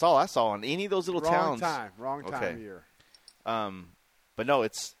 That's all I saw in any of those little towns. Wrong time of year. But no,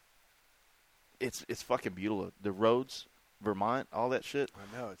 it's fucking beautiful. The roads, Vermont, all that shit.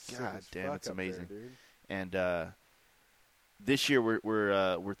 I know it's God damn, it's amazing. There, dude. And this year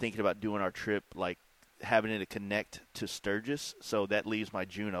we're thinking about doing our trip, like having it to connect to Sturgis, so that leaves my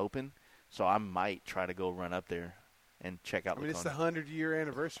June open. So I might try to go run up there and check out. It's the 100-year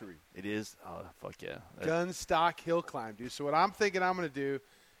anniversary. It is. Oh fuck yeah! Gunstock hill climb, dude. So what I'm thinking I'm going to do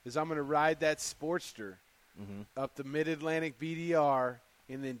is I'm going to ride that Sportster up the Mid-Atlantic BDR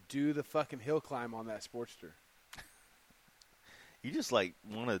and then do the fucking hill climb on that Sportster. You just want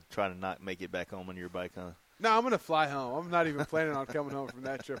to try to not make it back home on your bike, huh? No, I'm going to fly home. I'm not even planning on coming home from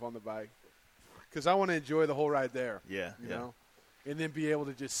that trip on the bike because I want to enjoy the whole ride there. Yeah, you know, and then be able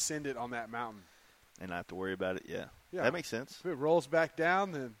to just send it on that mountain and not have to worry about it. Yeah, that makes sense. If it rolls back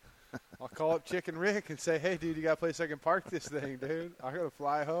down, then I'll call up Chicken Rick and say, "Hey, dude, you got a place I can park this thing, dude? I got to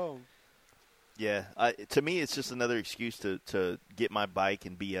fly home." Yeah, to me, it's just another excuse to get my bike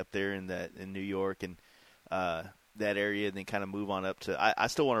and be up there in New York and that area, and then kind of move on up to. I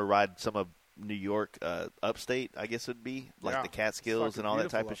still want to ride some of New York upstate. I guess it'd be like the Catskills and all that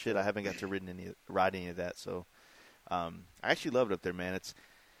type of shit. I haven't got to ride any of that, so I actually love it up there, man. It's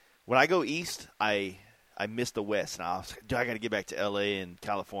when I go east, I miss the west, and I was like, I got to get back to L.A. and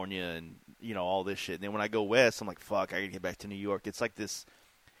California and all this shit. And then when I go west, I'm like, fuck, I got to get back to New York. It's like this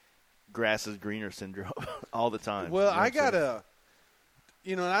grass is greener syndrome all the time. Well, I gotta,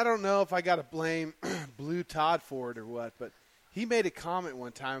 and I don't know if I gotta blame Blue Todd for it or what, but he made a comment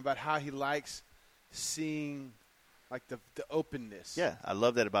one time about how he likes seeing like the openness. Yeah, I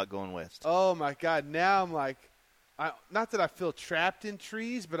love that about going west. Oh my God! Now I'm like, not that I feel trapped in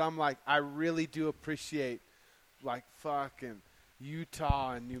trees, but I'm like, I really do appreciate like fucking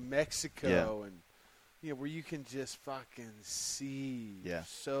Utah and New Mexico and. Where you can just fucking see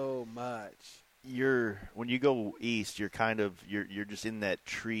so much. When you go east, you're you're just in that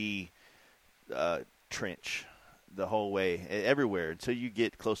tree trench the whole way, everywhere until you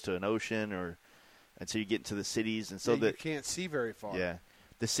get close to an ocean or until you get into the cities, and so you can't see very far. Yeah,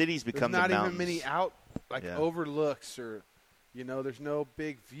 the cities become there's the not mountains. even many overlooks or there's no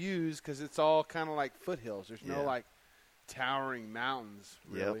big views because it's all kind of like foothills. There's no like towering mountains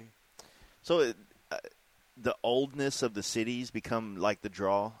really. Yep. So. The oldness of the cities become like the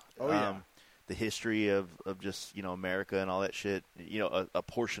draw. Oh, yeah. The history of just, America and all that shit, a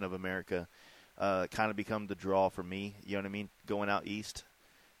portion of America kind of become the draw for me. You know what I mean? Going out east.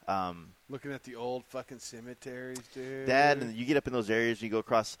 Looking at the old fucking cemeteries, dude. And you get up in those areas, you go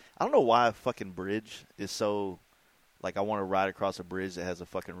across. I don't know why a fucking bridge is so, like, I want to ride across a bridge that has a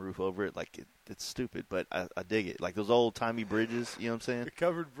fucking roof over it. Like, it's stupid, but I dig it. Like those old-timey bridges, you know what I'm saying? The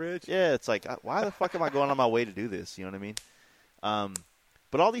covered bridge? Yeah, it's like, why the fuck am I going on my way to do this? You know what I mean?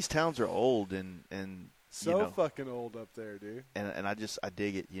 But all these towns are old and so fucking old up there, dude. And I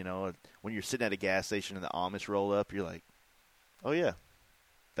dig it, When you're sitting at a gas station and the Amish roll up, you're like, oh, yeah,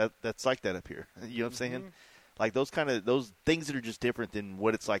 that's like that up here. You know what I'm saying? Like those things that are just different than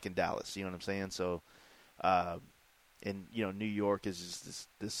what it's like in Dallas. You know what I'm saying? So, and New York is just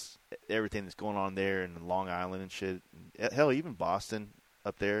this everything that's going on there, and Long Island and shit. And hell, even Boston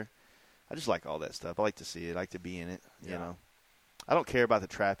up there. I just like all that stuff. I like to see it. I like to be in it. You know, I don't care about the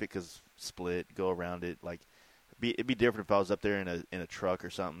traffic because split, go around it. Like it'd be different if I was up there in a truck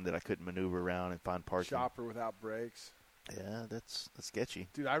or something that I couldn't maneuver around and find parking. Chopper without brakes. Yeah, that's sketchy.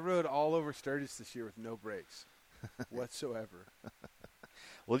 Dude, I rode all over Sturgis this year with no brakes whatsoever.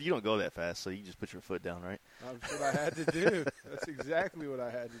 Well, you don't go that fast, so you just put your foot down, right? That's what I had to do. That's exactly what I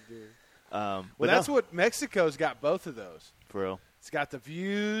had to do. Well, that's what Mexico's got, both of those. For real. It's got the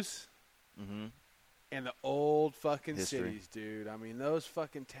views and the old fucking cities, dude. I mean, those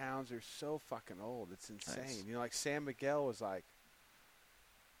fucking towns are so fucking old. It's insane. Nice. Like San Miguel was like,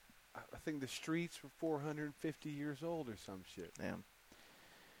 I think the streets were 450 years old or some shit. Damn.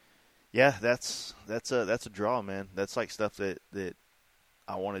 Yeah, that's a draw, man. That's like stuff that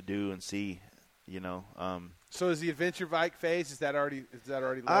I want to do and see, So is the adventure bike phase? Is that already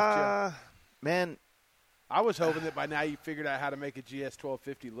left yet? Man, I was hoping that by now you figured out how to make a GS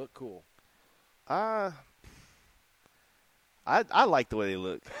 1250 look cool. I like the way they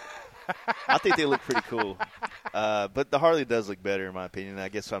look. I think they look pretty cool. But the Harley does look better in my opinion. I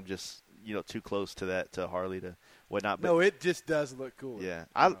guess I'm just, too close to that, to Harley to whatnot. But, no, it just does look cool. Yeah.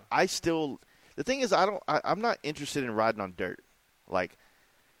 I still – the thing is I'm not interested in riding on dirt. Like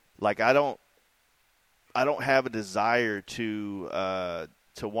I don't have a desire to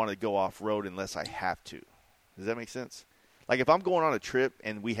want to go off-road unless I have to. Does that make sense? Like if I'm going on a trip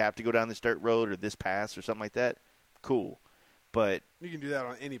and we have to go down this dirt road or this pass or something like that, cool. But you can do that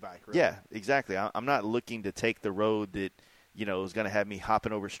on any bike, right? Yeah, exactly. I'm not looking to take the road that, is going to have me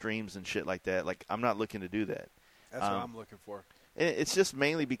hopping over streams and shit like that. Like, I'm not looking to do that. That's what I'm looking for. And it's just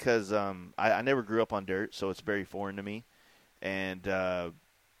mainly because I never grew up on dirt, so it's very foreign to me. And,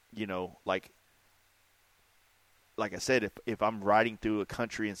 like I said, if I'm riding through a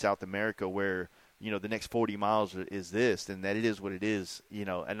country in South America where, the next 40 miles is this, then that it is what it is,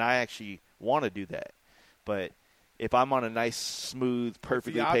 and I actually want to do that. But if I'm on a nice, smooth,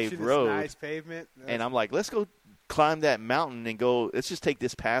 perfectly paved road, nice pavement, and I'm like, let's go climb that mountain and go, let's just take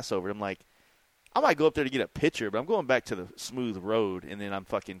this pass over. I'm like, I might go up there to get a picture, but I'm going back to the smooth road, and then I'm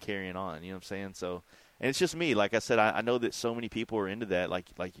fucking carrying on. You know what I'm saying? So, and it's just me. Like I said, I know that so many people are into that, like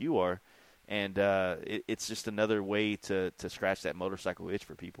you are, and it's just another way to scratch that motorcycle itch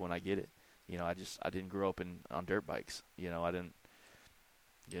for people, and I get it. I didn't grow up on dirt bikes. I didn't,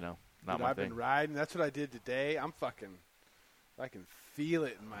 not Dude, my I've thing. been riding. That's what I did today. I can feel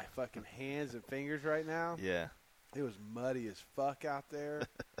it in my fucking hands and fingers right now. Yeah. It was muddy as fuck out there.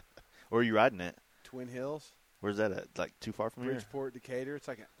 Where are you riding at? Twin Hills. Where's that at? Like too far from here? Bridgeport, Decatur. It's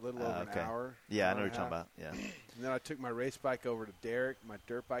like a little over an hour. Yeah, I know what you're talking about. Yeah. And then I took my race bike over to Derek, my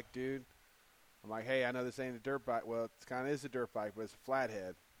dirt bike dude. I'm like, hey, I know this ain't a dirt bike. Well, it kind of is a dirt bike, but it's a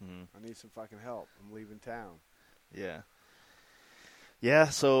flathead. Mm-hmm. I need some fucking help. I'm leaving town. Yeah. Yeah,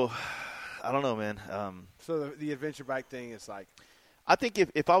 so I don't know, man. So the adventure bike thing is like, I think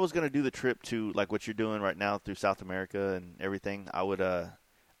if I was going to do the trip to like what you're doing right now through South America and everything, I would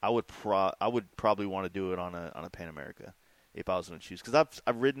probably want to do it on a Pan America if I was going to choose, because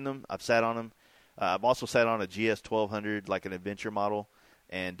I've ridden them, I've sat on them. I've also sat on a GS 1200, like an adventure model,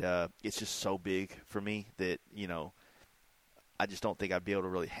 and it's just so big for me that I just don't think I'd be able to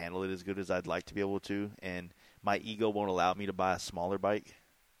really handle it as good as I'd like to be able to, and my ego won't allow me to buy a smaller bike.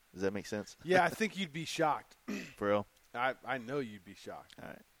 Does that make sense? yeah, I think you'd be shocked. For real? I know you'd be shocked. All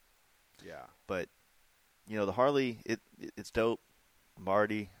right. Yeah. But, the Harley, it's dope. I'm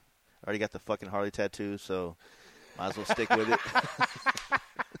already got the fucking Harley tattoo, so might as well stick with it.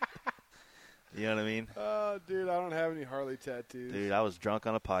 You know what I mean? Oh, dude, I don't have any Harley tattoos. Dude, I was drunk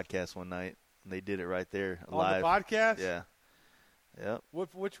on a podcast one night, and they did it right there live. On the podcast? Yeah. Yep.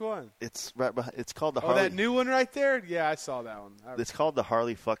 Which one? It's right behind. It's called the Oh, Harley. that new one right there? Yeah, I saw that one. It's called the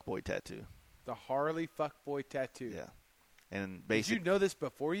Harley Fuckboy Tattoo. The Harley Fuckboy Tattoo. Yeah. And Did basically, you know this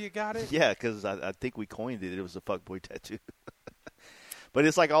before you got it? yeah, because I think we coined it. It was a fuckboy tattoo. But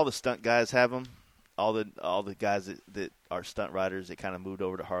it's like all the stunt guys have them. All the guys that are stunt riders that kind of moved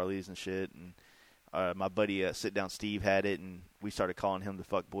over to Harleys and shit. And my buddy Sit Down Steve had it, and we started calling him the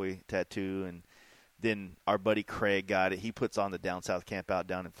Fuckboy Tattoo. And then our buddy Craig got it. He puts on the Down South Camp Out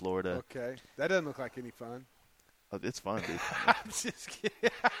down in Florida. Okay. That doesn't look like any fun. Oh, it's fun, dude. I'm just kidding.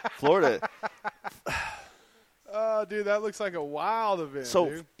 Florida. Oh, dude, that looks like a wild event, So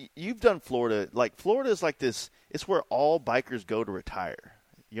dude. you've done Florida. Like, Florida is like this. It's where all bikers go to retire.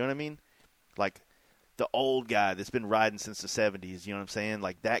 You know what I mean? Like, the old guy that's been riding since the 70s, you know what I'm saying?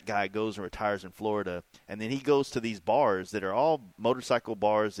 Like, that guy goes and retires in Florida. And then he goes to these bars that are all motorcycle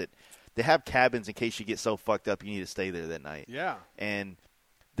bars that they have cabins in case you get so fucked up you need to stay there that night. Yeah. And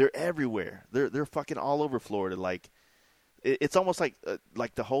they're everywhere. They're fucking all over Florida. Like, it's almost like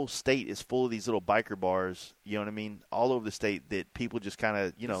the whole state is full of these little biker bars, you know what I mean, all over the state that people just kind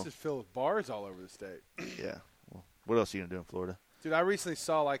of, It's just filled with bars all over the state. Yeah. Well, what else are you going to do in Florida? Dude, I recently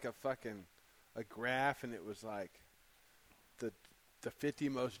saw like a graph, and it was like the 50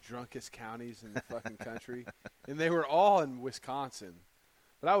 most drunkest counties in the fucking country, and they were all in Wisconsin.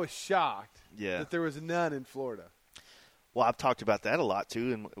 But I was shocked that there was none in Florida. Well, I've talked about that a lot,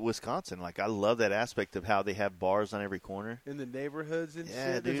 too, in Wisconsin. Like, I love that aspect of how they have bars on every corner. In the neighborhoods and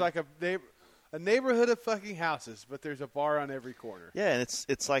Yeah, shit. dude. There's like a neighborhood of fucking houses, but there's a bar on every corner. Yeah, and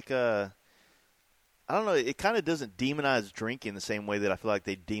it's like I don't know, it kind of doesn't demonize drinking the same way that I feel like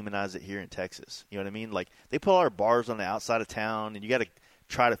they demonize it here in Texas. You know what I mean? Like, they put all our bars on the outside of town, and you got to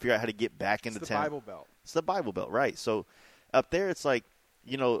try to figure out how to get back into It's the town. Bible Belt. It's the Bible Belt, right. So up there it's like,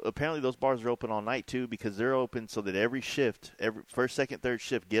 apparently those bars are open all night, too, because they're open so that every shift, every first, second, third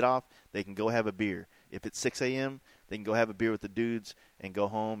shift, get off, they can go have a beer. if it's 6 a.m., they can go have a beer with the dudes and go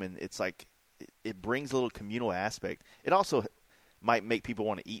home. And it's like it brings a little communal aspect. It also might make people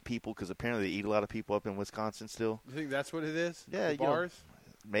want to eat people because apparently they eat a lot of people up in Wisconsin still. You think that's what it is? Yeah, the bars?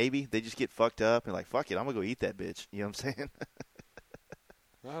 Maybe. They just get fucked up and like, fuck it, I'm going to go eat that bitch. You know what I'm saying?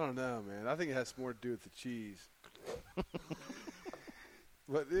 I don't know, man. I think it has more to do with the cheese. But,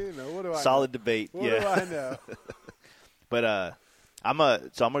 what do I Solid know? debate. What yeah. do I know? But I'm going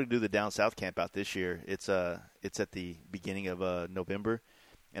to do the Down South camp out this year. It's at the beginning of November,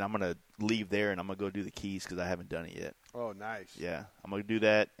 and I'm going to leave there and I'm going to go do the Keys because I haven't done it yet. Oh, nice. Yeah, I'm going to do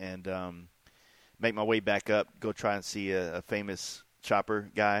that and make my way back up, go try and see a famous chopper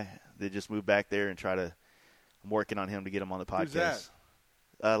guy that just moved back there and I'm working on him to get him on the podcast. Who's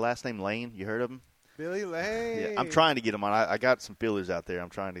that? Last name Lane. You heard of him? Billy Lane. Yeah, I'm trying to get him on. I got some feelers out there.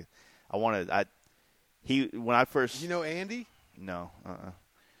 When I first. You know Andy? No.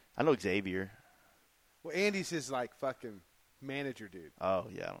 I know Xavier. Well, Andy's his, fucking manager dude. Oh,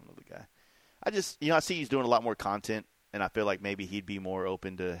 yeah, I don't know the guy. I see he's doing a lot more content, and I feel like maybe he'd be more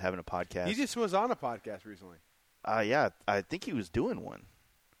open to having a podcast. He just was on a podcast recently. Yeah, I think he was doing one.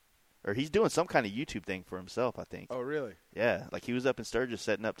 Or he's doing some kind of YouTube thing for himself, I think. Oh, really? Yeah, like he was up in Sturgis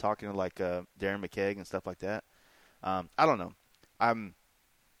setting up, talking to Darren McKeag and stuff like that. I don't know. I'm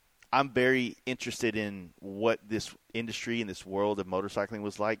very interested in what this industry and this world of motorcycling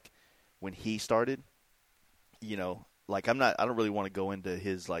was like when he started. I don't really want to go into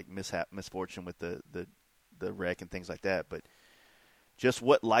his misfortune with the wreck and things like that, but just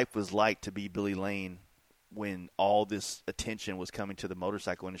what life was like to be Billy Lane when all this attention was coming to the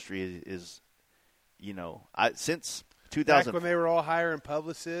motorcycle industry is since 2000. Back when they were all hiring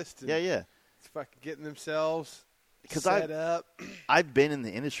publicists. And yeah. Fucking getting themselves Because set up. I've been in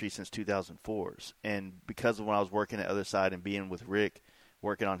the industry since 2004, and because of when I was working at Other Side and being with Rick,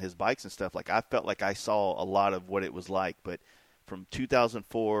 working on his bikes and stuff, I felt like I saw a lot of what it was like. But from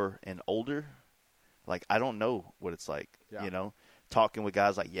 2004 and older, I don't know what it's like. Yeah. Talking with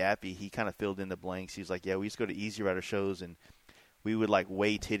guys like Yappy, he kind of filled in the blanks. He's like, yeah, we used to go to Easy Rider shows, and we would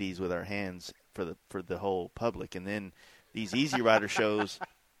weigh titties with our hands for the whole public. And then these Easy Rider shows,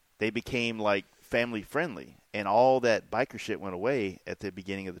 they became family friendly, and all that biker shit went away at the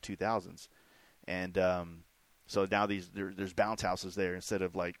beginning of the 2000s. And so now there's bounce houses there instead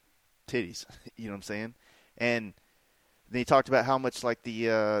of titties. You know what I'm saying? And then he talked about how much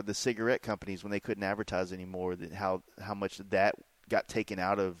the cigarette companies, when they couldn't advertise anymore, that how much that got taken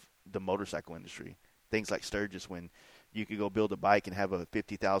out of the motorcycle industry. Things like Sturgis, when you could go build a bike and have a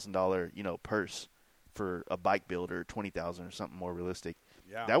 $50,000 purse for a bike build, or $20,000 or something more realistic.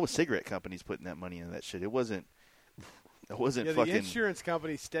 Yeah. That was cigarette companies putting that money into that shit. It wasn't fucking. The insurance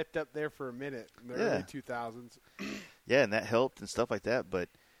company stepped up there for a minute in the early 2000s. Yeah, and that helped and stuff like that. But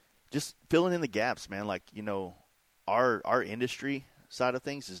just filling in the gaps, man. Our industry side of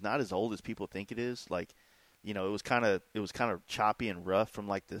things is not as old as people think it is. It was kind of choppy and rough from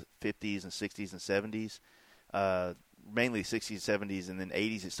the 50s and 60s and 70s, mainly 60s, 70s, and then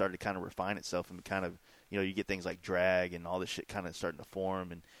 80s. It started to kind of refine itself and kind of, you get things like drag and all this shit kind of starting to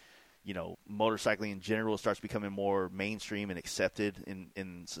form, and motorcycling in general starts becoming more mainstream and accepted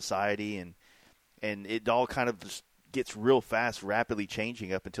in society, and it all kind of just gets real fast, rapidly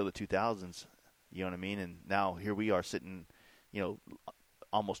changing up until the 2000s. You know what I mean? And now here we are sitting,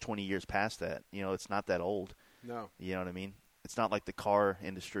 almost 20 years past that. It's not that old. No. You know what I mean? It's not like the car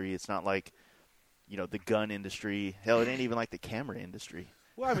industry. It's not like, the gun industry. Hell, it ain't even like the camera industry.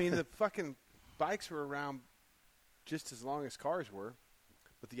 Well, I mean, the fucking bikes were around just as long as cars were,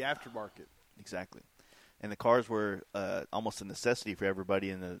 with the aftermarket. Exactly. And the cars were almost a necessity for everybody,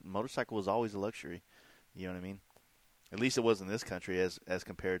 and the motorcycle was always a luxury. You know what I mean? At least it was in this country, as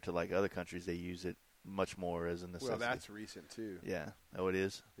compared to other countries. They use it much more as a necessity. Well, that's recent too. Yeah. Oh, it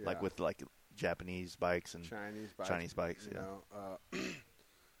is. Yeah. With Japanese bikes and Chinese bikes.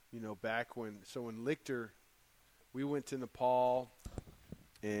 Back when Lichter, we went to Nepal,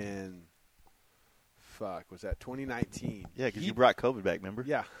 and was that 2019? Yeah, because you brought COVID back, remember?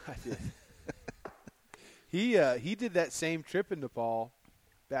 Yeah, I did. He did that same trip in Nepal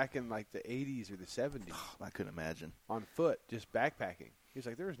back in the 80s or the 70s. I couldn't imagine. On foot, just backpacking. He's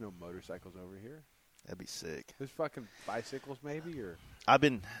like, there's no motorcycles over here. That'd be sick. There's fucking bicycles maybe, or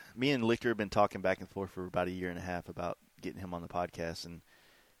me and Lichter have been talking back and forth for about a year and a half about getting him on the podcast, and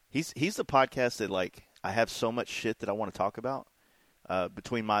he's the podcast that I have so much shit that I want to talk about,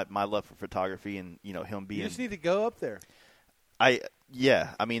 between my love for photography and him being. You just need to go up there. I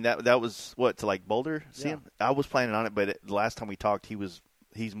mean that was what, to Boulder, see him. I was planning on it, but the last time we talked, he's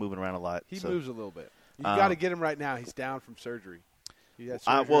moving around a lot. He moves a little bit. You got to get him right now. He's down from surgery.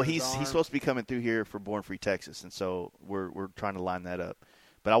 Well, he's supposed to be coming through here for Born Free Texas, and so we're trying to line that up.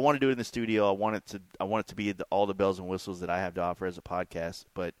 But I want to do it in the studio. I want it to be all the bells and whistles that I have to offer as a podcast.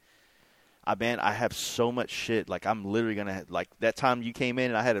 But I have so much shit. Like, I'm literally gonna like that time you came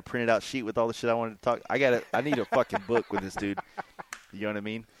in and I had a printed out sheet with all the shit I wanted to talk. I need a fucking book with this dude. You know what I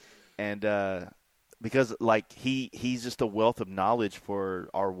mean? And because like he's just a wealth of knowledge for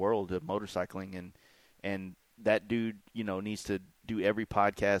our world of motorcycling, and that dude, you know, needs to do every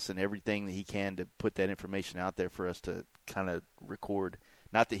podcast and everything that he can to put that information out there for us to kind of record.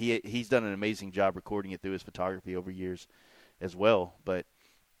 Not that he's done an amazing job recording it through his photography over years as well, but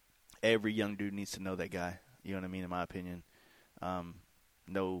every young dude needs to know that guy. You know what I mean? In my opinion,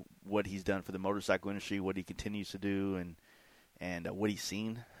 know what he's done for the motorcycle industry, what he continues to do, and what he's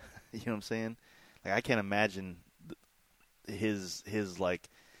seen. You know what I'm saying? Like, I can't imagine his like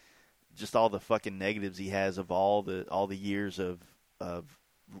just all the fucking negatives he has of all the years of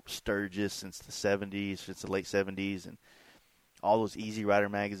Sturgis since the 70s, since the late 70s, and all those Easy Rider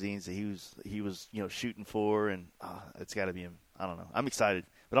magazines that he was you know shooting for, and it's got to be him. I don't know. I'm excited,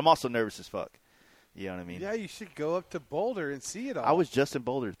 but I'm also nervous as fuck. You know what I mean? Yeah, you should go up to Boulder and see it all. I was just in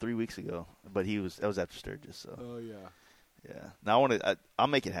Boulder 3 weeks ago, but that was after Sturgis. So. Oh yeah. Yeah. Now I'll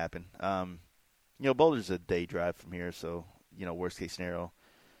make it happen. You know, Boulder's a day drive from here, so you know, worst case scenario.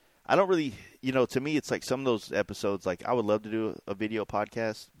 I don't really, you know, to me it's like some of those episodes. Like, I would love to do a video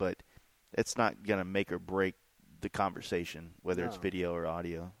podcast, but it's not gonna make or break the conversation, whether it's video or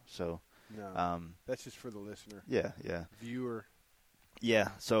audio. So, that's just for the listener. Yeah, Viewer. Yeah.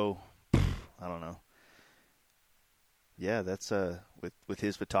 So, I don't know. Yeah, that's with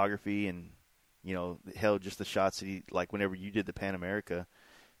his photography and, you know, hell, just the shots that he, like whenever you did the Pan America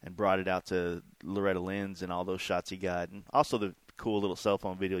and brought it out to Loretta Lynn's and all those shots he got, and also the cool little cell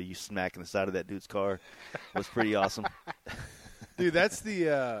phone video you smacking the side of that dude's car was pretty awesome. Dude, that's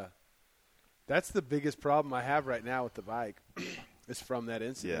the biggest problem I have right now with the bike. Is from that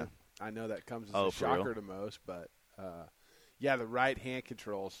incident. Yeah. I know that comes as a shocker to most, but yeah, the right hand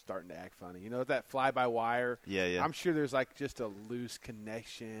control is starting to act funny. You know, that fly-by-wire? Yeah. I'm sure there's like just a loose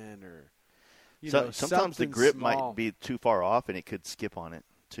connection or, sometimes the grip small. might be too far off and it could skip on it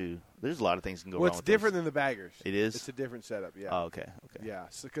too. There's a lot of things that can go wrong with it's different than the baggers. It is? It's a different setup, yeah. Oh, okay. Yeah,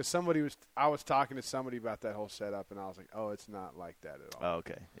 because I was talking to somebody about that whole setup, and I was like, oh, it's not like that at all. Oh,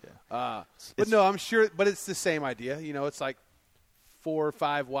 okay, yeah. But no, I'm sure, but it's the same idea. You know, it's like 4 or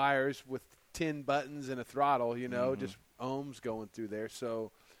 5 wires with 10 buttons and a throttle, you know, just ohms going through there.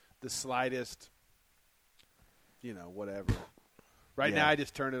 So the slightest, you know, whatever. Right now I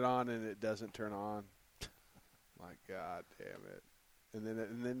just turn it on and it doesn't turn on. My God damn it. And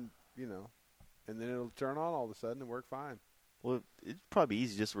then you know, and then it'll turn on all of a sudden and work fine. Well, it'd probably be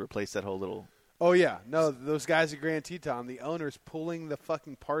easy just to replace that whole little. Oh yeah, no, those guys at Grand Teton, the owner's pulling the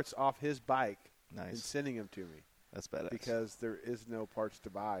fucking parts off his bike and sending them to me. That's badass. Because there is no parts to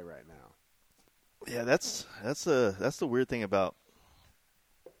buy right now. Yeah, that's the weird thing about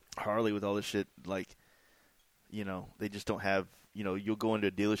Harley with all this shit. Like, you know, they just don't have. You know, you'll go into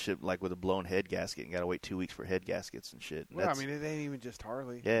a dealership like with a blown head gasket and got to wait 2 weeks for head gaskets and shit. And well, I mean, it ain't even just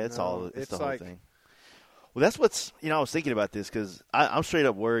Harley. Yeah, it's the whole thing. Well, that's what's, you know, I was thinking about this because I'm straight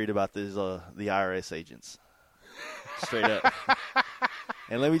up worried about this, the IRS agents. Straight up.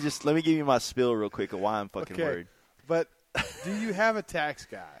 And let me give you my spill real quick of why I'm fucking worried. But do you have a tax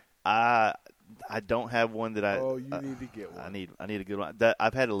guy? I don't have one that I. Oh, you need to get one. I need a good one.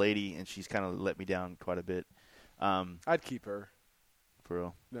 I've had a lady and she's kind of let me down quite a bit. I'd keep her. For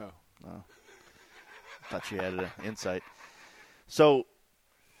real? No. Thought you had an insight. So,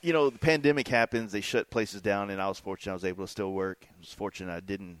 you know, the pandemic happens. They shut places down, and I was fortunate I was able to still work. I was fortunate I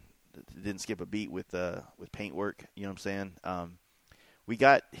didn't skip a beat with paint work. You know what I'm saying? We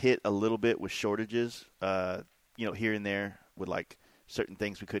got hit a little bit with shortages, you know, here and there with like certain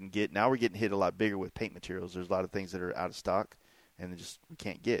things we couldn't get. Now we're getting hit a lot bigger with paint materials. There's a lot of things that are out of stock, and we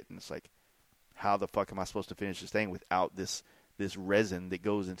can't get. And it's like, how the fuck am I supposed to finish this thing without this resin that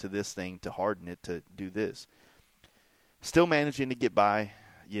goes into this thing to harden it to do this? Still managing to get by,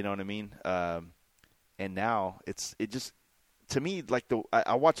 you know what I mean? And now it just, to me, like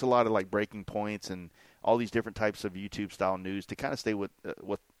I watch a lot of like Breaking Points and all these different types of YouTube style news to kind of stay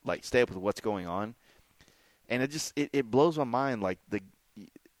stay up with what's going on. And it blows my mind, like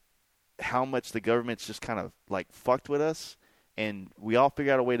how much the government's just kind of like fucked with us. And we all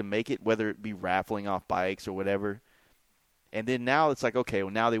figure out a way to make it, whether it be raffling off bikes or whatever. And then now it's like, okay,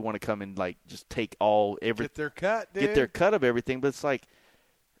 well, now they want to come and like just take get their cut, dude. Get their cut of everything. But it's like,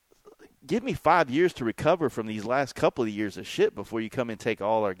 give me 5 years to recover from these last couple of years of shit before you come and take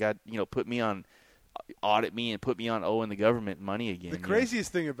all our put me on audit me and put me on owing the government money again. The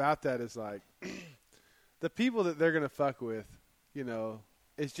craziest thing about that is like the people that they're going to fuck with,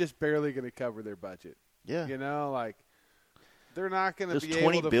 it's just barely going to cover their budget. Yeah. Like they're not going to be $20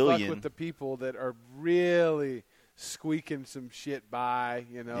 able to billion. fuck with the people that are really squeaking some shit by,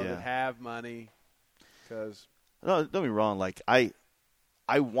 that have money. Because no, don't be wrong. Like I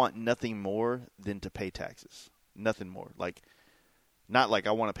want nothing more than to pay taxes. Nothing more. Like not like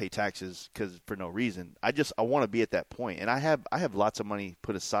I want to pay taxes for no reason. I want to be at that point, and I have lots of money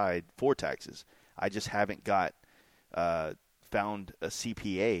put aside for taxes. I just haven't found a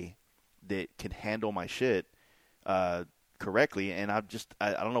CPA that can handle my shit correctly, and I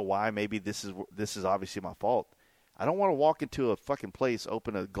don't know why. Maybe this is obviously my fault. I don't want to walk into a fucking place,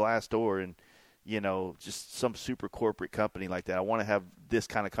 open a glass door, and just some super corporate company like that. I want to have this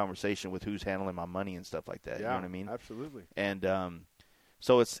kind of conversation with who's handling my money and stuff like that. Yeah, you know what I mean? Absolutely. And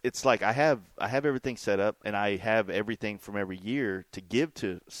so it's like I have everything set up, and I have everything from every year to give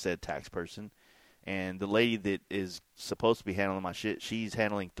to said tax person. And the lady that is supposed to be handling my shit, she's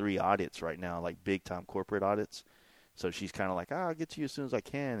handling 3 audits right now, like big time corporate audits. So she's kind of like, I'll get to you as soon as I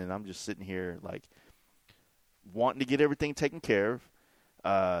can. And I'm just sitting here like wanting to get everything taken care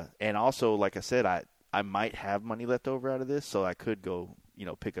of. And also, like I said, I might have money left over out of this, so I could go,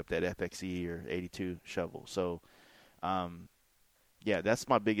 pick up that FXE or 82 shovel. So, yeah, that's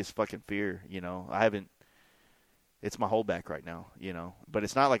my biggest fucking fear. It's my holdback right now, but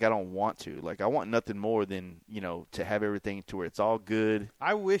it's not like I don't want to. Like I want nothing more than, to have everything to where it's all good.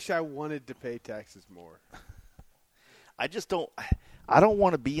 I wish I wanted to pay taxes more. I just don't. I don't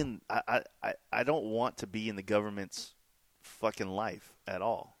want to be in. I don't want to be in the government's fucking life at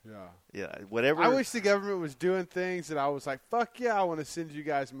all. Yeah. Whatever. I wish the government was doing things that I was like, fuck yeah, I want to send you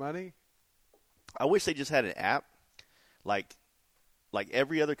guys money. I wish they just had an app, like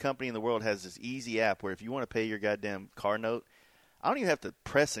every other company in the world has this easy app where if you want to pay your goddamn car note, I don't even have to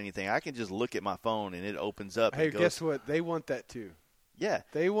press anything. I can just look at my phone and it opens up. Hey, and goes, guess what? They want that too. Yeah.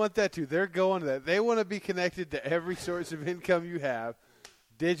 They want that too. They're going to that. They want to be connected to every source of income you have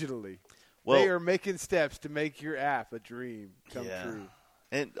digitally. Well, they are making steps to make your app a dream come true.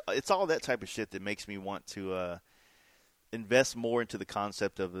 And it's all that type of shit that makes me want to invest more into the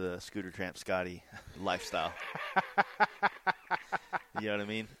concept of the Scooter Tramp Scotty lifestyle. You know what I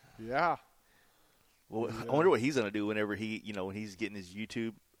mean? Yeah. Well, yeah. I wonder what he's going to do whenever when he's getting his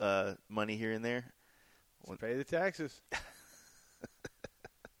YouTube money here and there. Pay the taxes.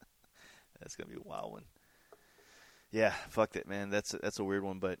 That's going to be a wild one. Yeah, fuck that, man. That's a weird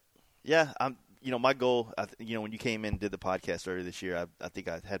one, but yeah, I'm. My goal. When you came in and did the podcast earlier this year, I think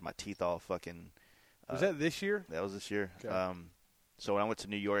I had my teeth all fucking. Was that this year? That was this year. Okay. So when I went to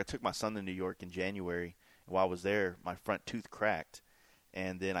New York, I took my son to New York in January. And while I was there, my front tooth cracked,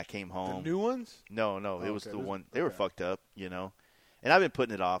 and then I came home. The new ones? No, it was the one. They were fucked up, And I've been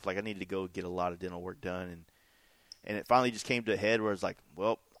putting it off. Like I needed to go get a lot of dental work done, and it finally just came to a head where it's like,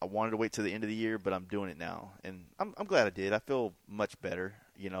 well, I wanted to wait till the end of the year, but I'm doing it now, and I'm glad I did. I feel much better,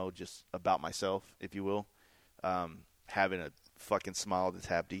 just about myself, if you will, having a fucking smile that's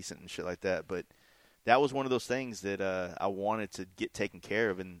half decent and shit like that. But that was one of those things that I wanted to get taken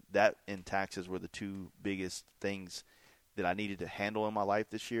care of, and that and taxes were the 2 biggest things that I needed to handle in my life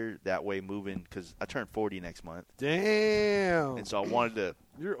this year. That way, moving because I turn 40 next month. Damn. And so I wanted to.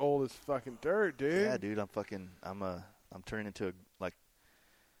 You're old as fucking dirt, dude. Yeah, dude. I'm turning into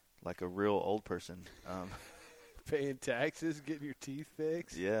like a real old person. Paying taxes, getting your teeth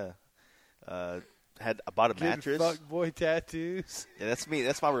fixed. Yeah. I bought a mattress. Fuck boy tattoos. Yeah, that's me.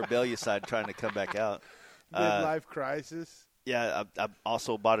 That's my rebellious side trying to come back out. Midlife crisis. Yeah, I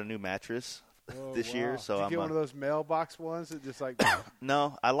also bought a new mattress this year. So Did you I'm get one of those mailbox ones that just like.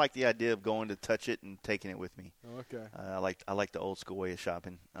 No, I like the idea of going to touch it and taking it with me. Okay. I like the old school way of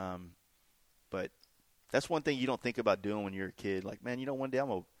shopping. But that's one thing you don't think about doing when you're a kid. Like, man, one day I'm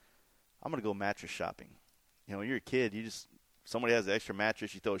gonna go mattress shopping. When you're a kid, somebody has an extra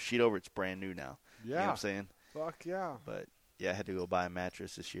mattress, you throw a sheet over, it's brand new now. Yeah. You know what I'm saying? Fuck yeah. But yeah, I had to go buy a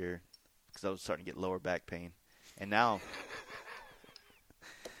mattress this year because I was starting to get lower back pain, and now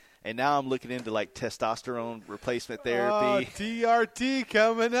I'm looking into like testosterone replacement therapy. Oh, TRT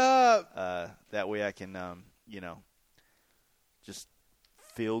coming up. That way I can, just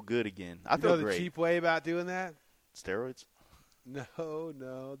feel good again. I feel the great. cheap way about doing that? Steroids?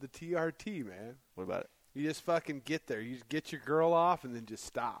 No, the TRT, man. What about it? You just fucking get there. You just get your girl off and then just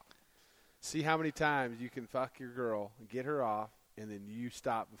stop. See how many times you can fuck your girl and get her off, and then you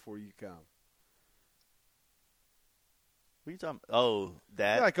stop before you come. What are you talking about? Oh,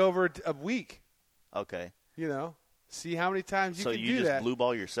 that? Yeah, like over a week. Okay. See how many times you can do that. So you just blue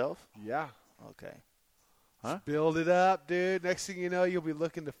ball yourself? Yeah. Okay. Huh? Build it up, dude. Next thing you know, you'll be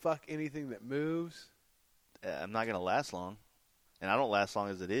looking to fuck anything that moves. I'm not going to last long, and I don't last long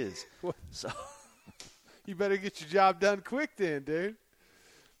as it is. So you better get your job done quick then, dude.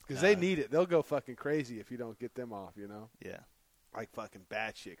 Because they need it. They'll go fucking crazy if you don't get them off, you know? Yeah. Like fucking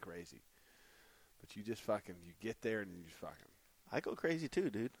batshit crazy. But you just fucking, you get there and you just fucking. I go crazy too,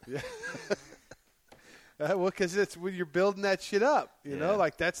 dude. Yeah. Well, because it's when you're building that shit up, you know?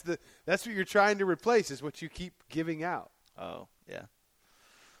 Like that's what you're trying to replace is what you keep giving out. Oh, yeah.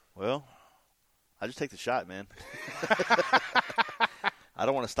 Well, I just take the shot, man. I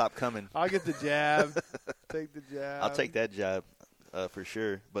don't want to stop coming. I'll get the jab. Take the jab. I'll take that jab for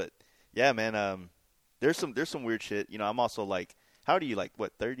sure. But yeah, man, there's some weird shit. You know, I'm also like, how old are you? Like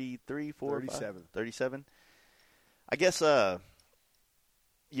what? 33, 4, 37. 37. I guess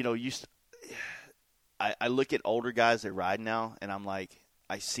you know, I look at older guys that ride now, and I'm like,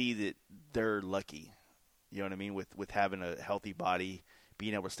 I see that they're lucky. You know what I mean? With having a healthy body,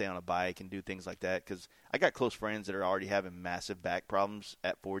 being able to stay on a bike and do things like that. Because I got close friends that are already having massive back problems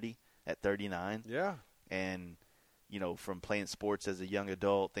at 40, at 39. Yeah. And, you know, from playing sports as a young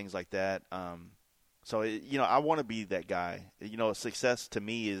adult, things like that. So, you know, I want to be that guy. You know, success to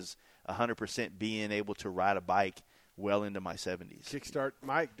me is 100% being able to ride a bike well into my 70s. Kickstart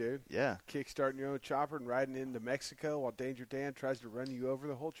Mike, dude. Yeah. Kickstarting your own chopper and riding into Mexico while Danger Dan tries to run you over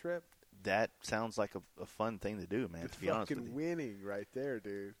the whole trip. That sounds like a fun thing to do, man, It's to be honest with you. fucking winning right there,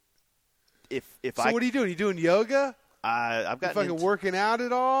 dude. So what are you doing? You doing yoga? I've got fucking working out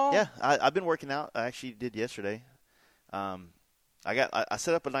at all? Yeah, I've been working out. I actually did yesterday. I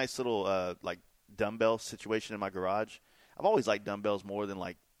set up a nice little like dumbbell situation in my garage. I've always liked dumbbells more than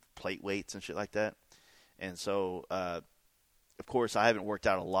like plate weights and shit like that. And so, of course, I haven't worked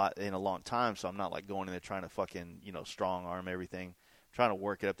out a lot in a long time, so I'm not like going in there trying to fucking, you know, strong arm everything. I'm trying to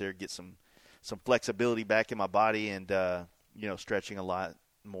work it up there, get some flexibility back in my body, and you know, stretching a lot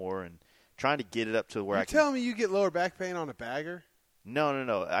more, and trying to get it up to where I can. You telling me you get lower back pain on a bagger? No.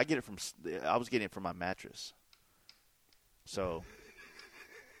 I was getting it from my mattress. So,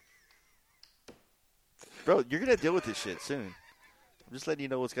 bro, you're gonna deal with this shit soon. I'm just letting you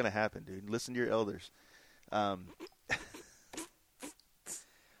know what's gonna happen, dude. Listen to your elders.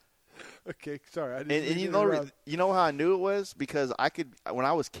 Okay, sorry. I didn't and you know how I knew it was? Because when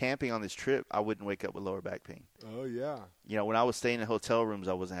I was camping on this trip, I wouldn't wake up with lower back pain. Oh, yeah. You know, when I was staying in hotel rooms,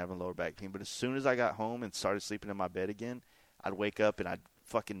 I wasn't having lower back pain. But as soon as I got home and started sleeping in my bed again, I'd wake up and I'd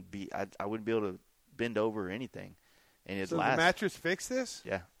fucking I wouldn't be able to bend over or anything. And it'd last. The mattress fixed this?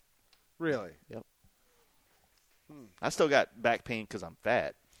 Yeah. Really? Yep. I still got back pain because I'm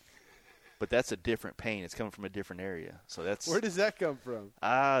fat. But that's a different pain. It's coming from a different area. So that's. Where does that come from?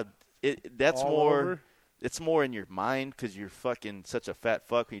 That's all more. Over? It's more in your mind because you're fucking such a fat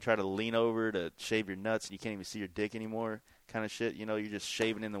fuck when you try to lean over to shave your nuts and you can't even see your dick anymore, kind of shit. You know, you're just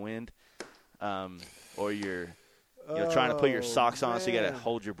shaving in the wind, or you're trying to put your socks on, so you got to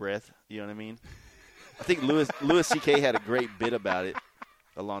hold your breath. You know what I mean? I think Louis C.K. had a great bit about it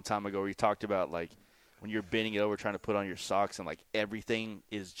a long time ago where he talked about like when you're bending it over trying to put on your socks and like everything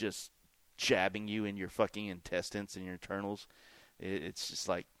is just jabbing you in your fucking intestines and your internals. It's just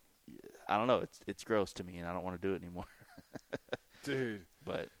like, I don't know. It's gross to me, and I don't want to do it anymore. Dude.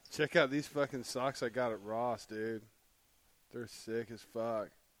 But check out these fucking socks I got at Ross, dude. They're sick as fuck.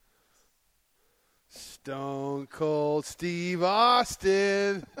 Stone Cold Steve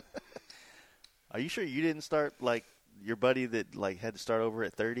Austin. Are you sure you didn't start like your buddy that like had to start over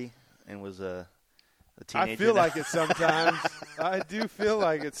at 30 and was a teenager? I feel like it sometimes. I do feel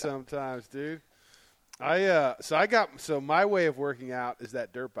like it sometimes, dude. So my way of working out is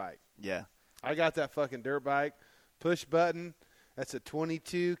that dirt bike. Yeah. I got that fucking dirt bike, push button. That's a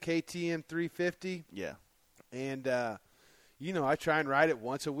 22 KTM 350. Yeah. And, you know, I try and ride it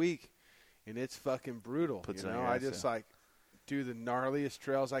once a week, and it's fucking brutal. Puts you on know, your I ass, just yeah. like do the gnarliest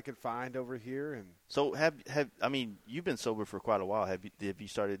trails I can find over here. And so I mean, you've been sober for quite a while. Have you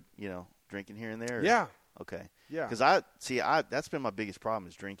started, you know, drinking here and there? Or? Yeah. Okay. Yeah. Because that's been my biggest problem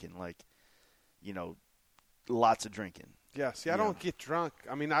is drinking. Like, you know, lots of drinking. Yeah. See, I don't get drunk.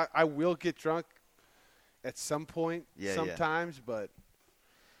 I mean, I will get drunk at some point sometimes, but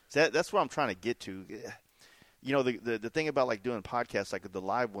that's what I'm trying to get to. You know, the thing about like doing podcasts, like the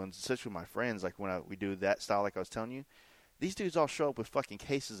live ones, especially with my friends, like when we do that style, like I was telling you, these dudes all show up with fucking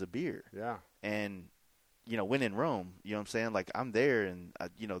cases of beer. Yeah. And, you know, when in Rome, you know what I'm saying? Like, I'm there and,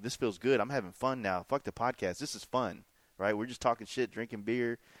 you know, this feels good. I'm having fun now. Fuck the podcast. This is fun, right? We're just talking shit, drinking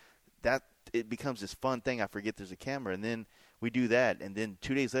beer. It becomes this fun thing. I forget there's a camera. And then we do that. And then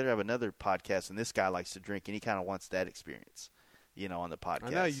 2 days later, I have another podcast, and this guy likes to drink, and he kind of wants that experience. on the podcast. I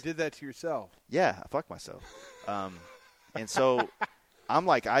know you did that to yourself. Yeah, I fucked myself. And so I'm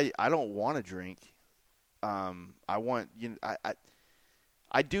like, I don't want to drink. I want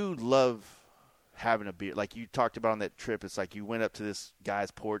I do love having a beer. Like you talked about on that trip, it's like you went up to this guy's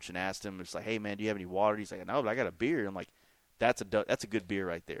porch and asked him, it's like, hey man, do you have any water? He's like, no, but I got a beer. I'm like, that's a good beer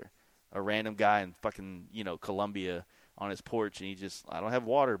right there. A random guy in fucking Colombia on his porch, and he just, I don't have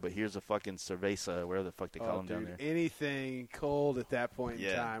water, but here's a fucking cerveza, whatever the fuck they call them down there. Anything cold at that point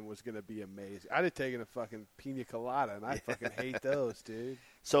in time was going to be amazing. I'd have taken a fucking pina colada, and I fucking hate those, dude.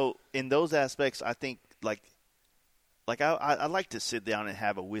 So in those aspects, I think like I like to sit down and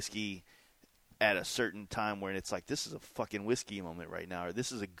have a whiskey at a certain time where it's like, this is a fucking whiskey moment right now, or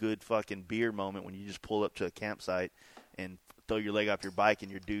this is a good fucking beer moment when you just pull up to a campsite and throw your leg off your bike and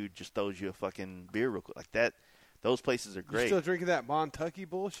your dude just throws you a fucking beer real quick. Like that, those places are great. You still drinking that Montucky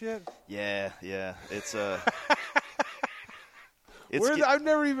bullshit? Yeah. It's I've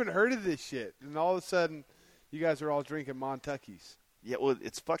never even heard of this shit, and all of a sudden, you guys are all drinking Montuckies. Yeah, well,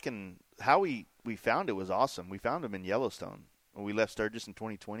 it's fucking how we found it was awesome. We found them in Yellowstone when we left Sturgis in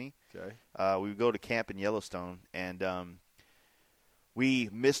 2020. Okay. We would go to camp in Yellowstone, and we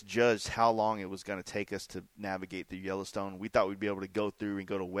misjudged how long it was going to take us to navigate through Yellowstone. We thought we'd be able to go through and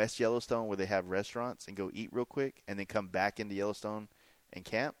go to West Yellowstone where they have restaurants and go eat real quick and then come back into Yellowstone and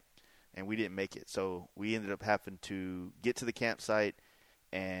camp, and we didn't make it. So we ended up having to get to the campsite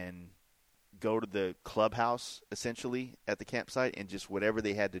and go to the clubhouse essentially at the campsite and just whatever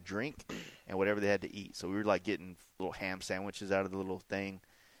they had to drink and whatever they had to eat. So we were like getting little ham sandwiches out of the little thing,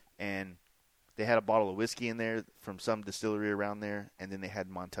 and they had a bottle of whiskey in there from some distillery around there, and then they had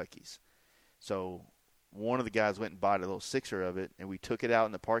Montuckies. So one of the guys went and bought a little sixer of it, and we took it out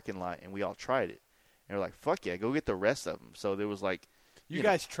in the parking lot, and we all tried it. And we're like, fuck yeah, go get the rest of them. So there was like, you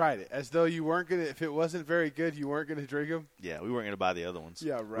guys tried it as though you weren't going to, if it wasn't very good, you weren't going to drink them? Yeah, we weren't going to buy the other ones.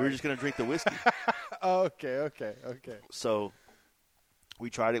 Yeah, right. We were just going to drink the whiskey. Oh, okay. So we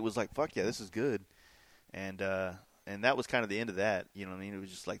tried it. It was like, fuck yeah, this is good. And that was kind of the end of that. You know what I mean? It was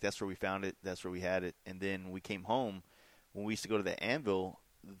just like, that's where we found it. That's where we had it. And then we came home. When we used to go to the Anvil,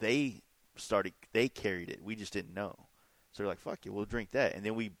 they carried it. We just didn't know. So they're like, fuck yeah, we'll drink that. And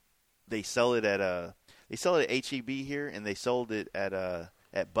then they sell it at HEB here, and they sold it at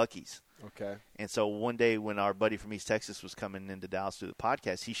Buc-ee's. Okay. And so one day when our buddy from East Texas was coming into Dallas to do the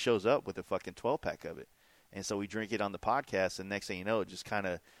podcast, he shows up with a fucking 12-pack of it. And so we drink it on the podcast, and next thing you know, it just kind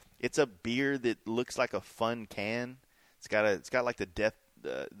of – it's a beer that looks like a fun can. It's got like the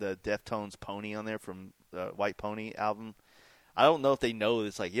Deftones Pony on there from the White Pony album. I don't know if they know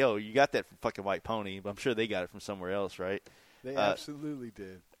it's like, yo, you got that from fucking White Pony, but I'm sure they got it from somewhere else, right? They absolutely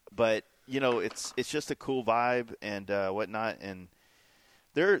did. But it's just a cool vibe and whatnot, and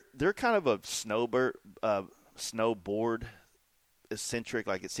they're kind of a snowboard eccentric.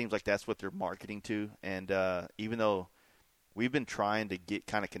 Like it seems like that's what they're marketing to, and even though we've been trying to get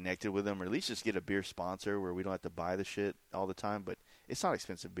kind of connected with them, or at least just get a beer sponsor where we don't have to buy the shit all the time, but it's not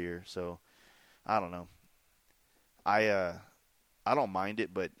expensive beer, so I don't know. I don't mind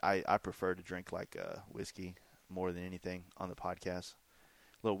it, but I prefer to drink like whiskey more than anything on the podcast.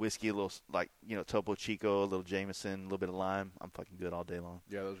 A little whiskey, a little like Topo Chico, a little Jameson, a little bit of lime. I'm fucking good all day long.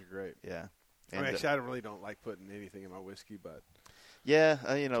 Yeah, those are great. Yeah. And, actually, I really don't like putting anything in my whiskey, but yeah,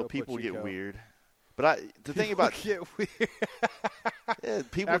 people Chico. get weird. But the thing about get weird. Yeah,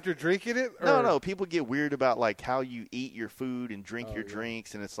 people after drinking it. Or? No, people get weird about like how you eat your food and drink your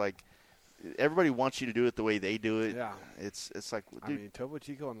drinks, and it's like everybody wants you to do it the way they do it. Yeah, it's like, dude, I mean, Topo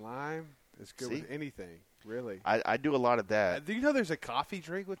Chico and lime is good with anything. Really, I do a lot of that. Do you know there's a coffee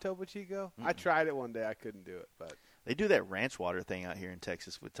drink with Topo Chico? I tried it one day. I couldn't do it, but they do that ranch water thing out here in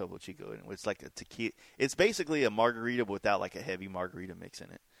Texas with Topo Chico, and it's like a tequila. It's basically a margarita without like a heavy margarita mix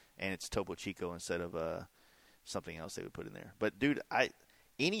in it, and it's Topo Chico instead of something else they would put in there. But dude,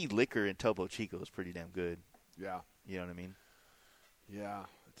 any liquor in Topo Chico is pretty damn good. Yeah, you know what I mean? Yeah,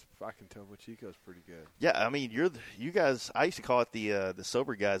 it's fucking Topo Chico is pretty good. Yeah, I mean you guys. I used to call it the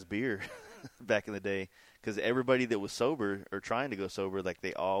sober guys beer back in the day. Because everybody that was sober or trying to go sober, like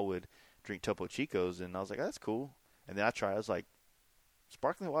they all would drink Topo Chicos, and I was like, oh, that's cool. And then I tried. I was like,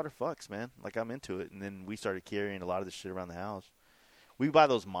 sparkling water fucks, man. Like I'm into it. And then we started carrying a lot of this shit around the house. We buy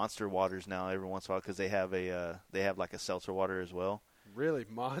those Monster waters now every once in a while because they have like a seltzer water as well. Really,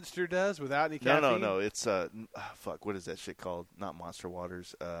 Monster does without any caffeine? No. It's what is that shit called? Not Monster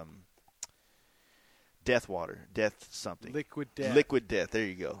waters. Death water. Death something. Liquid Death. Liquid Death. There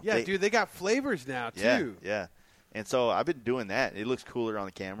you go. Yeah, dude, they got flavors now, too. Yeah. And so I've been doing that. It looks cooler on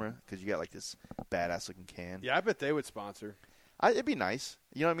the camera because you got like this badass-looking can. Yeah, I bet they would sponsor. It'd be nice.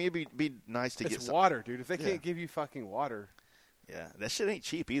 You know what I mean? It'd be nice to get water, dude. If they can't give you fucking water. Yeah, that shit ain't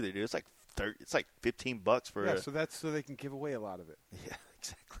cheap either, dude. It's like it's like $15 for. Yeah, so that's so they can give away a lot of it. Yeah,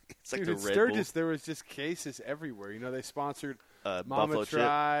 exactly. It's Dude, like at the Red Sturgis, Bull. there was just cases everywhere. You know, they sponsored Mama Buffalo Chip.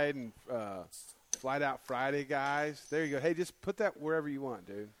 Tried and Flight Out Friday guys. There you go. Hey, just put that wherever you want,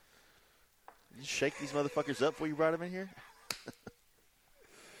 dude. You shake these motherfuckers up before you brought them in here.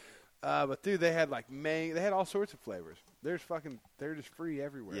 But dude, they had like they had all sorts of flavors. They're just free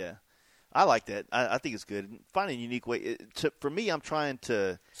everywhere. Yeah, I like that. I think it's good. Find a unique way. For me, I'm trying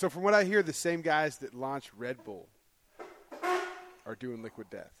to. So from what I hear, the same guys that launched Red Bull are doing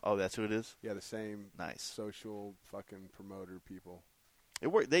Liquid Death. Oh, that's who it is. Yeah, the same Nice social fucking promoter people. It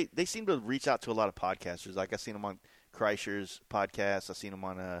worked. They seem to reach out to a lot of podcasters. Like I seen them on Kreischer's podcast. I seen them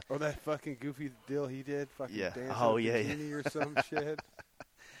on Or that fucking goofy deal he did. Fucking Yeah. dance Oh, in a yeah, yeah. bikini or some shit.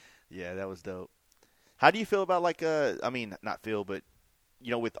 Yeah, that was dope. How do you feel about I mean, not feel, but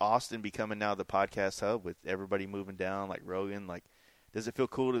with Austin becoming now the podcast hub, with everybody moving down, like Rogan, like, does it feel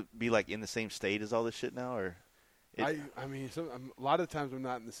cool to be like in the same state as all this shit now, or? I mean, a lot of times I'm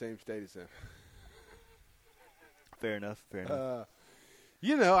not in the same state as him. Fair enough.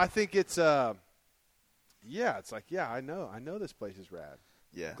 I think it's it's like, I know this place is rad.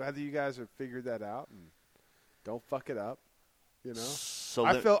 Yeah. Glad that you guys have figured that out and don't fuck it up. So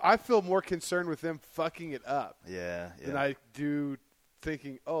I feel more concerned with them fucking it up than I do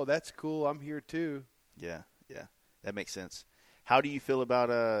thinking, oh, that's cool, I'm here too. Yeah, that makes sense. How do you feel about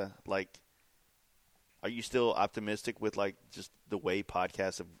are you still optimistic with like just the way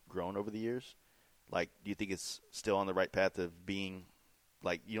podcasts have grown over the years? Like, do you think it's still on the right path of being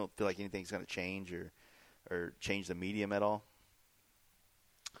like, you don't feel like anything's going to change or change the medium at all?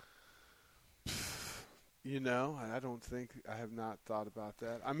 I don't think I have not thought about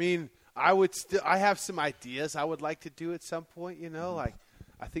that. I mean, I have some ideas I would like to do at some point, Mm-hmm. like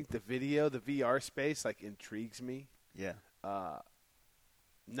I think the VR space like intrigues me. Yeah.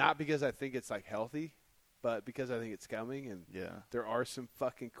 Not because I think it's like healthy, but because I think it's coming and there are some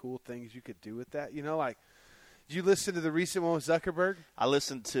fucking cool things you could do with that. Like, did you listen to the recent one with Zuckerberg? I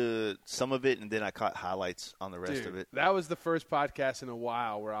listened to some of it and then I caught highlights on the rest of it. That was the first podcast in a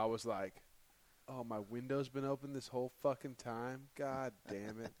while where I was like, oh, my window's been open this whole fucking time. God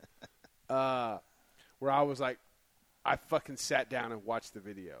damn it. Where I was like, I fucking sat down and watched the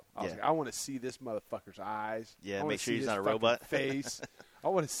video. I was like, I want to see this motherfucker's eyes. Yeah, I make sure see he's his not a fucking robot. face. I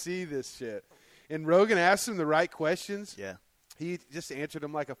want to see this shit. And Rogan asked him the right questions. Yeah. He just answered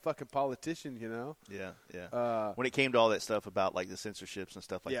them like a fucking politician, Yeah. When it came to all that stuff about like the censorships and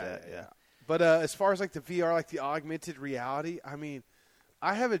stuff like that. Yeah. But as far as like the VR, like the augmented reality, I mean,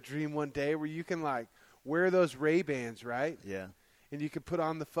 I have a dream one day where you can like wear those Ray-Bans, right? Yeah. And you can put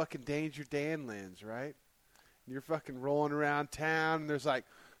on the fucking Danger Dan lens, right? And you're fucking rolling around town and there's like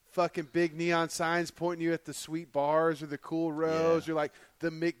fucking big neon signs pointing you at the sweet bars or the cool rows or like the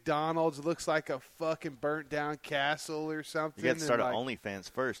McDonald's looks like a fucking burnt down castle or something. You got to start like, an OnlyFans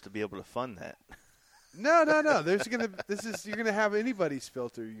first to be able to fund that. No. You're gonna have anybody's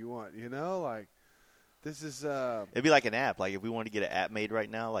filter you want, like this is It'd be like an app. Like if we wanted to get an app made right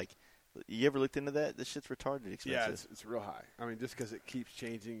now, like you ever looked into that? This shit's retarded expensive. Yeah, it's real high. I mean, just because it keeps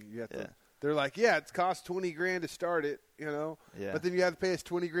changing, you have to. Yeah. They're like, it costs $20,000 to start it, Yeah. But then you have to pay us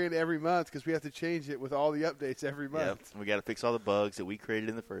 $20,000 every month because we have to change it with all the updates every month. Yeah, we got to fix all the bugs that we created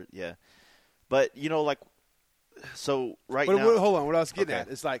in the first. Yeah, but like, so now. Hold on, what I was getting at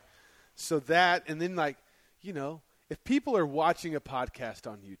is like, so that, and then like, if people are watching a podcast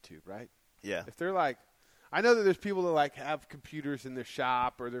on YouTube, right? Yeah. If they're like, I know that there's people that like have computers in their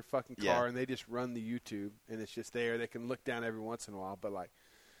shop or their fucking car Yeah. and they just run the YouTube and it's just there. They can look down every once in a while, but like,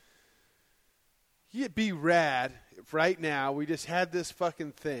 it'd be rad if right now we just had this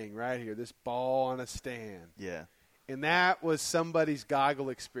fucking thing right here, this ball on a stand. Yeah. And that was somebody's goggle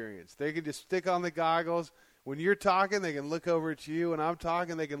experience. They can just stick on the goggles. When you're talking, they can look over at you. When I'm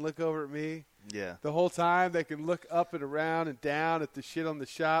talking, they can look over at me. Yeah. The whole time, they can look up and around and down at the shit on the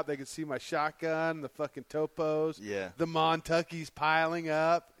shop. They can see my shotgun, the fucking topos. Yeah. The Montuckies piling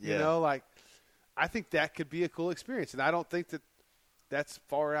up. Yeah. Like, I think that could be a cool experience. And I don't think that's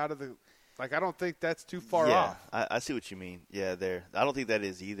far out of the – like, I don't think that's too far off. I see what you mean. Yeah, I don't think that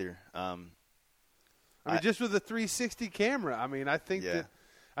is either. I mean, just with a 360 camera. I mean, I think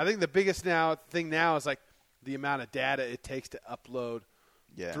the biggest thing now is like the amount of data it takes to upload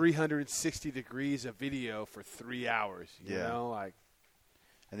 360 degrees of video for 3 hours. You know, like,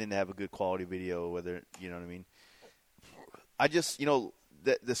 and then to have a good quality video, whether you know what I mean. I just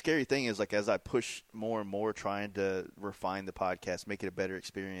the scary thing is like as I push more and more trying to refine the podcast, make it a better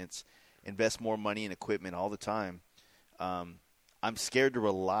experience, invest more money in equipment all the time. I'm scared to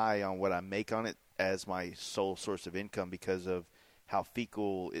rely on what I make on it as my sole source of income because of how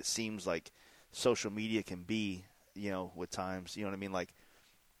fecal it seems like social media can be, with times. You know what I mean? Like,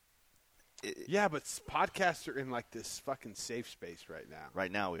 yeah, but podcasts are in like this fucking safe space right now.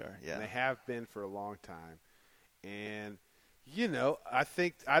 Right now we are, yeah. And they have been for a long time. And,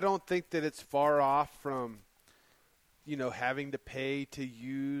 I don't think that it's far off from, having to pay to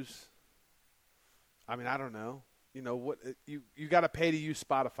use. I mean, I don't know. What you got to pay to use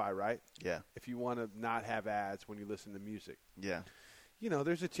Spotify, right? Yeah. If you want to not have ads when you listen to music. Yeah.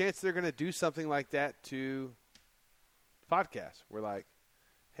 There's a chance they're going to do something like that to podcasts. We're like,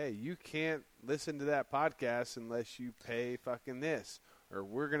 hey, you can't listen to that podcast unless you pay fucking this. Or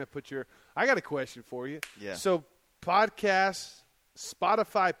we're going to put I got a question for you. Yeah. So podcasts,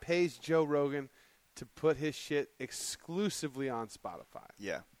 Spotify pays Joe Rogan to put his shit exclusively on Spotify.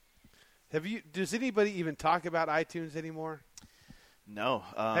 Yeah. Does anybody even talk about iTunes anymore? No.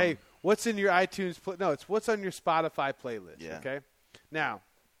 Hey, what's in your iTunes? No, it's what's on your Spotify playlist. Yeah. Okay. Now,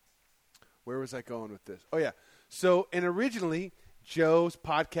 where was I going with this? Oh, yeah. So, and originally, Joe's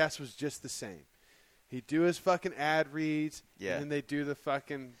podcast was just the same. He'd do his fucking ad reads, Yeah. and then they do the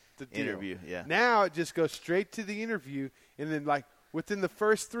deal. Interview, yeah. Now it just goes straight to the interview, and then, like, within the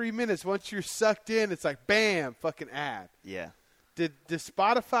first 3 minutes, once you're sucked in, it's like, bam, fucking ad. Yeah. Did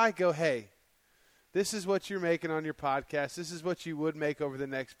Spotify go, hey, this is what you're making on your podcast. This is what you would make over the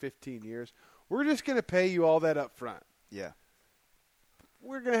next 15 years. We're just going to pay you all that up front. Yeah.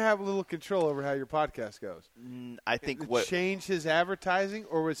 We're going to have a little control over how your podcast goes. I think change his advertising,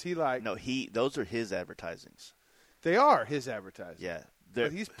 or was he like? No, those are his advertisings. They are his advertising. Yeah.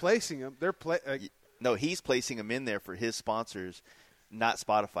 But he's placing them. No, he's placing them in there for his sponsors, not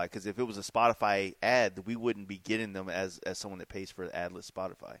Spotify. Because if it was a Spotify ad, we wouldn't be getting them as someone that pays for adless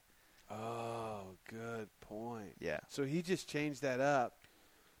Spotify. Oh, good point. Yeah. So he just changed that up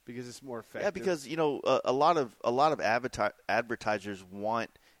because it's more effective. Yeah, because a lot of advertisers want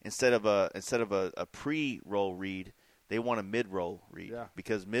instead of a pre-roll read, they want a mid-roll read. Yeah.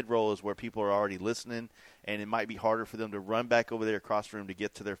 Because mid-roll is where people are already listening, and it might be harder for them to run back over there across the room to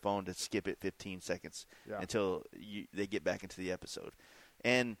get to their phone to skip it 15 seconds until they get back into the episode.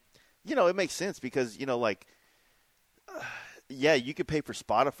 And it makes sense because you could pay for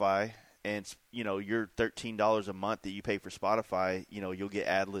Spotify, and your $13 a month that you pay for Spotify, you'll get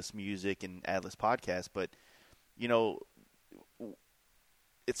adless music and adless podcasts. But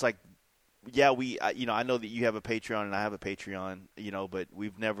it's like, I know that you have a Patreon and I have a Patreon, but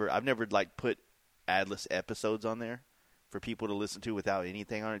I've never like put adless episodes on there for people to listen to without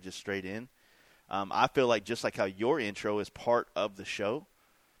anything on it, just straight in. I feel like just like how your intro is part of the show.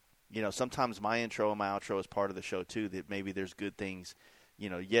 Sometimes my intro and my outro is part of the show too, that maybe there's good things.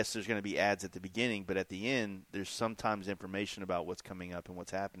 Yes, there's going to be ads at the beginning, but at the end, there's sometimes information about what's coming up and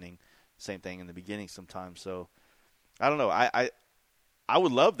what's happening. Same thing in the beginning sometimes. So, I don't know. I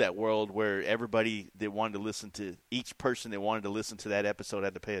would love that world where everybody that wanted to listen to – each person that wanted to listen to that episode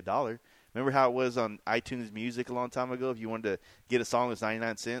had to pay $1. Remember how it was on iTunes Music a long time ago? If you wanted to get a song that's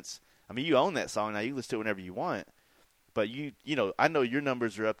 99 cents. I mean, you own that song now. You listen to it whenever you want. But, I know your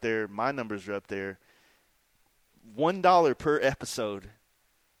numbers are up there. My numbers are up there. $1 per episode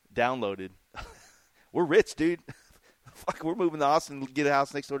downloaded. We're rich, dude. Fuck, we're moving to Austin and get a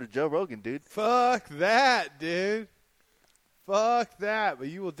house next door to Joe Rogan, dude. Fuck that, dude. Fuck that. But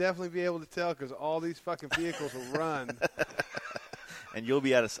you will definitely be able to tell because all these fucking vehicles will run. And you'll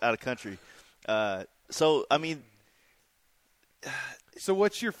be out of country. So, I mean. So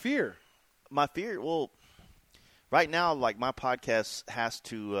what's your fear? My fear, well, right now, like my podcast has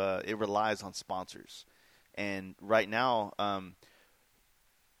to, it relies on sponsors. And right now,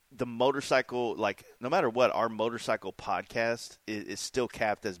 the motorcycle, like no matter what, our motorcycle podcast is still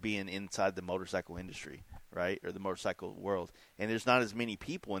capped as being inside the motorcycle industry, right, or the motorcycle world. And there's not as many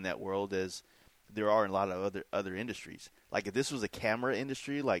people in that world as there are in a lot of other industries. Like if this was a camera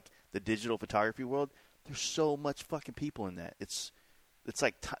industry, like the digital photography world, there's so much fucking people in that. It's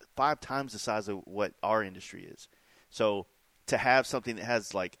like 5 times the size of what our industry is. So to have something that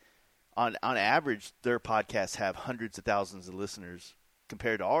has like on average, their podcasts have hundreds of thousands of listeners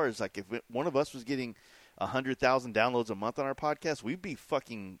compared to ours. Like if one of us was getting 100,000 downloads a month on our podcast, we'd be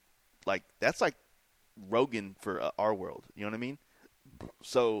fucking like, that's like Rogan for our world. You know what I mean?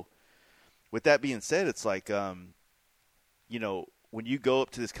 So with that being said, it's like, when you go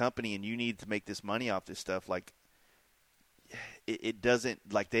up to this company and you need to make this money off this stuff, like it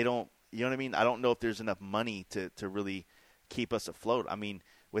doesn't, like they don't, you know what I mean? I don't know if there's enough money to really keep us afloat. I mean,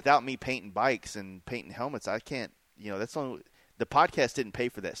 without me painting bikes and painting helmets, I can't, that's only, the podcast didn't pay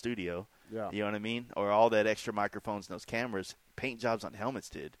for that studio. Yeah. You know what I mean? Or all that extra microphones and those cameras. Paint jobs on helmets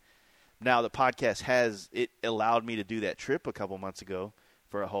did. Now the podcast it allowed me to do that trip a couple months ago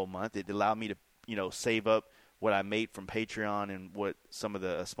for a whole month. It allowed me to, save up what I made from Patreon and what some of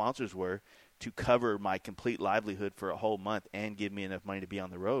the sponsors were to cover my complete livelihood for a whole month and give me enough money to be on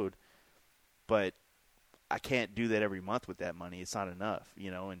the road. But I can't do that every month with that money. It's not enough,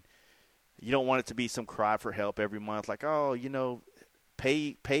 and you don't want it to be some cry for help every month. Like, oh,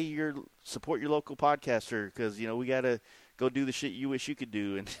 support your local podcaster because, we got to go do the shit you wish you could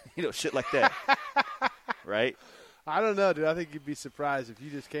do and, shit like that. Right? I don't know, dude. I think you'd be surprised if you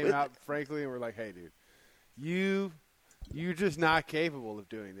just came out frankly and were like, hey, dude, you're just not capable of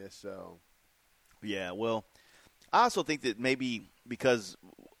doing this. So, yeah, well, I also think that maybe because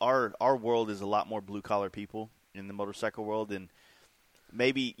our world is a lot more blue-collar people in the motorcycle world, and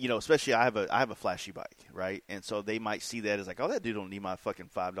maybe, especially I have a flashy bike, right? And so they might see that as like, oh, that dude don't need my fucking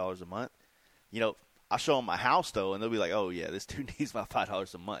 $5 a month. I show them my house, though, and they'll be like, oh, yeah, this dude needs my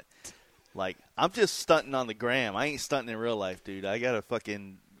 $5 a month. Like, I'm just stunting on the gram. I ain't stunting in real life, dude. I got a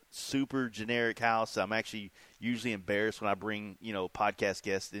fucking super generic house. I'm actually usually embarrassed when I bring, podcast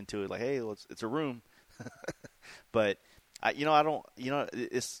guests into it. Like, hey, it's a room. But, I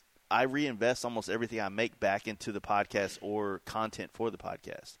reinvest almost everything I make back into the podcast or content for the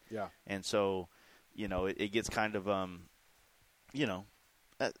podcast. Yeah. And so, it gets kind of, I'm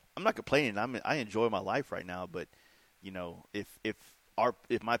not complaining. I enjoy my life right now, but,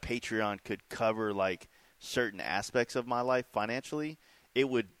 if my Patreon could cover like certain aspects of my life financially, it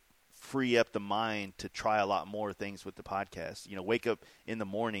would free up the mind to try a lot more things with the podcast. Wake up in the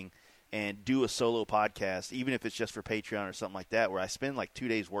morning and do a solo podcast, even if it's just for Patreon or something like that, where I spend like 2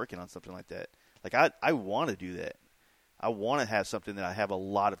 days working on something like that. Like I want to do that. I want to have something that I have a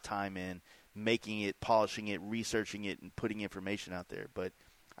lot of time in, making it, polishing it, researching it, and putting information out there. But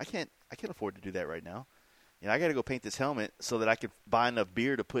I can't afford to do that right now. I got to go paint this helmet so that I could buy enough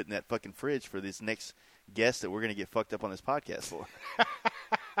beer to put in that fucking fridge for this next guest that we're going to get fucked up on this podcast for.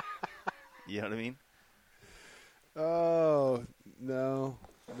 You know what I mean? Oh, no.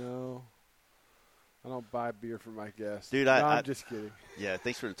 I don't buy beer for my guests. Dude, I'm just kidding. Yeah,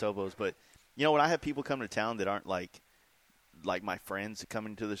 thanks for the Tobos. But, when I have people come to town that aren't like my friends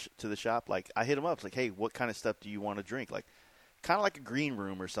coming to the shop, like I hit them up. It's like, hey, what kind of stuff do you want to drink? Like, kind of like a green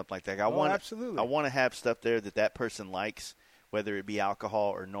room or something like that. Absolutely. I want to have stuff there that person likes, whether it be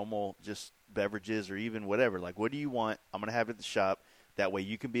alcohol or normal just beverages or even whatever. Like, what do you want? I'm going to have it at the shop. That way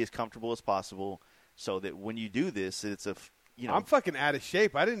you can be as comfortable as possible so that when you do this, it's I'm fucking out of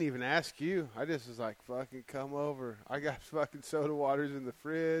shape. I didn't even ask you. I just was like, fucking come over. I got fucking soda waters in the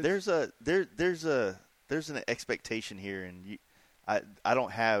fridge. There's an expectation here, and I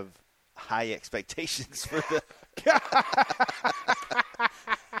don't have high expectations for the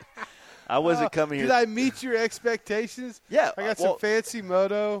I wasn't coming here. Did I meet your expectations? Yeah. I got some fancy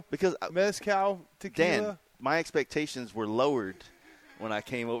moto because mezcal tequila. Dan, my expectations were lowered when I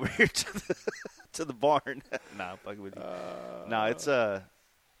came over here to the barn. Nah, I'm fucking with you. No, it's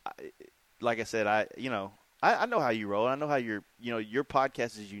like I said, I know how you roll. I know how your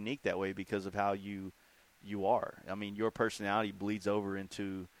podcast is unique that way because of how you are. I mean, your personality bleeds over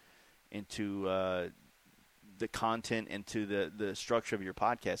into the content, into the structure of your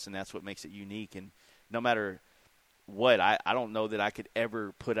podcast, and that's what makes it unique. And no matter what, I don't know that I could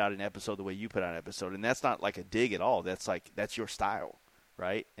ever put out an episode the way you put out an episode. And that's not like a dig at all. That's your style,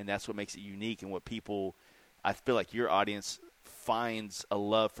 right? And that's what makes it unique, and what people, I feel like your audience finds a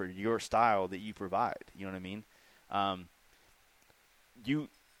love for your style that you provide. You know what I mean?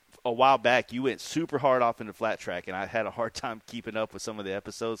 A while back, you went super hard off into flat track, and I had a hard time keeping up with some of the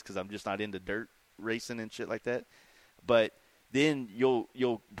episodes because I'm just not into dirt racing and shit like that. But then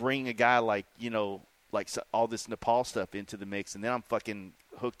you'll bring a guy like all this Nepal stuff into the mix, and then I'm fucking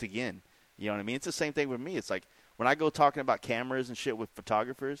hooked again. You know what I mean? It's the same thing with me. It's like when I go talking about cameras and shit with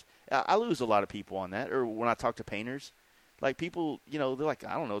photographers, I lose a lot of people on that. Or when I talk to painters, like people, they're like,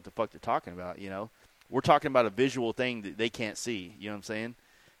 I don't know what the fuck they're talking about. We're talking about a visual thing that they can't see. You know what I'm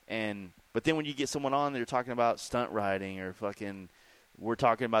saying? But then when you get someone on, they're talking about stunt riding or fucking, we're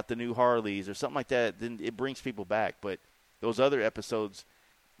talking about the new Harleys or something like that, then it brings people back. But those other episodes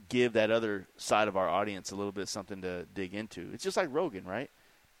give that other side of our audience a little bit something to dig into. It's just like Rogan, right?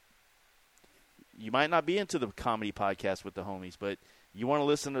 You might not be into the comedy podcast with the homies, but you want to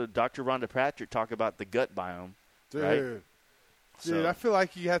listen to Dr. Rhonda Patrick talk about the gut biome, right? Dude, I feel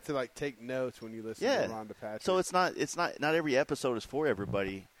like you have to take notes when you listen to Rhonda Patrick. So it's not every episode is for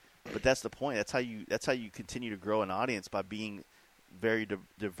everybody, but that's the point. That's how you continue to grow an audience, by being very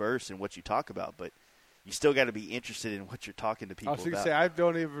diverse in what you talk about. But you still got to be interested in what you're talking to people about. I was going to say, I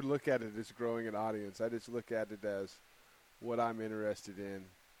don't even look at it as growing an audience. I just look at it as what I'm interested in.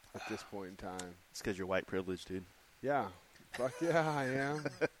 at this point in time. It's because you're white privileged, dude. Yeah. Fuck yeah, I am.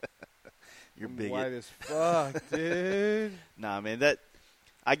 You're I'm bigot. white as fuck, dude. Nah, man, that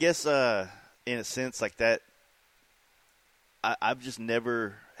I guess in a sense like that, I've just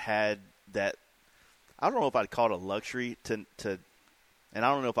never had that. I don't know if I'd call it a luxury to, and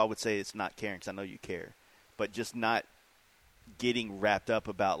I don't know if I would say it's not caring because I know you care, but just not getting wrapped up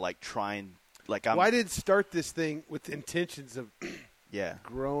about like trying. Like I'm. Well, I didn't start this thing with intentions of Yeah,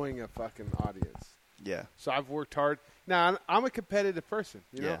 growing a fucking audience. yeah, So I've worked hard. Now, I'm a competitive person.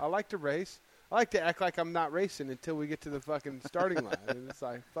 You know, Yeah. I like to race. I like to act like I'm not racing until we get to the fucking starting line. And it's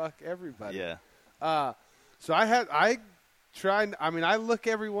like, fuck everybody. yeah, So I tried. I mean, I look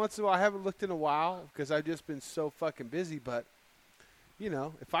every once in a while. I haven't looked in a while because I've just been so fucking busy. But, you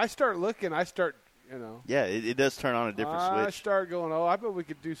know, if I start looking, I start, you know. yeah. It does turn on a different I switch. start going, I bet we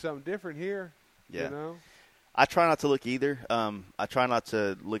could do something different here. Yeah. You know? I try not to look either. I try not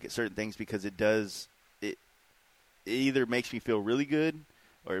to look at certain things because it either makes me feel really good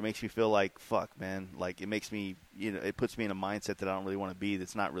or it makes me feel like, fuck, man. Like, it makes me, you know, it puts me in a mindset that I don't really want to be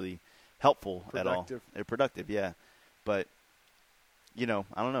that's not really helpful at all. Productive, yeah. But, you know,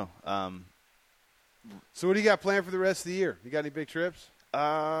 I don't know. So what do you got planned for the rest of the year? You got any big trips?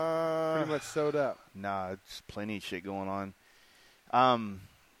 Pretty much sewed up. Nah, it's plenty of shit going on.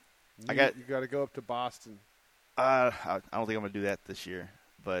 You got to go up to Boston. I don't think I'm going to do that this year.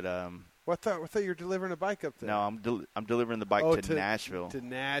 But, Well, I thought you were delivering a bike up there. no, I'm delivering the bike to Nashville. To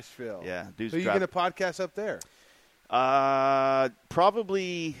Nashville. Yeah. So you going to podcast up there?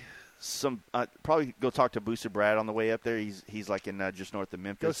 Probably probably go talk to Booster Brad on the way up there. He's like in just north of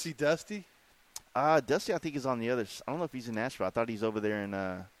Memphis. Go see Dusty? Dusty, I think, is on the other. I don't know if he's in Nashville. I thought he's over there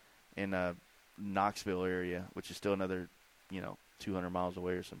in Knoxville area, which is still another, 200 miles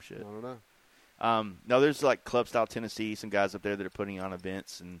away or some shit. I don't know. No, there's like Club Style Tennessee, some guys up there that are putting on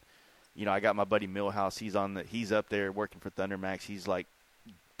events, and I got my buddy Millhouse. He's up there working for Thundermax. He's like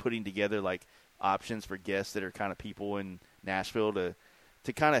putting together like options for guests that are kind of people in Nashville to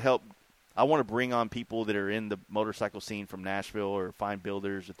kind of help. I want to bring on people that are in the motorcycle scene from Nashville or find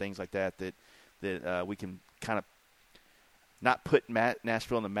builders or things like that we can kind of not put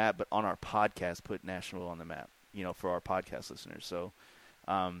Nashville on the map, but on our podcast put Nashville on the map, for our podcast listeners. So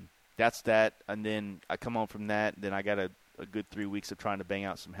that's that. And then I come home from that. Then I got a good 3 weeks of trying to bang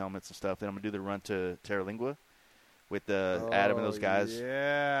out some helmets and stuff. Then I'm going to do the run to Terralingua with Adam and those guys.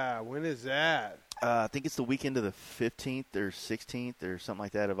 Yeah. When is that? I think it's the weekend of the 15th or 16th or something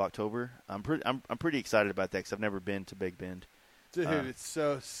like that of October. I'm pretty excited about that because I've never been to Big Bend. Dude, it's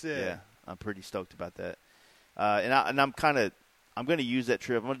so sick. Yeah, I'm pretty stoked about that. And I'm going to use that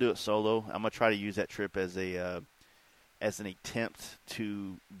trip. I'm going to do it solo. I'm going to try to use that trip as an attempt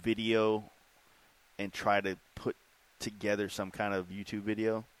to video and try to put together some kind of YouTube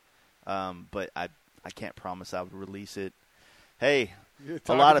video. But I can't promise I would release it. Hey,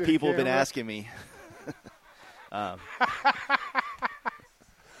 a lot of people have been asking me.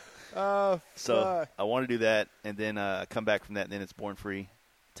 So I want to do that, and then come back from that, and then it's Born Free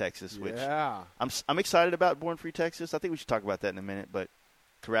Texas, which I'm excited about Born Free Texas. I think we should talk about that in a minute, but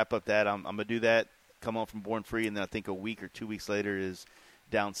to wrap up that, I'm going to do that, come on from Born Free, and then I think a week or 2 weeks later is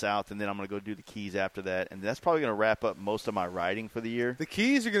down south, and then I'm going to go do the Keys after that, and that's probably going to wrap up most of my riding for the year. The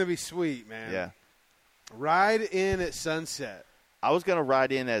Keys are going to be sweet, man. Yeah. Ride in at sunset. I was going to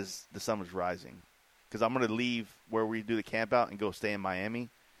ride in as the sun was rising because I'm going to leave where we do the camp out and go stay in Miami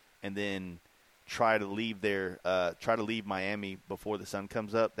and then try to leave Miami before the sun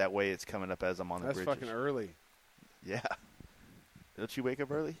comes up. That way it's coming up as I'm on the bridges. That's fucking early. Yeah. Don't you wake up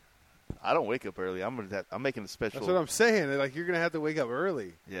early? I don't wake up early. I'm making a special. That's what I'm saying. Like, you're going to have to wake up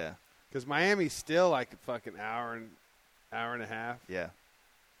early. Yeah. Because Miami's still like a fucking hour and a half. Yeah.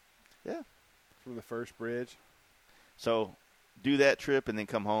 Yeah. From the first bridge. So do that trip and then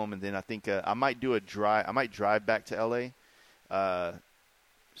come home, and then I think I might do a drive. I might drive back to LA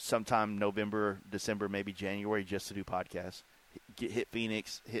sometime November, December, maybe January, just to do podcasts. Hit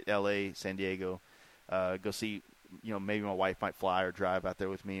Phoenix, hit LA, San Diego, go see. Maybe my wife might fly or drive out there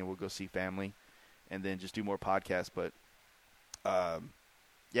with me, and we'll go see family, and then just do more podcasts. But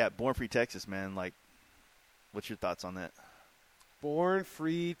yeah, Born Free Texas, man. Like, what's your thoughts on that? Born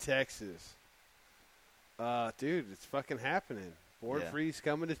Free Texas. Dude, it's fucking happening. Born Free's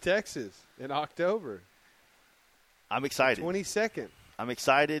coming to Texas in October. I'm excited. 22nd. I'm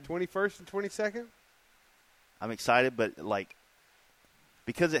excited. 21st and 22nd? I'm excited, but, like,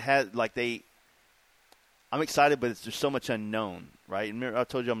 because it has, like, I'm excited, but there's so much unknown, right? And remember, I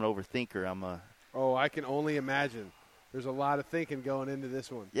told you I'm an overthinker. Oh, I can only imagine. There's a lot of thinking going into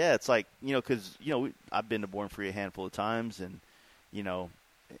this one. Yeah, it's like, because, I've been to Born Free a handful of times, and,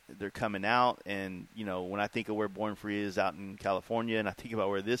 they're coming out, and when I think of where Born Free is out in California, and I think about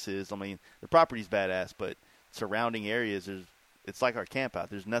where this is, I mean, the property's badass, but surrounding areas, it's like our camp out.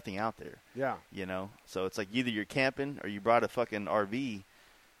 There's nothing out there. Yeah. So it's like either you're camping or you brought a fucking RV,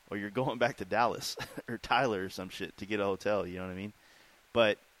 or you're going back to Dallas or Tyler or some shit to get a hotel. You know what I mean?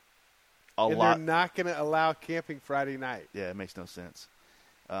 But they're not going to allow camping Friday night. Yeah, it makes no sense.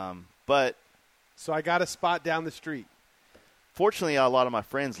 But so I got a spot down the street. Fortunately, a lot of my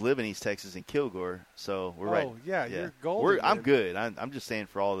friends live in East Texas in Kilgore, so we're right. Oh, yeah, you're golden. I'm good. I'm just saying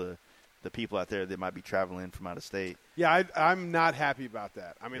for all the people out there that might be traveling from out of state. Yeah, I'm not happy about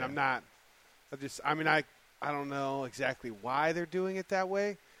that. I mean, Yeah. I'm not. I don't know exactly why they're doing it that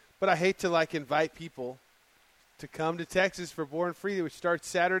way, but I hate to invite people to come to Texas for Born Free, which starts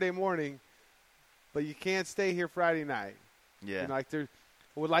Saturday morning, but you can't stay here Friday night. Yeah. I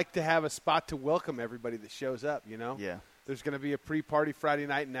would like to have a spot to welcome everybody that shows up. Yeah. There's going to be a pre-party Friday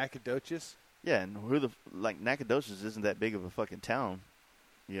night in Nacogdoches. Yeah, and Nacogdoches isn't that big of a fucking town.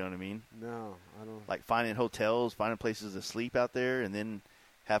 You know what I mean? No, I don't. Like finding hotels, finding places to sleep out there, and then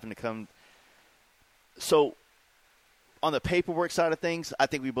having to come. So, on the paperwork side of things, I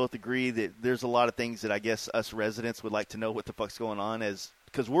think we both agree that there's a lot of things that I guess us residents would like to know what the fuck's going on,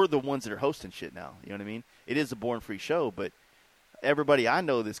 because we're the ones that are hosting shit now. You know what I mean? It is a Born Free show, but everybody I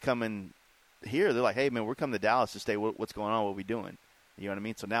know that's coming here, they're like, hey, man, we're coming to Dallas to stay. What's going on? What are we doing? You know what I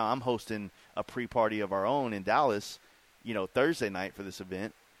mean? So now I'm hosting a pre-party of our own in Dallas, Thursday night for this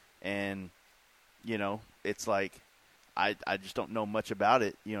event. And, it's like I just don't know much about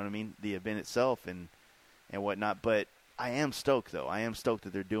it, you know what I mean, the event itself and whatnot. But I am stoked, though. I am stoked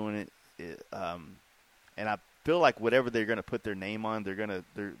that they're doing it. And I feel like whatever they're going to put their name on,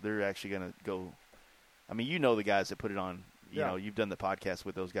 they're actually going to go. I mean, the guys that put it on. You've done the podcast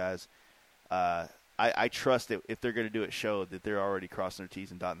with those guys. I trust that if they're going to do it show, that they're already crossing their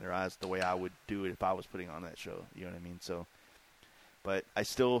T's and dotting their I's the way I would do it if I was putting on that show. You know what I mean? So, but I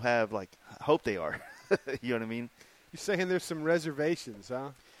still have, hope they are. You know what I mean? You're saying there's some reservations,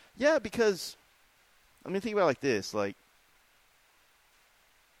 huh? Yeah, because, think about it like this.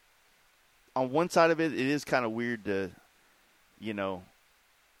 On one side of it, it is kind of weird to,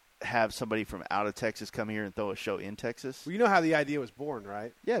 have somebody from out of Texas come here and throw a show in Texas. Well, you know how the idea was born,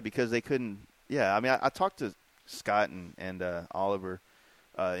 right? Yeah, because they couldn't. Yeah, I talked to Scott and Oliver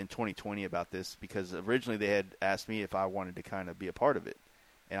in 2020 about this, because originally they had asked me if I wanted to kind of be a part of it,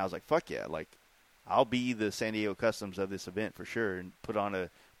 and I was like, fuck yeah, I'll be the San Diego Customs of this event for sure, and put on a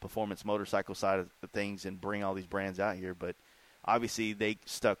performance motorcycle side of the things and bring all these brands out here. But obviously they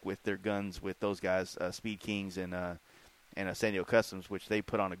stuck with their guns with those guys, Speed Kings and San Diego Customs, which they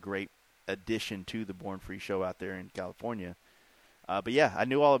put on a great addition to the Born Free show out there in California. But yeah, I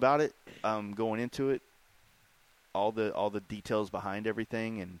knew all about it going into it, all the details behind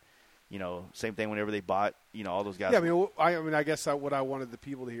everything, and same thing whenever they bought all those guys. Yeah, I guess what I wanted the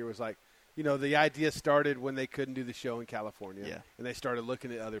people to hear was the idea started when they couldn't do the show in California, yeah, and they started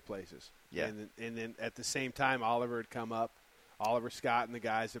looking at other places. Yeah, and then at the same time, Oliver had come up. Oliver Scott and the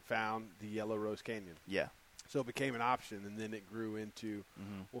guys had found the Yellow Rose Canyon. Yeah. So it became an option, and then it grew into,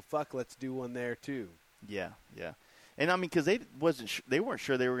 well, fuck, let's do one there too. Yeah, yeah. And because they weren't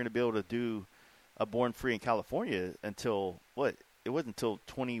sure they were going to be able to do a Born Free in California until what? It wasn't until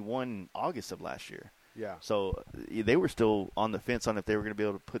 21 August of last year. Yeah. So they were still on the fence on if they were going to be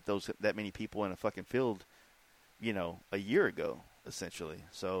able to put that many people in a fucking field, a year ago, essentially.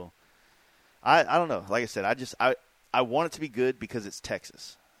 So I don't know. Like I said, I want it to be good because it's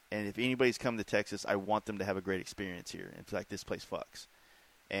Texas. And if anybody's come to Texas, I want them to have a great experience here and feel like this place fucks.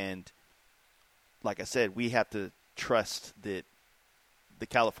 And like I said, we have to trust that the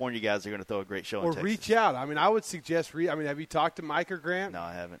California guys are going to throw a great show in Texas. Or reach out. I would suggest have you talked to Mike or Grant? No,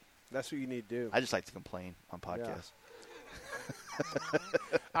 I haven't. That's what you need to do. I just like to complain on podcasts.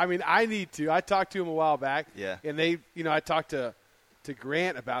 Yeah. I need to. I talked to him a while back. Yeah. And I talked to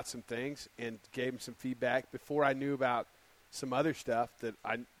Grant about some things and gave him some feedback before I knew about some other stuff that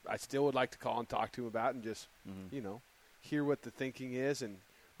I still would like to call and talk to him about, and just, hear what the thinking is and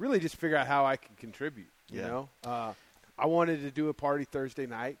really just figure out how I can contribute, you know. I wanted to do a party Thursday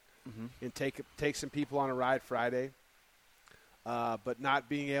night and take some people on a ride Friday, but not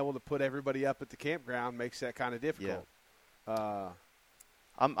being able to put everybody up at the campground makes that kind of difficult. Yeah.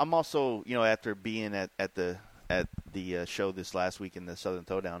 I'm also, after being at the show this last week in the Southern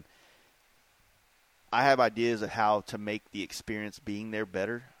Throwdown, I have ideas of how to make the experience being there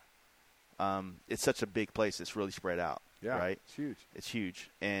better. It's such a big place. It's really spread out. Yeah, right? It's huge. It's huge.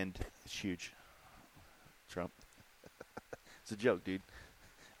 And it's huge. Trump. It's a joke, dude.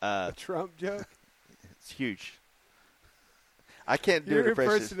 A Trump joke? It's huge. I can't do Your an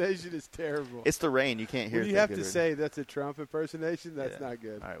impression. impersonation is terrible. It's the rain. You can't hear when it. you that have good to right say that's a Trump impersonation, that's Yeah. not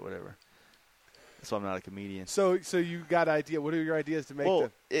good. All right, whatever. So I'm not a comedian. So you got idea. What are your ideas to make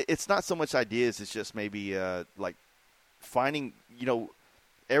Well, it's not so much ideas. It's just maybe like finding,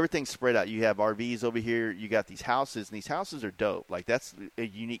 everything's spread out. You have RVs over here. You got these houses, and these houses are dope. Like that's a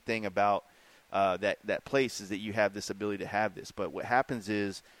unique thing about that place is that you have this ability to have this. But what happens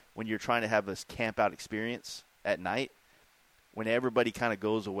is when you're trying to have this camp out experience at night, when everybody kind of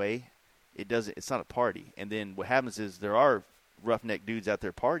goes away, it's not a party. And then what happens is there are roughneck dudes out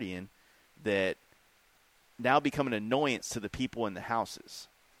there partying that now become an annoyance to the people in the houses.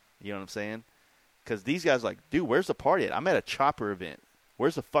 You know what I'm saying? Because these guys are like, dude, where's the party at? I'm at a chopper event.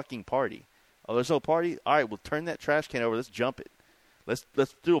 Where's the fucking party? Oh, there's no party? All right, well, turn that trash can over. Let's jump it. Let's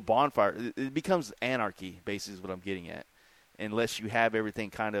do a bonfire. It becomes anarchy, basically, is what I'm getting at, unless you have everything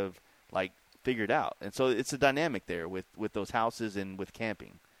kind of, like, figured out. And so it's a dynamic there with those houses and with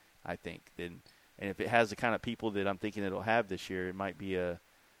camping, I think. And if it has the kind of people that I'm thinking it'll have this year, it might be a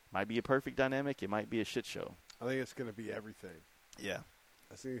perfect dynamic. It might be a shit show. I think it's going to be everything. Yeah.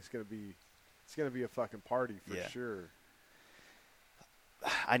 I think it's going to be a fucking party for sure.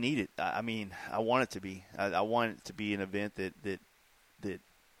 I need it. I mean, I want it to be. I want it to be an event that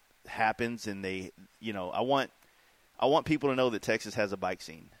happens, and they, I want people to know that Texas has a bike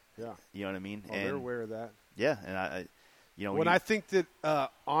scene. Yeah. You know what I mean? Oh, they're aware of that. Yeah, and I I think that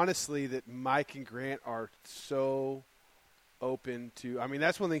honestly that Mike and Grant are so open to. I mean,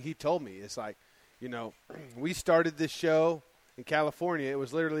 that's one thing he told me. It's like, we started this show in California. It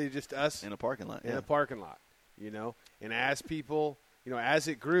was literally just us in a parking lot. In a parking lot, and as people. As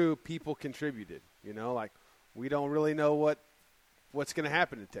it grew, people contributed. Like we don't really know what's going to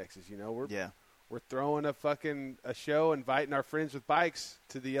happen in Texas. We're throwing a show, inviting our friends with bikes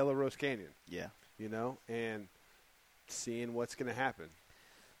to the Yellow Rose Canyon. Yeah, and seeing what's going to happen.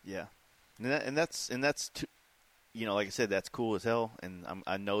 Yeah, and that's like I said, that's cool as hell, and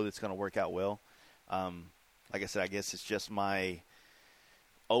I know that's going to work out well. Like I said, I guess it's just my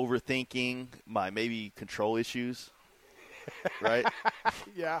overthinking, my maybe control issues. Right?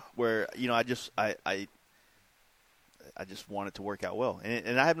 Yeah. Where I just want it to work out well,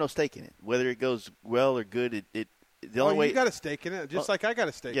 and I have no stake in it. Whether it goes well or good, the only way you got a stake in it, just like I got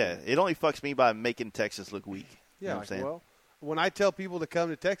a stake. Yeah, in it. It only fucks me by making Texas look weak. Yeah, you know what I'm saying? Well, when I tell people to come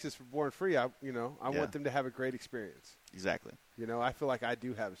to Texas for Born Free, I want them to have a great experience. Exactly. I feel like I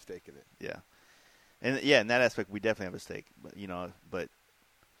do have a stake in it. Yeah, and in that aspect, we definitely have a stake. But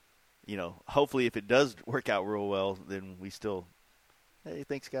hopefully if it does work out real well, then we still, hey,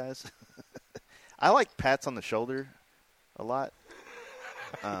 thanks, guys. I like pats on the shoulder a lot.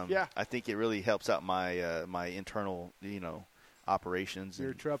 Yeah. I think it really helps out my my internal, operations.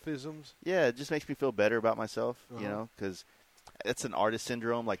 Your Trumpisms? Yeah, it just makes me feel better about myself, Uh-huh. because it's an artist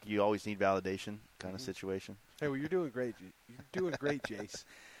syndrome. Like, you always need validation kind of situation. Hey, well, you're doing great. You're doing great, Jace.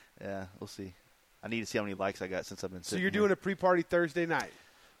 Yeah, we'll see. I need to see how many likes I got since I've been So sitting you're here. doing a pre-party Thursday night?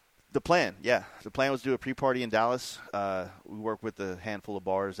 The plan, yeah. The plan was to do a pre-party in Dallas. We work with a handful of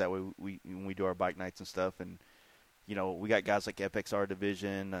bars. That way when we do our bike nights and stuff. And, we got guys like FXR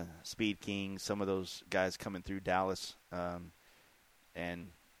Division, Speed King, some of those guys coming through Dallas. And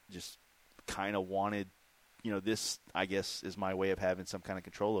just kind of wanted, this, I guess, is my way of having some kind of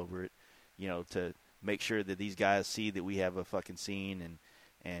control over it, to make sure that these guys see that we have a fucking scene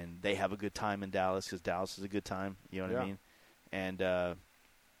and they have a good time in Dallas, because Dallas is a good time. You know what I mean? And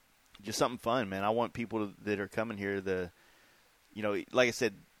just something fun, man. I want people that are coming here like I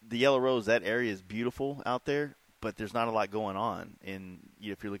said, the Yellow Rose, that area is beautiful out there, but there's not a lot going on. And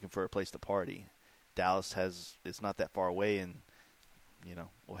if you're looking for a place to party, Dallas it's not that far away, and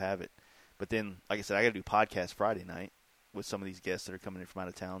we'll have it. But then, like I said, I got to do podcast Friday night with some of these guests that are coming in from out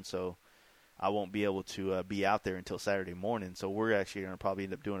of town, so I won't be able to be out there until Saturday morning. So we're actually going to probably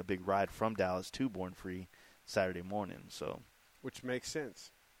end up doing a big ride from Dallas to Born Free Saturday morning. So, which makes sense.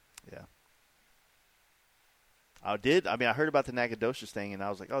 Yeah. I heard about the Nacogdoches thing, and I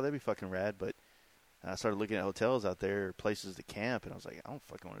was like, oh, that'd be fucking rad. But I started looking at hotels out there, places to camp, and I was like, I don't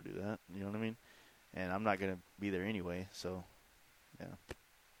fucking want to do that. You know what I mean? And I'm not going to be there anyway, so, yeah.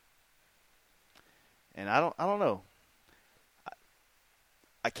 And I don't know.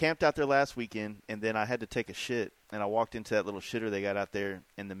 I camped out there last weekend, and then I had to take a shit, and I walked into that little shitter they got out there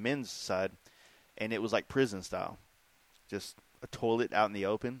in the men's side, and it was like prison style. Just a toilet out in the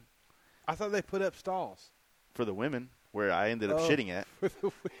open. I thought they put up stalls. For the women, where I ended up shitting at.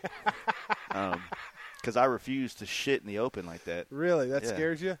 Because I refused to shit in the open like that. Really? That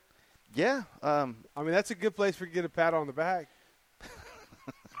scares you? Yeah. I mean, that's a good place for you to get a pat on the back.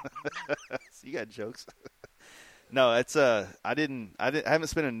 So you got jokes. No, it's I haven't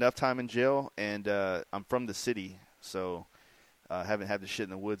spent enough time in jail, and I'm from the city, so I haven't had to shit in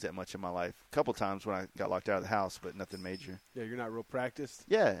the woods that much in my life. A couple times when I got locked out of the house, but nothing major. Yeah, you're not real practiced.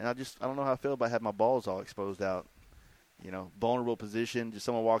 Yeah, and I don't know how I feel about having my balls all exposed out. Vulnerable position, just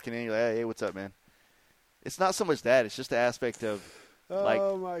someone walking in, you're like, hey, what's up, man? It's not so much that. It's just the aspect of,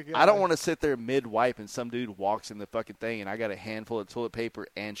 Oh, my God. I don't want to sit there mid-wipe and some dude walks in the fucking thing and I got a handful of toilet paper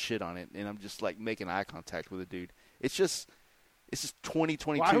and shit on it, and I'm just, making eye contact with a dude. It's just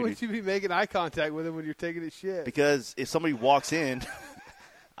 2022. Why would you be making eye contact with him when you're taking a shit? Because if somebody walks in,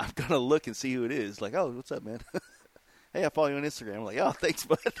 I'm going to look and see who it is. Like, oh, what's up, man? Hey, I follow you on Instagram. I'm like, oh, thanks,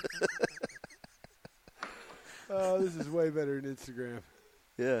 bud. Oh, this is way better than Instagram.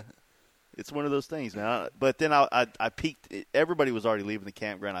 Yeah. It's one of those things, man. But then I peeked. Everybody was already leaving the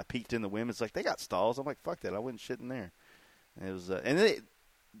campground. I peeked in the women's. Like, they got stalls. I'm like, fuck that. I wouldn't shit in there. And it was, and they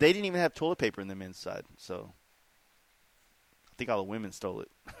didn't even have toilet paper in the men's side. So I think all the women stole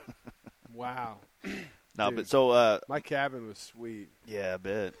it. Wow. No, Dude, but so my cabin was sweet. Yeah, I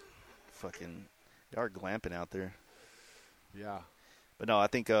bet. Fucking, y'all are glamping out there. Yeah. But no, I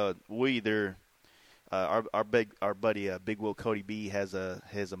think we either. Our buddy Big Will Cody B has a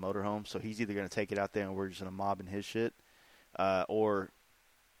motorhome, so he's either going to take it out there and we're just going to mob in his shit, or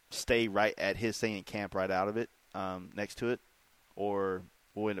stay right at his thing and camp right out of it, next to it, or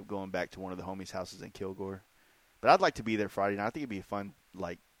we'll end up going back to one of the homies' houses in Kilgore. But I'd like to be there Friday night. I think it'd be fun.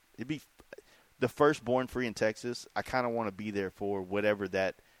 It'd be the first Born Free in Texas. I kind of want to be there for whatever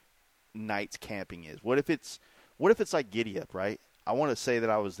that night's camping is. What if it's like Giddy Up, right? I want to say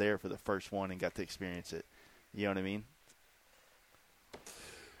that I was there for the first one and got to experience it. You know what I mean?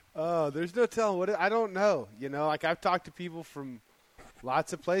 Oh, there's no telling I don't know. I've talked to people from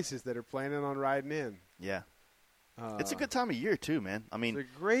lots of places that are planning on riding in. Yeah. It's a good time of year, too, man. I mean, it's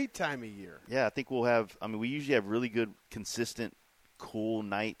a great time of year. Yeah, I think we usually have really good, consistent, cool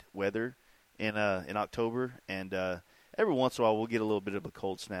night weather in October. And every once in a while we'll get a little bit of a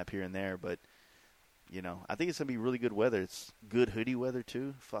cold snap here and there, but I think it's going to be really good weather. It's good hoodie weather,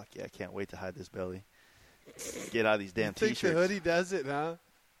 too. Fuck, yeah, I can't wait to hide this belly. Get out of these damn T-shirts. The hoodie does it, huh?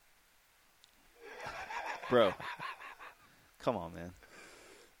 Bro. Come on, man.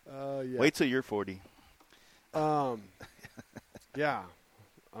 Yeah. Wait till you're 40. Yeah.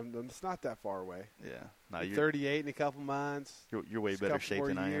 It's not that far away. Yeah. No, you're 38 in a couple months. You're way better shape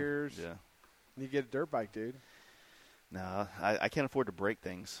than I am. Yeah. And you get a dirt bike, dude. No, I can't afford to break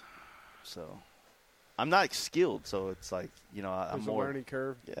things. So I'm not skilled, so it's like, I'm more. A learning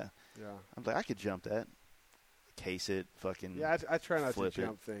curve. Yeah. Yeah. I'm like, I could jump that. Case it, fucking. Yeah, I try not to flip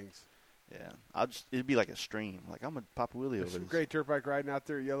jump things. Yeah. it'd be like a stream. Like, I'm going to pop a wheelie over some this. Great dirt bike riding out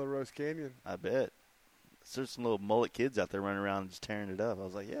there at Yellow Rose Canyon. I bet. There's some little mullet kids out there running around just tearing it up. I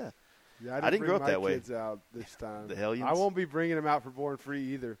was like, yeah. Yeah, I didn't grow up that way. Kids out this time. The hellions? I won't be bringing them out for Born Free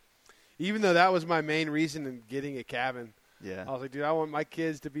either. Even though that was my main reason in getting a cabin. Yeah. I was like, dude, I want my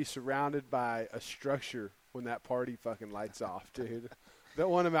kids to be surrounded by a structure when that party fucking lights off, dude.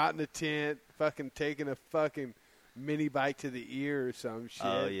 Don't want them out in a tent fucking taking a fucking mini bike to the ear or some shit.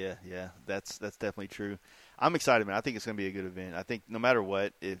 Oh, yeah. That's definitely true. I'm excited, man. I think it's going to be a good event. I think no matter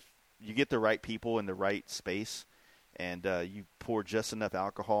what, if you get the right people in the right space and you pour just enough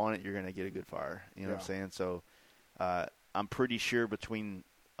alcohol on it, you're going to get a good fire. You know what I'm saying? So I'm pretty sure between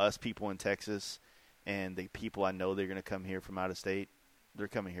us people in Texas and the people I know they're going to come here from out of state, they're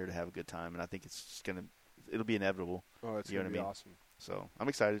coming here to have a good time. And I think it's just it'll be inevitable. Oh, it's going to be awesome. So I'm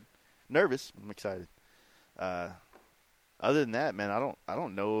excited. Nervous. I'm excited. Other than that, man, I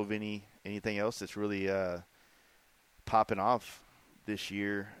don't know of anything else that's really popping off this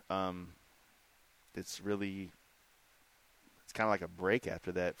year. It's kind of like a break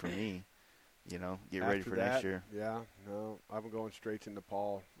after that for me. Get after ready for next year. Yeah, no, I'm going straight to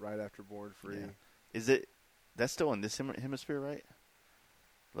Nepal right after Born Free. Yeah. That's still in this hemisphere, right?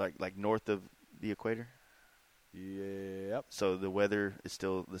 Like north of the equator? Yep. So the weather is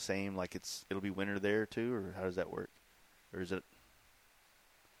still the same, like it'll be winter there too, or how does that work? Or is it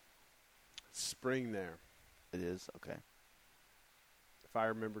spring there? It is, okay. If I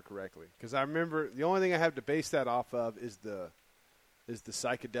remember correctly. Because I remember the only thing I have to base that off of is the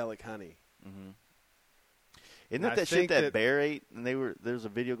psychedelic honey. Mm-hmm. Isn't that shit that bear ate? And there was a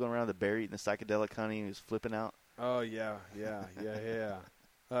video going around the bear eating the psychedelic honey and he was flipping out. Oh yeah.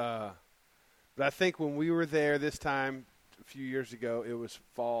 But I think when we were there this time a few years ago, it was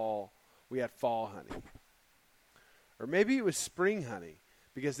fall. We had fall honey, or maybe it was spring honey,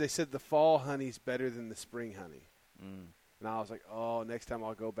 because they said the fall honey's better than the spring honey. Mm. And I was like, oh, next time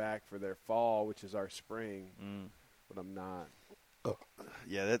I'll go back for their fall, which is our spring. But I'm not.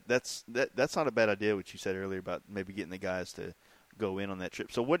 Yeah, that's not a bad idea. What you said earlier about maybe getting the guys to go in on that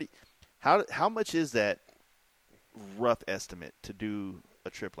trip. So how much is that rough estimate to do a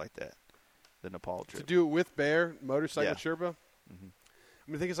trip like that, the Nepal trip? To do it with Bear motorcycle Sherpa?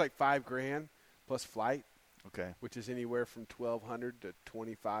 Mm-hmm. I think it's like $5,000 plus flight. Okay. Which is anywhere from $1,200 to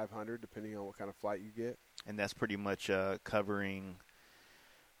 $2,500, depending on what kind of flight you get. And that's pretty much covering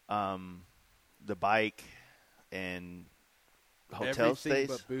the bike and hotel everything stays?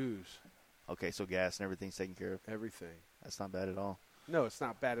 but booze. Okay, so gas and everything's taken care of? Everything. That's not bad at all. No, it's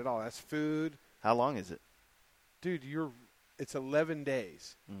not bad at all. That's food. How long is it? Dude, it's 11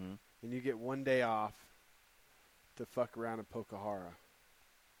 days, and you get 1 day off to fuck around in Pokhara.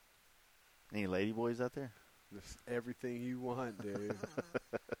 Any lady boys out there? Just everything you want, dude.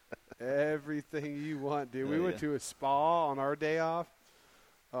 Everything you want, dude. We went to a spa on our day off.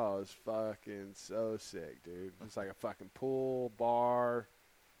 Oh, it was fucking so sick, dude. It's like a fucking pool, bar,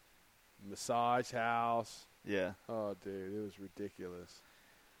 massage house. Yeah. Oh, dude, it was ridiculous.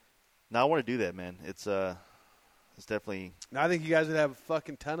 No, I want to do that, man. It's definitely. I think you guys would have a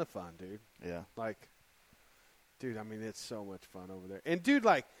fucking ton of fun, dude. Yeah. Like, dude, I mean, it's so much fun over there. And, dude,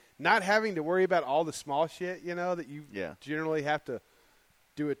 like, not having to worry about all the small shit, you know, that you generally have to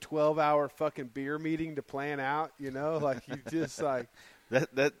do a 12-hour fucking beer meeting to plan out, you know? Like, you just, like.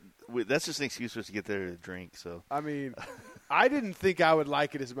 That's just an excuse for us to get there to drink, so. I mean, I didn't think I would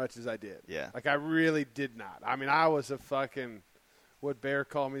like it as much as I did. Yeah. Like, I really did not. I mean, I was a fucking, what Bear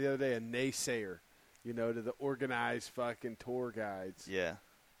called me the other day, a naysayer, you know, to the organized fucking tour guides. Yeah.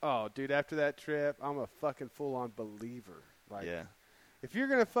 Oh, dude, after that trip, I'm a fucking full-on believer. Like, yeah. If you're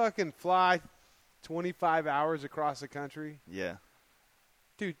going to fucking fly 25 hours across the country. Yeah.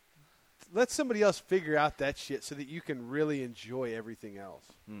 Dude, let somebody else figure out that shit so that you can really enjoy everything else.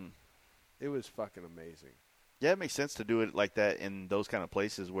 It was fucking amazing. Yeah, it makes sense to do it like that in those kind of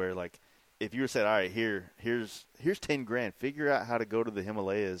places where, like, if you were said, all right, here's $10,000, figure out how to go to the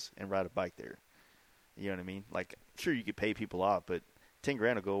Himalayas and ride a bike there. You know what I mean? Like, sure, you could pay people off, but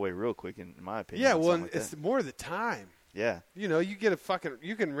 $10,000 will go away real quick, in my opinion. Yeah, well, it's more the time. Yeah. You know, you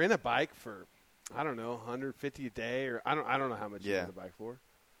can rent a bike for, I don't know, $150 a day, or I don't know how much you rent a bike for.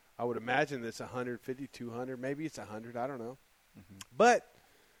 I would imagine it's $150, $200, maybe it's $100. I don't know. But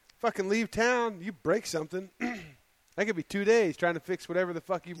fucking leave town, you break something. That could be 2 days trying to fix whatever the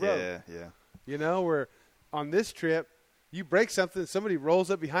fuck you broke. Yeah. You know, where on this trip, you break something, somebody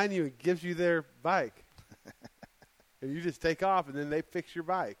rolls up behind you and gives you their bike. And you just take off, and then they fix your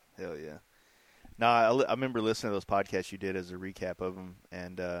bike. Hell yeah. No, I remember listening to those podcasts you did as a recap of them,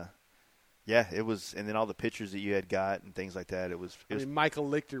 and yeah, it was, and then all the pictures that you had got and things like that. I mean, Michael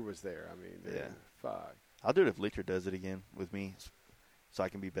Lichter was there. I mean, dude, fuck. I'll do it if Lichter does it again with me, so I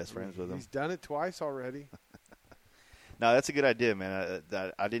can be best friends with him. He's done it twice already. No, that's a good idea, man.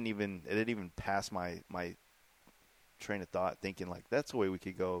 It didn't even pass my train of thought, thinking like that's the way we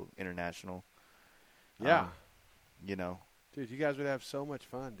could go international. Yeah, you know, dude, you guys would have so much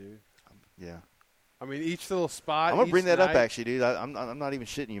fun, dude. Yeah. I mean, each little spot. I'm gonna bring that up, actually, dude. I'm not even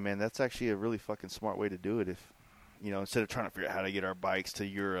shitting you, man. That's actually a really fucking smart way to do it. If instead of trying to figure out how to get our bikes to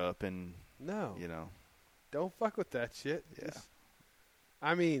Europe and don't fuck with that shit. Yeah.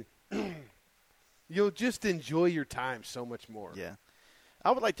 I mean, you'll just enjoy your time so much more. Yeah, I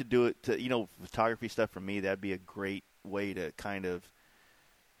would like to do it to photography stuff for me. That'd be a great way to kind of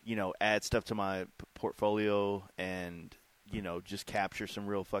add stuff to my portfolio and. Just capture some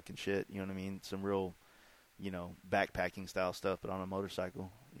real fucking shit. You know what I mean? Some real, backpacking style stuff, but on a motorcycle.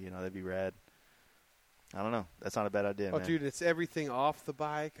 That'd be rad. I don't know. That's not a bad idea, man. Dude, it's everything off the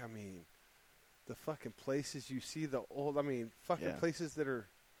bike. I mean, the fucking places you see, places that are,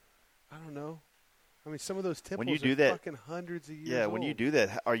 I don't know. I mean, some of those temples are fucking hundreds of years old. When you do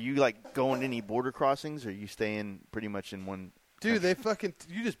that, are you, like, going any border crossings, or are you staying pretty much in one Dude,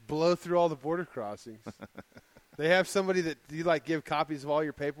 you just blow through all the border crossings. They have somebody that you give copies of all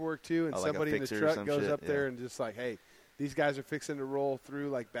your paperwork to, and somebody in the truck goes up there and just hey, these guys are fixing to roll through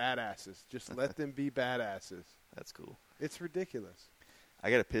like badasses. Just let them be badasses. That's cool. It's ridiculous. I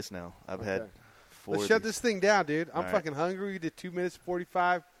got to piss now. I've had 4 Let's shut this thing down, dude. I'm fucking hungry. We did 2 minutes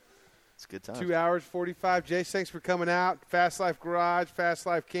 45. It's a good time. 2 hours 45. Jace, thanks for coming out. Fast Life Garage, Fast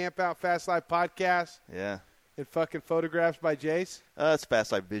Life Camp Out, Fast Life Podcast. Yeah. And fucking photographs by Jace. It's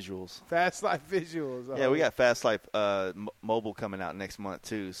Fast Life Visuals. Fast Life Visuals. Yeah, we got Fast Life Mobile coming out next month,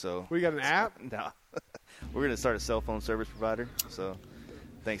 too. So we got an app? No. We're going to start a cell phone service provider. So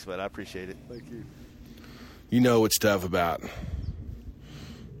thanks, bud. I appreciate it. Thank you. You know what's tough about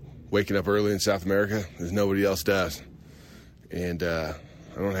waking up early in South America? There's nobody else does. And I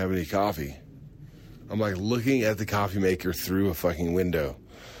don't have any coffee. I'm like looking at the coffee maker through a fucking window,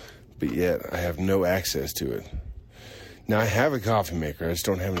 but yet I have no access to it. Now I have a coffee maker, I just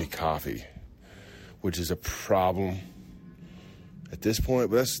don't have any coffee, which is a problem at this point,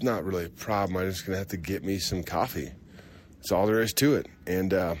 but that's not really a problem. I'm just going to have to get me some coffee. That's all there is to it.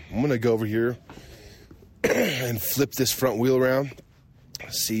 And I'm going to go over here and flip this front wheel around,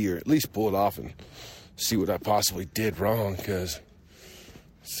 see, or at least pull it off and see what I possibly did wrong, because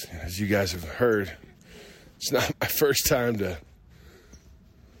as you guys have heard, it's not my first time to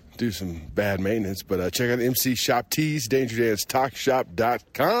do some bad maintenance. But check out MC Shop Tees,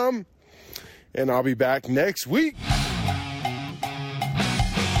 DangerDansTalkShop.com, and I'll be back next week.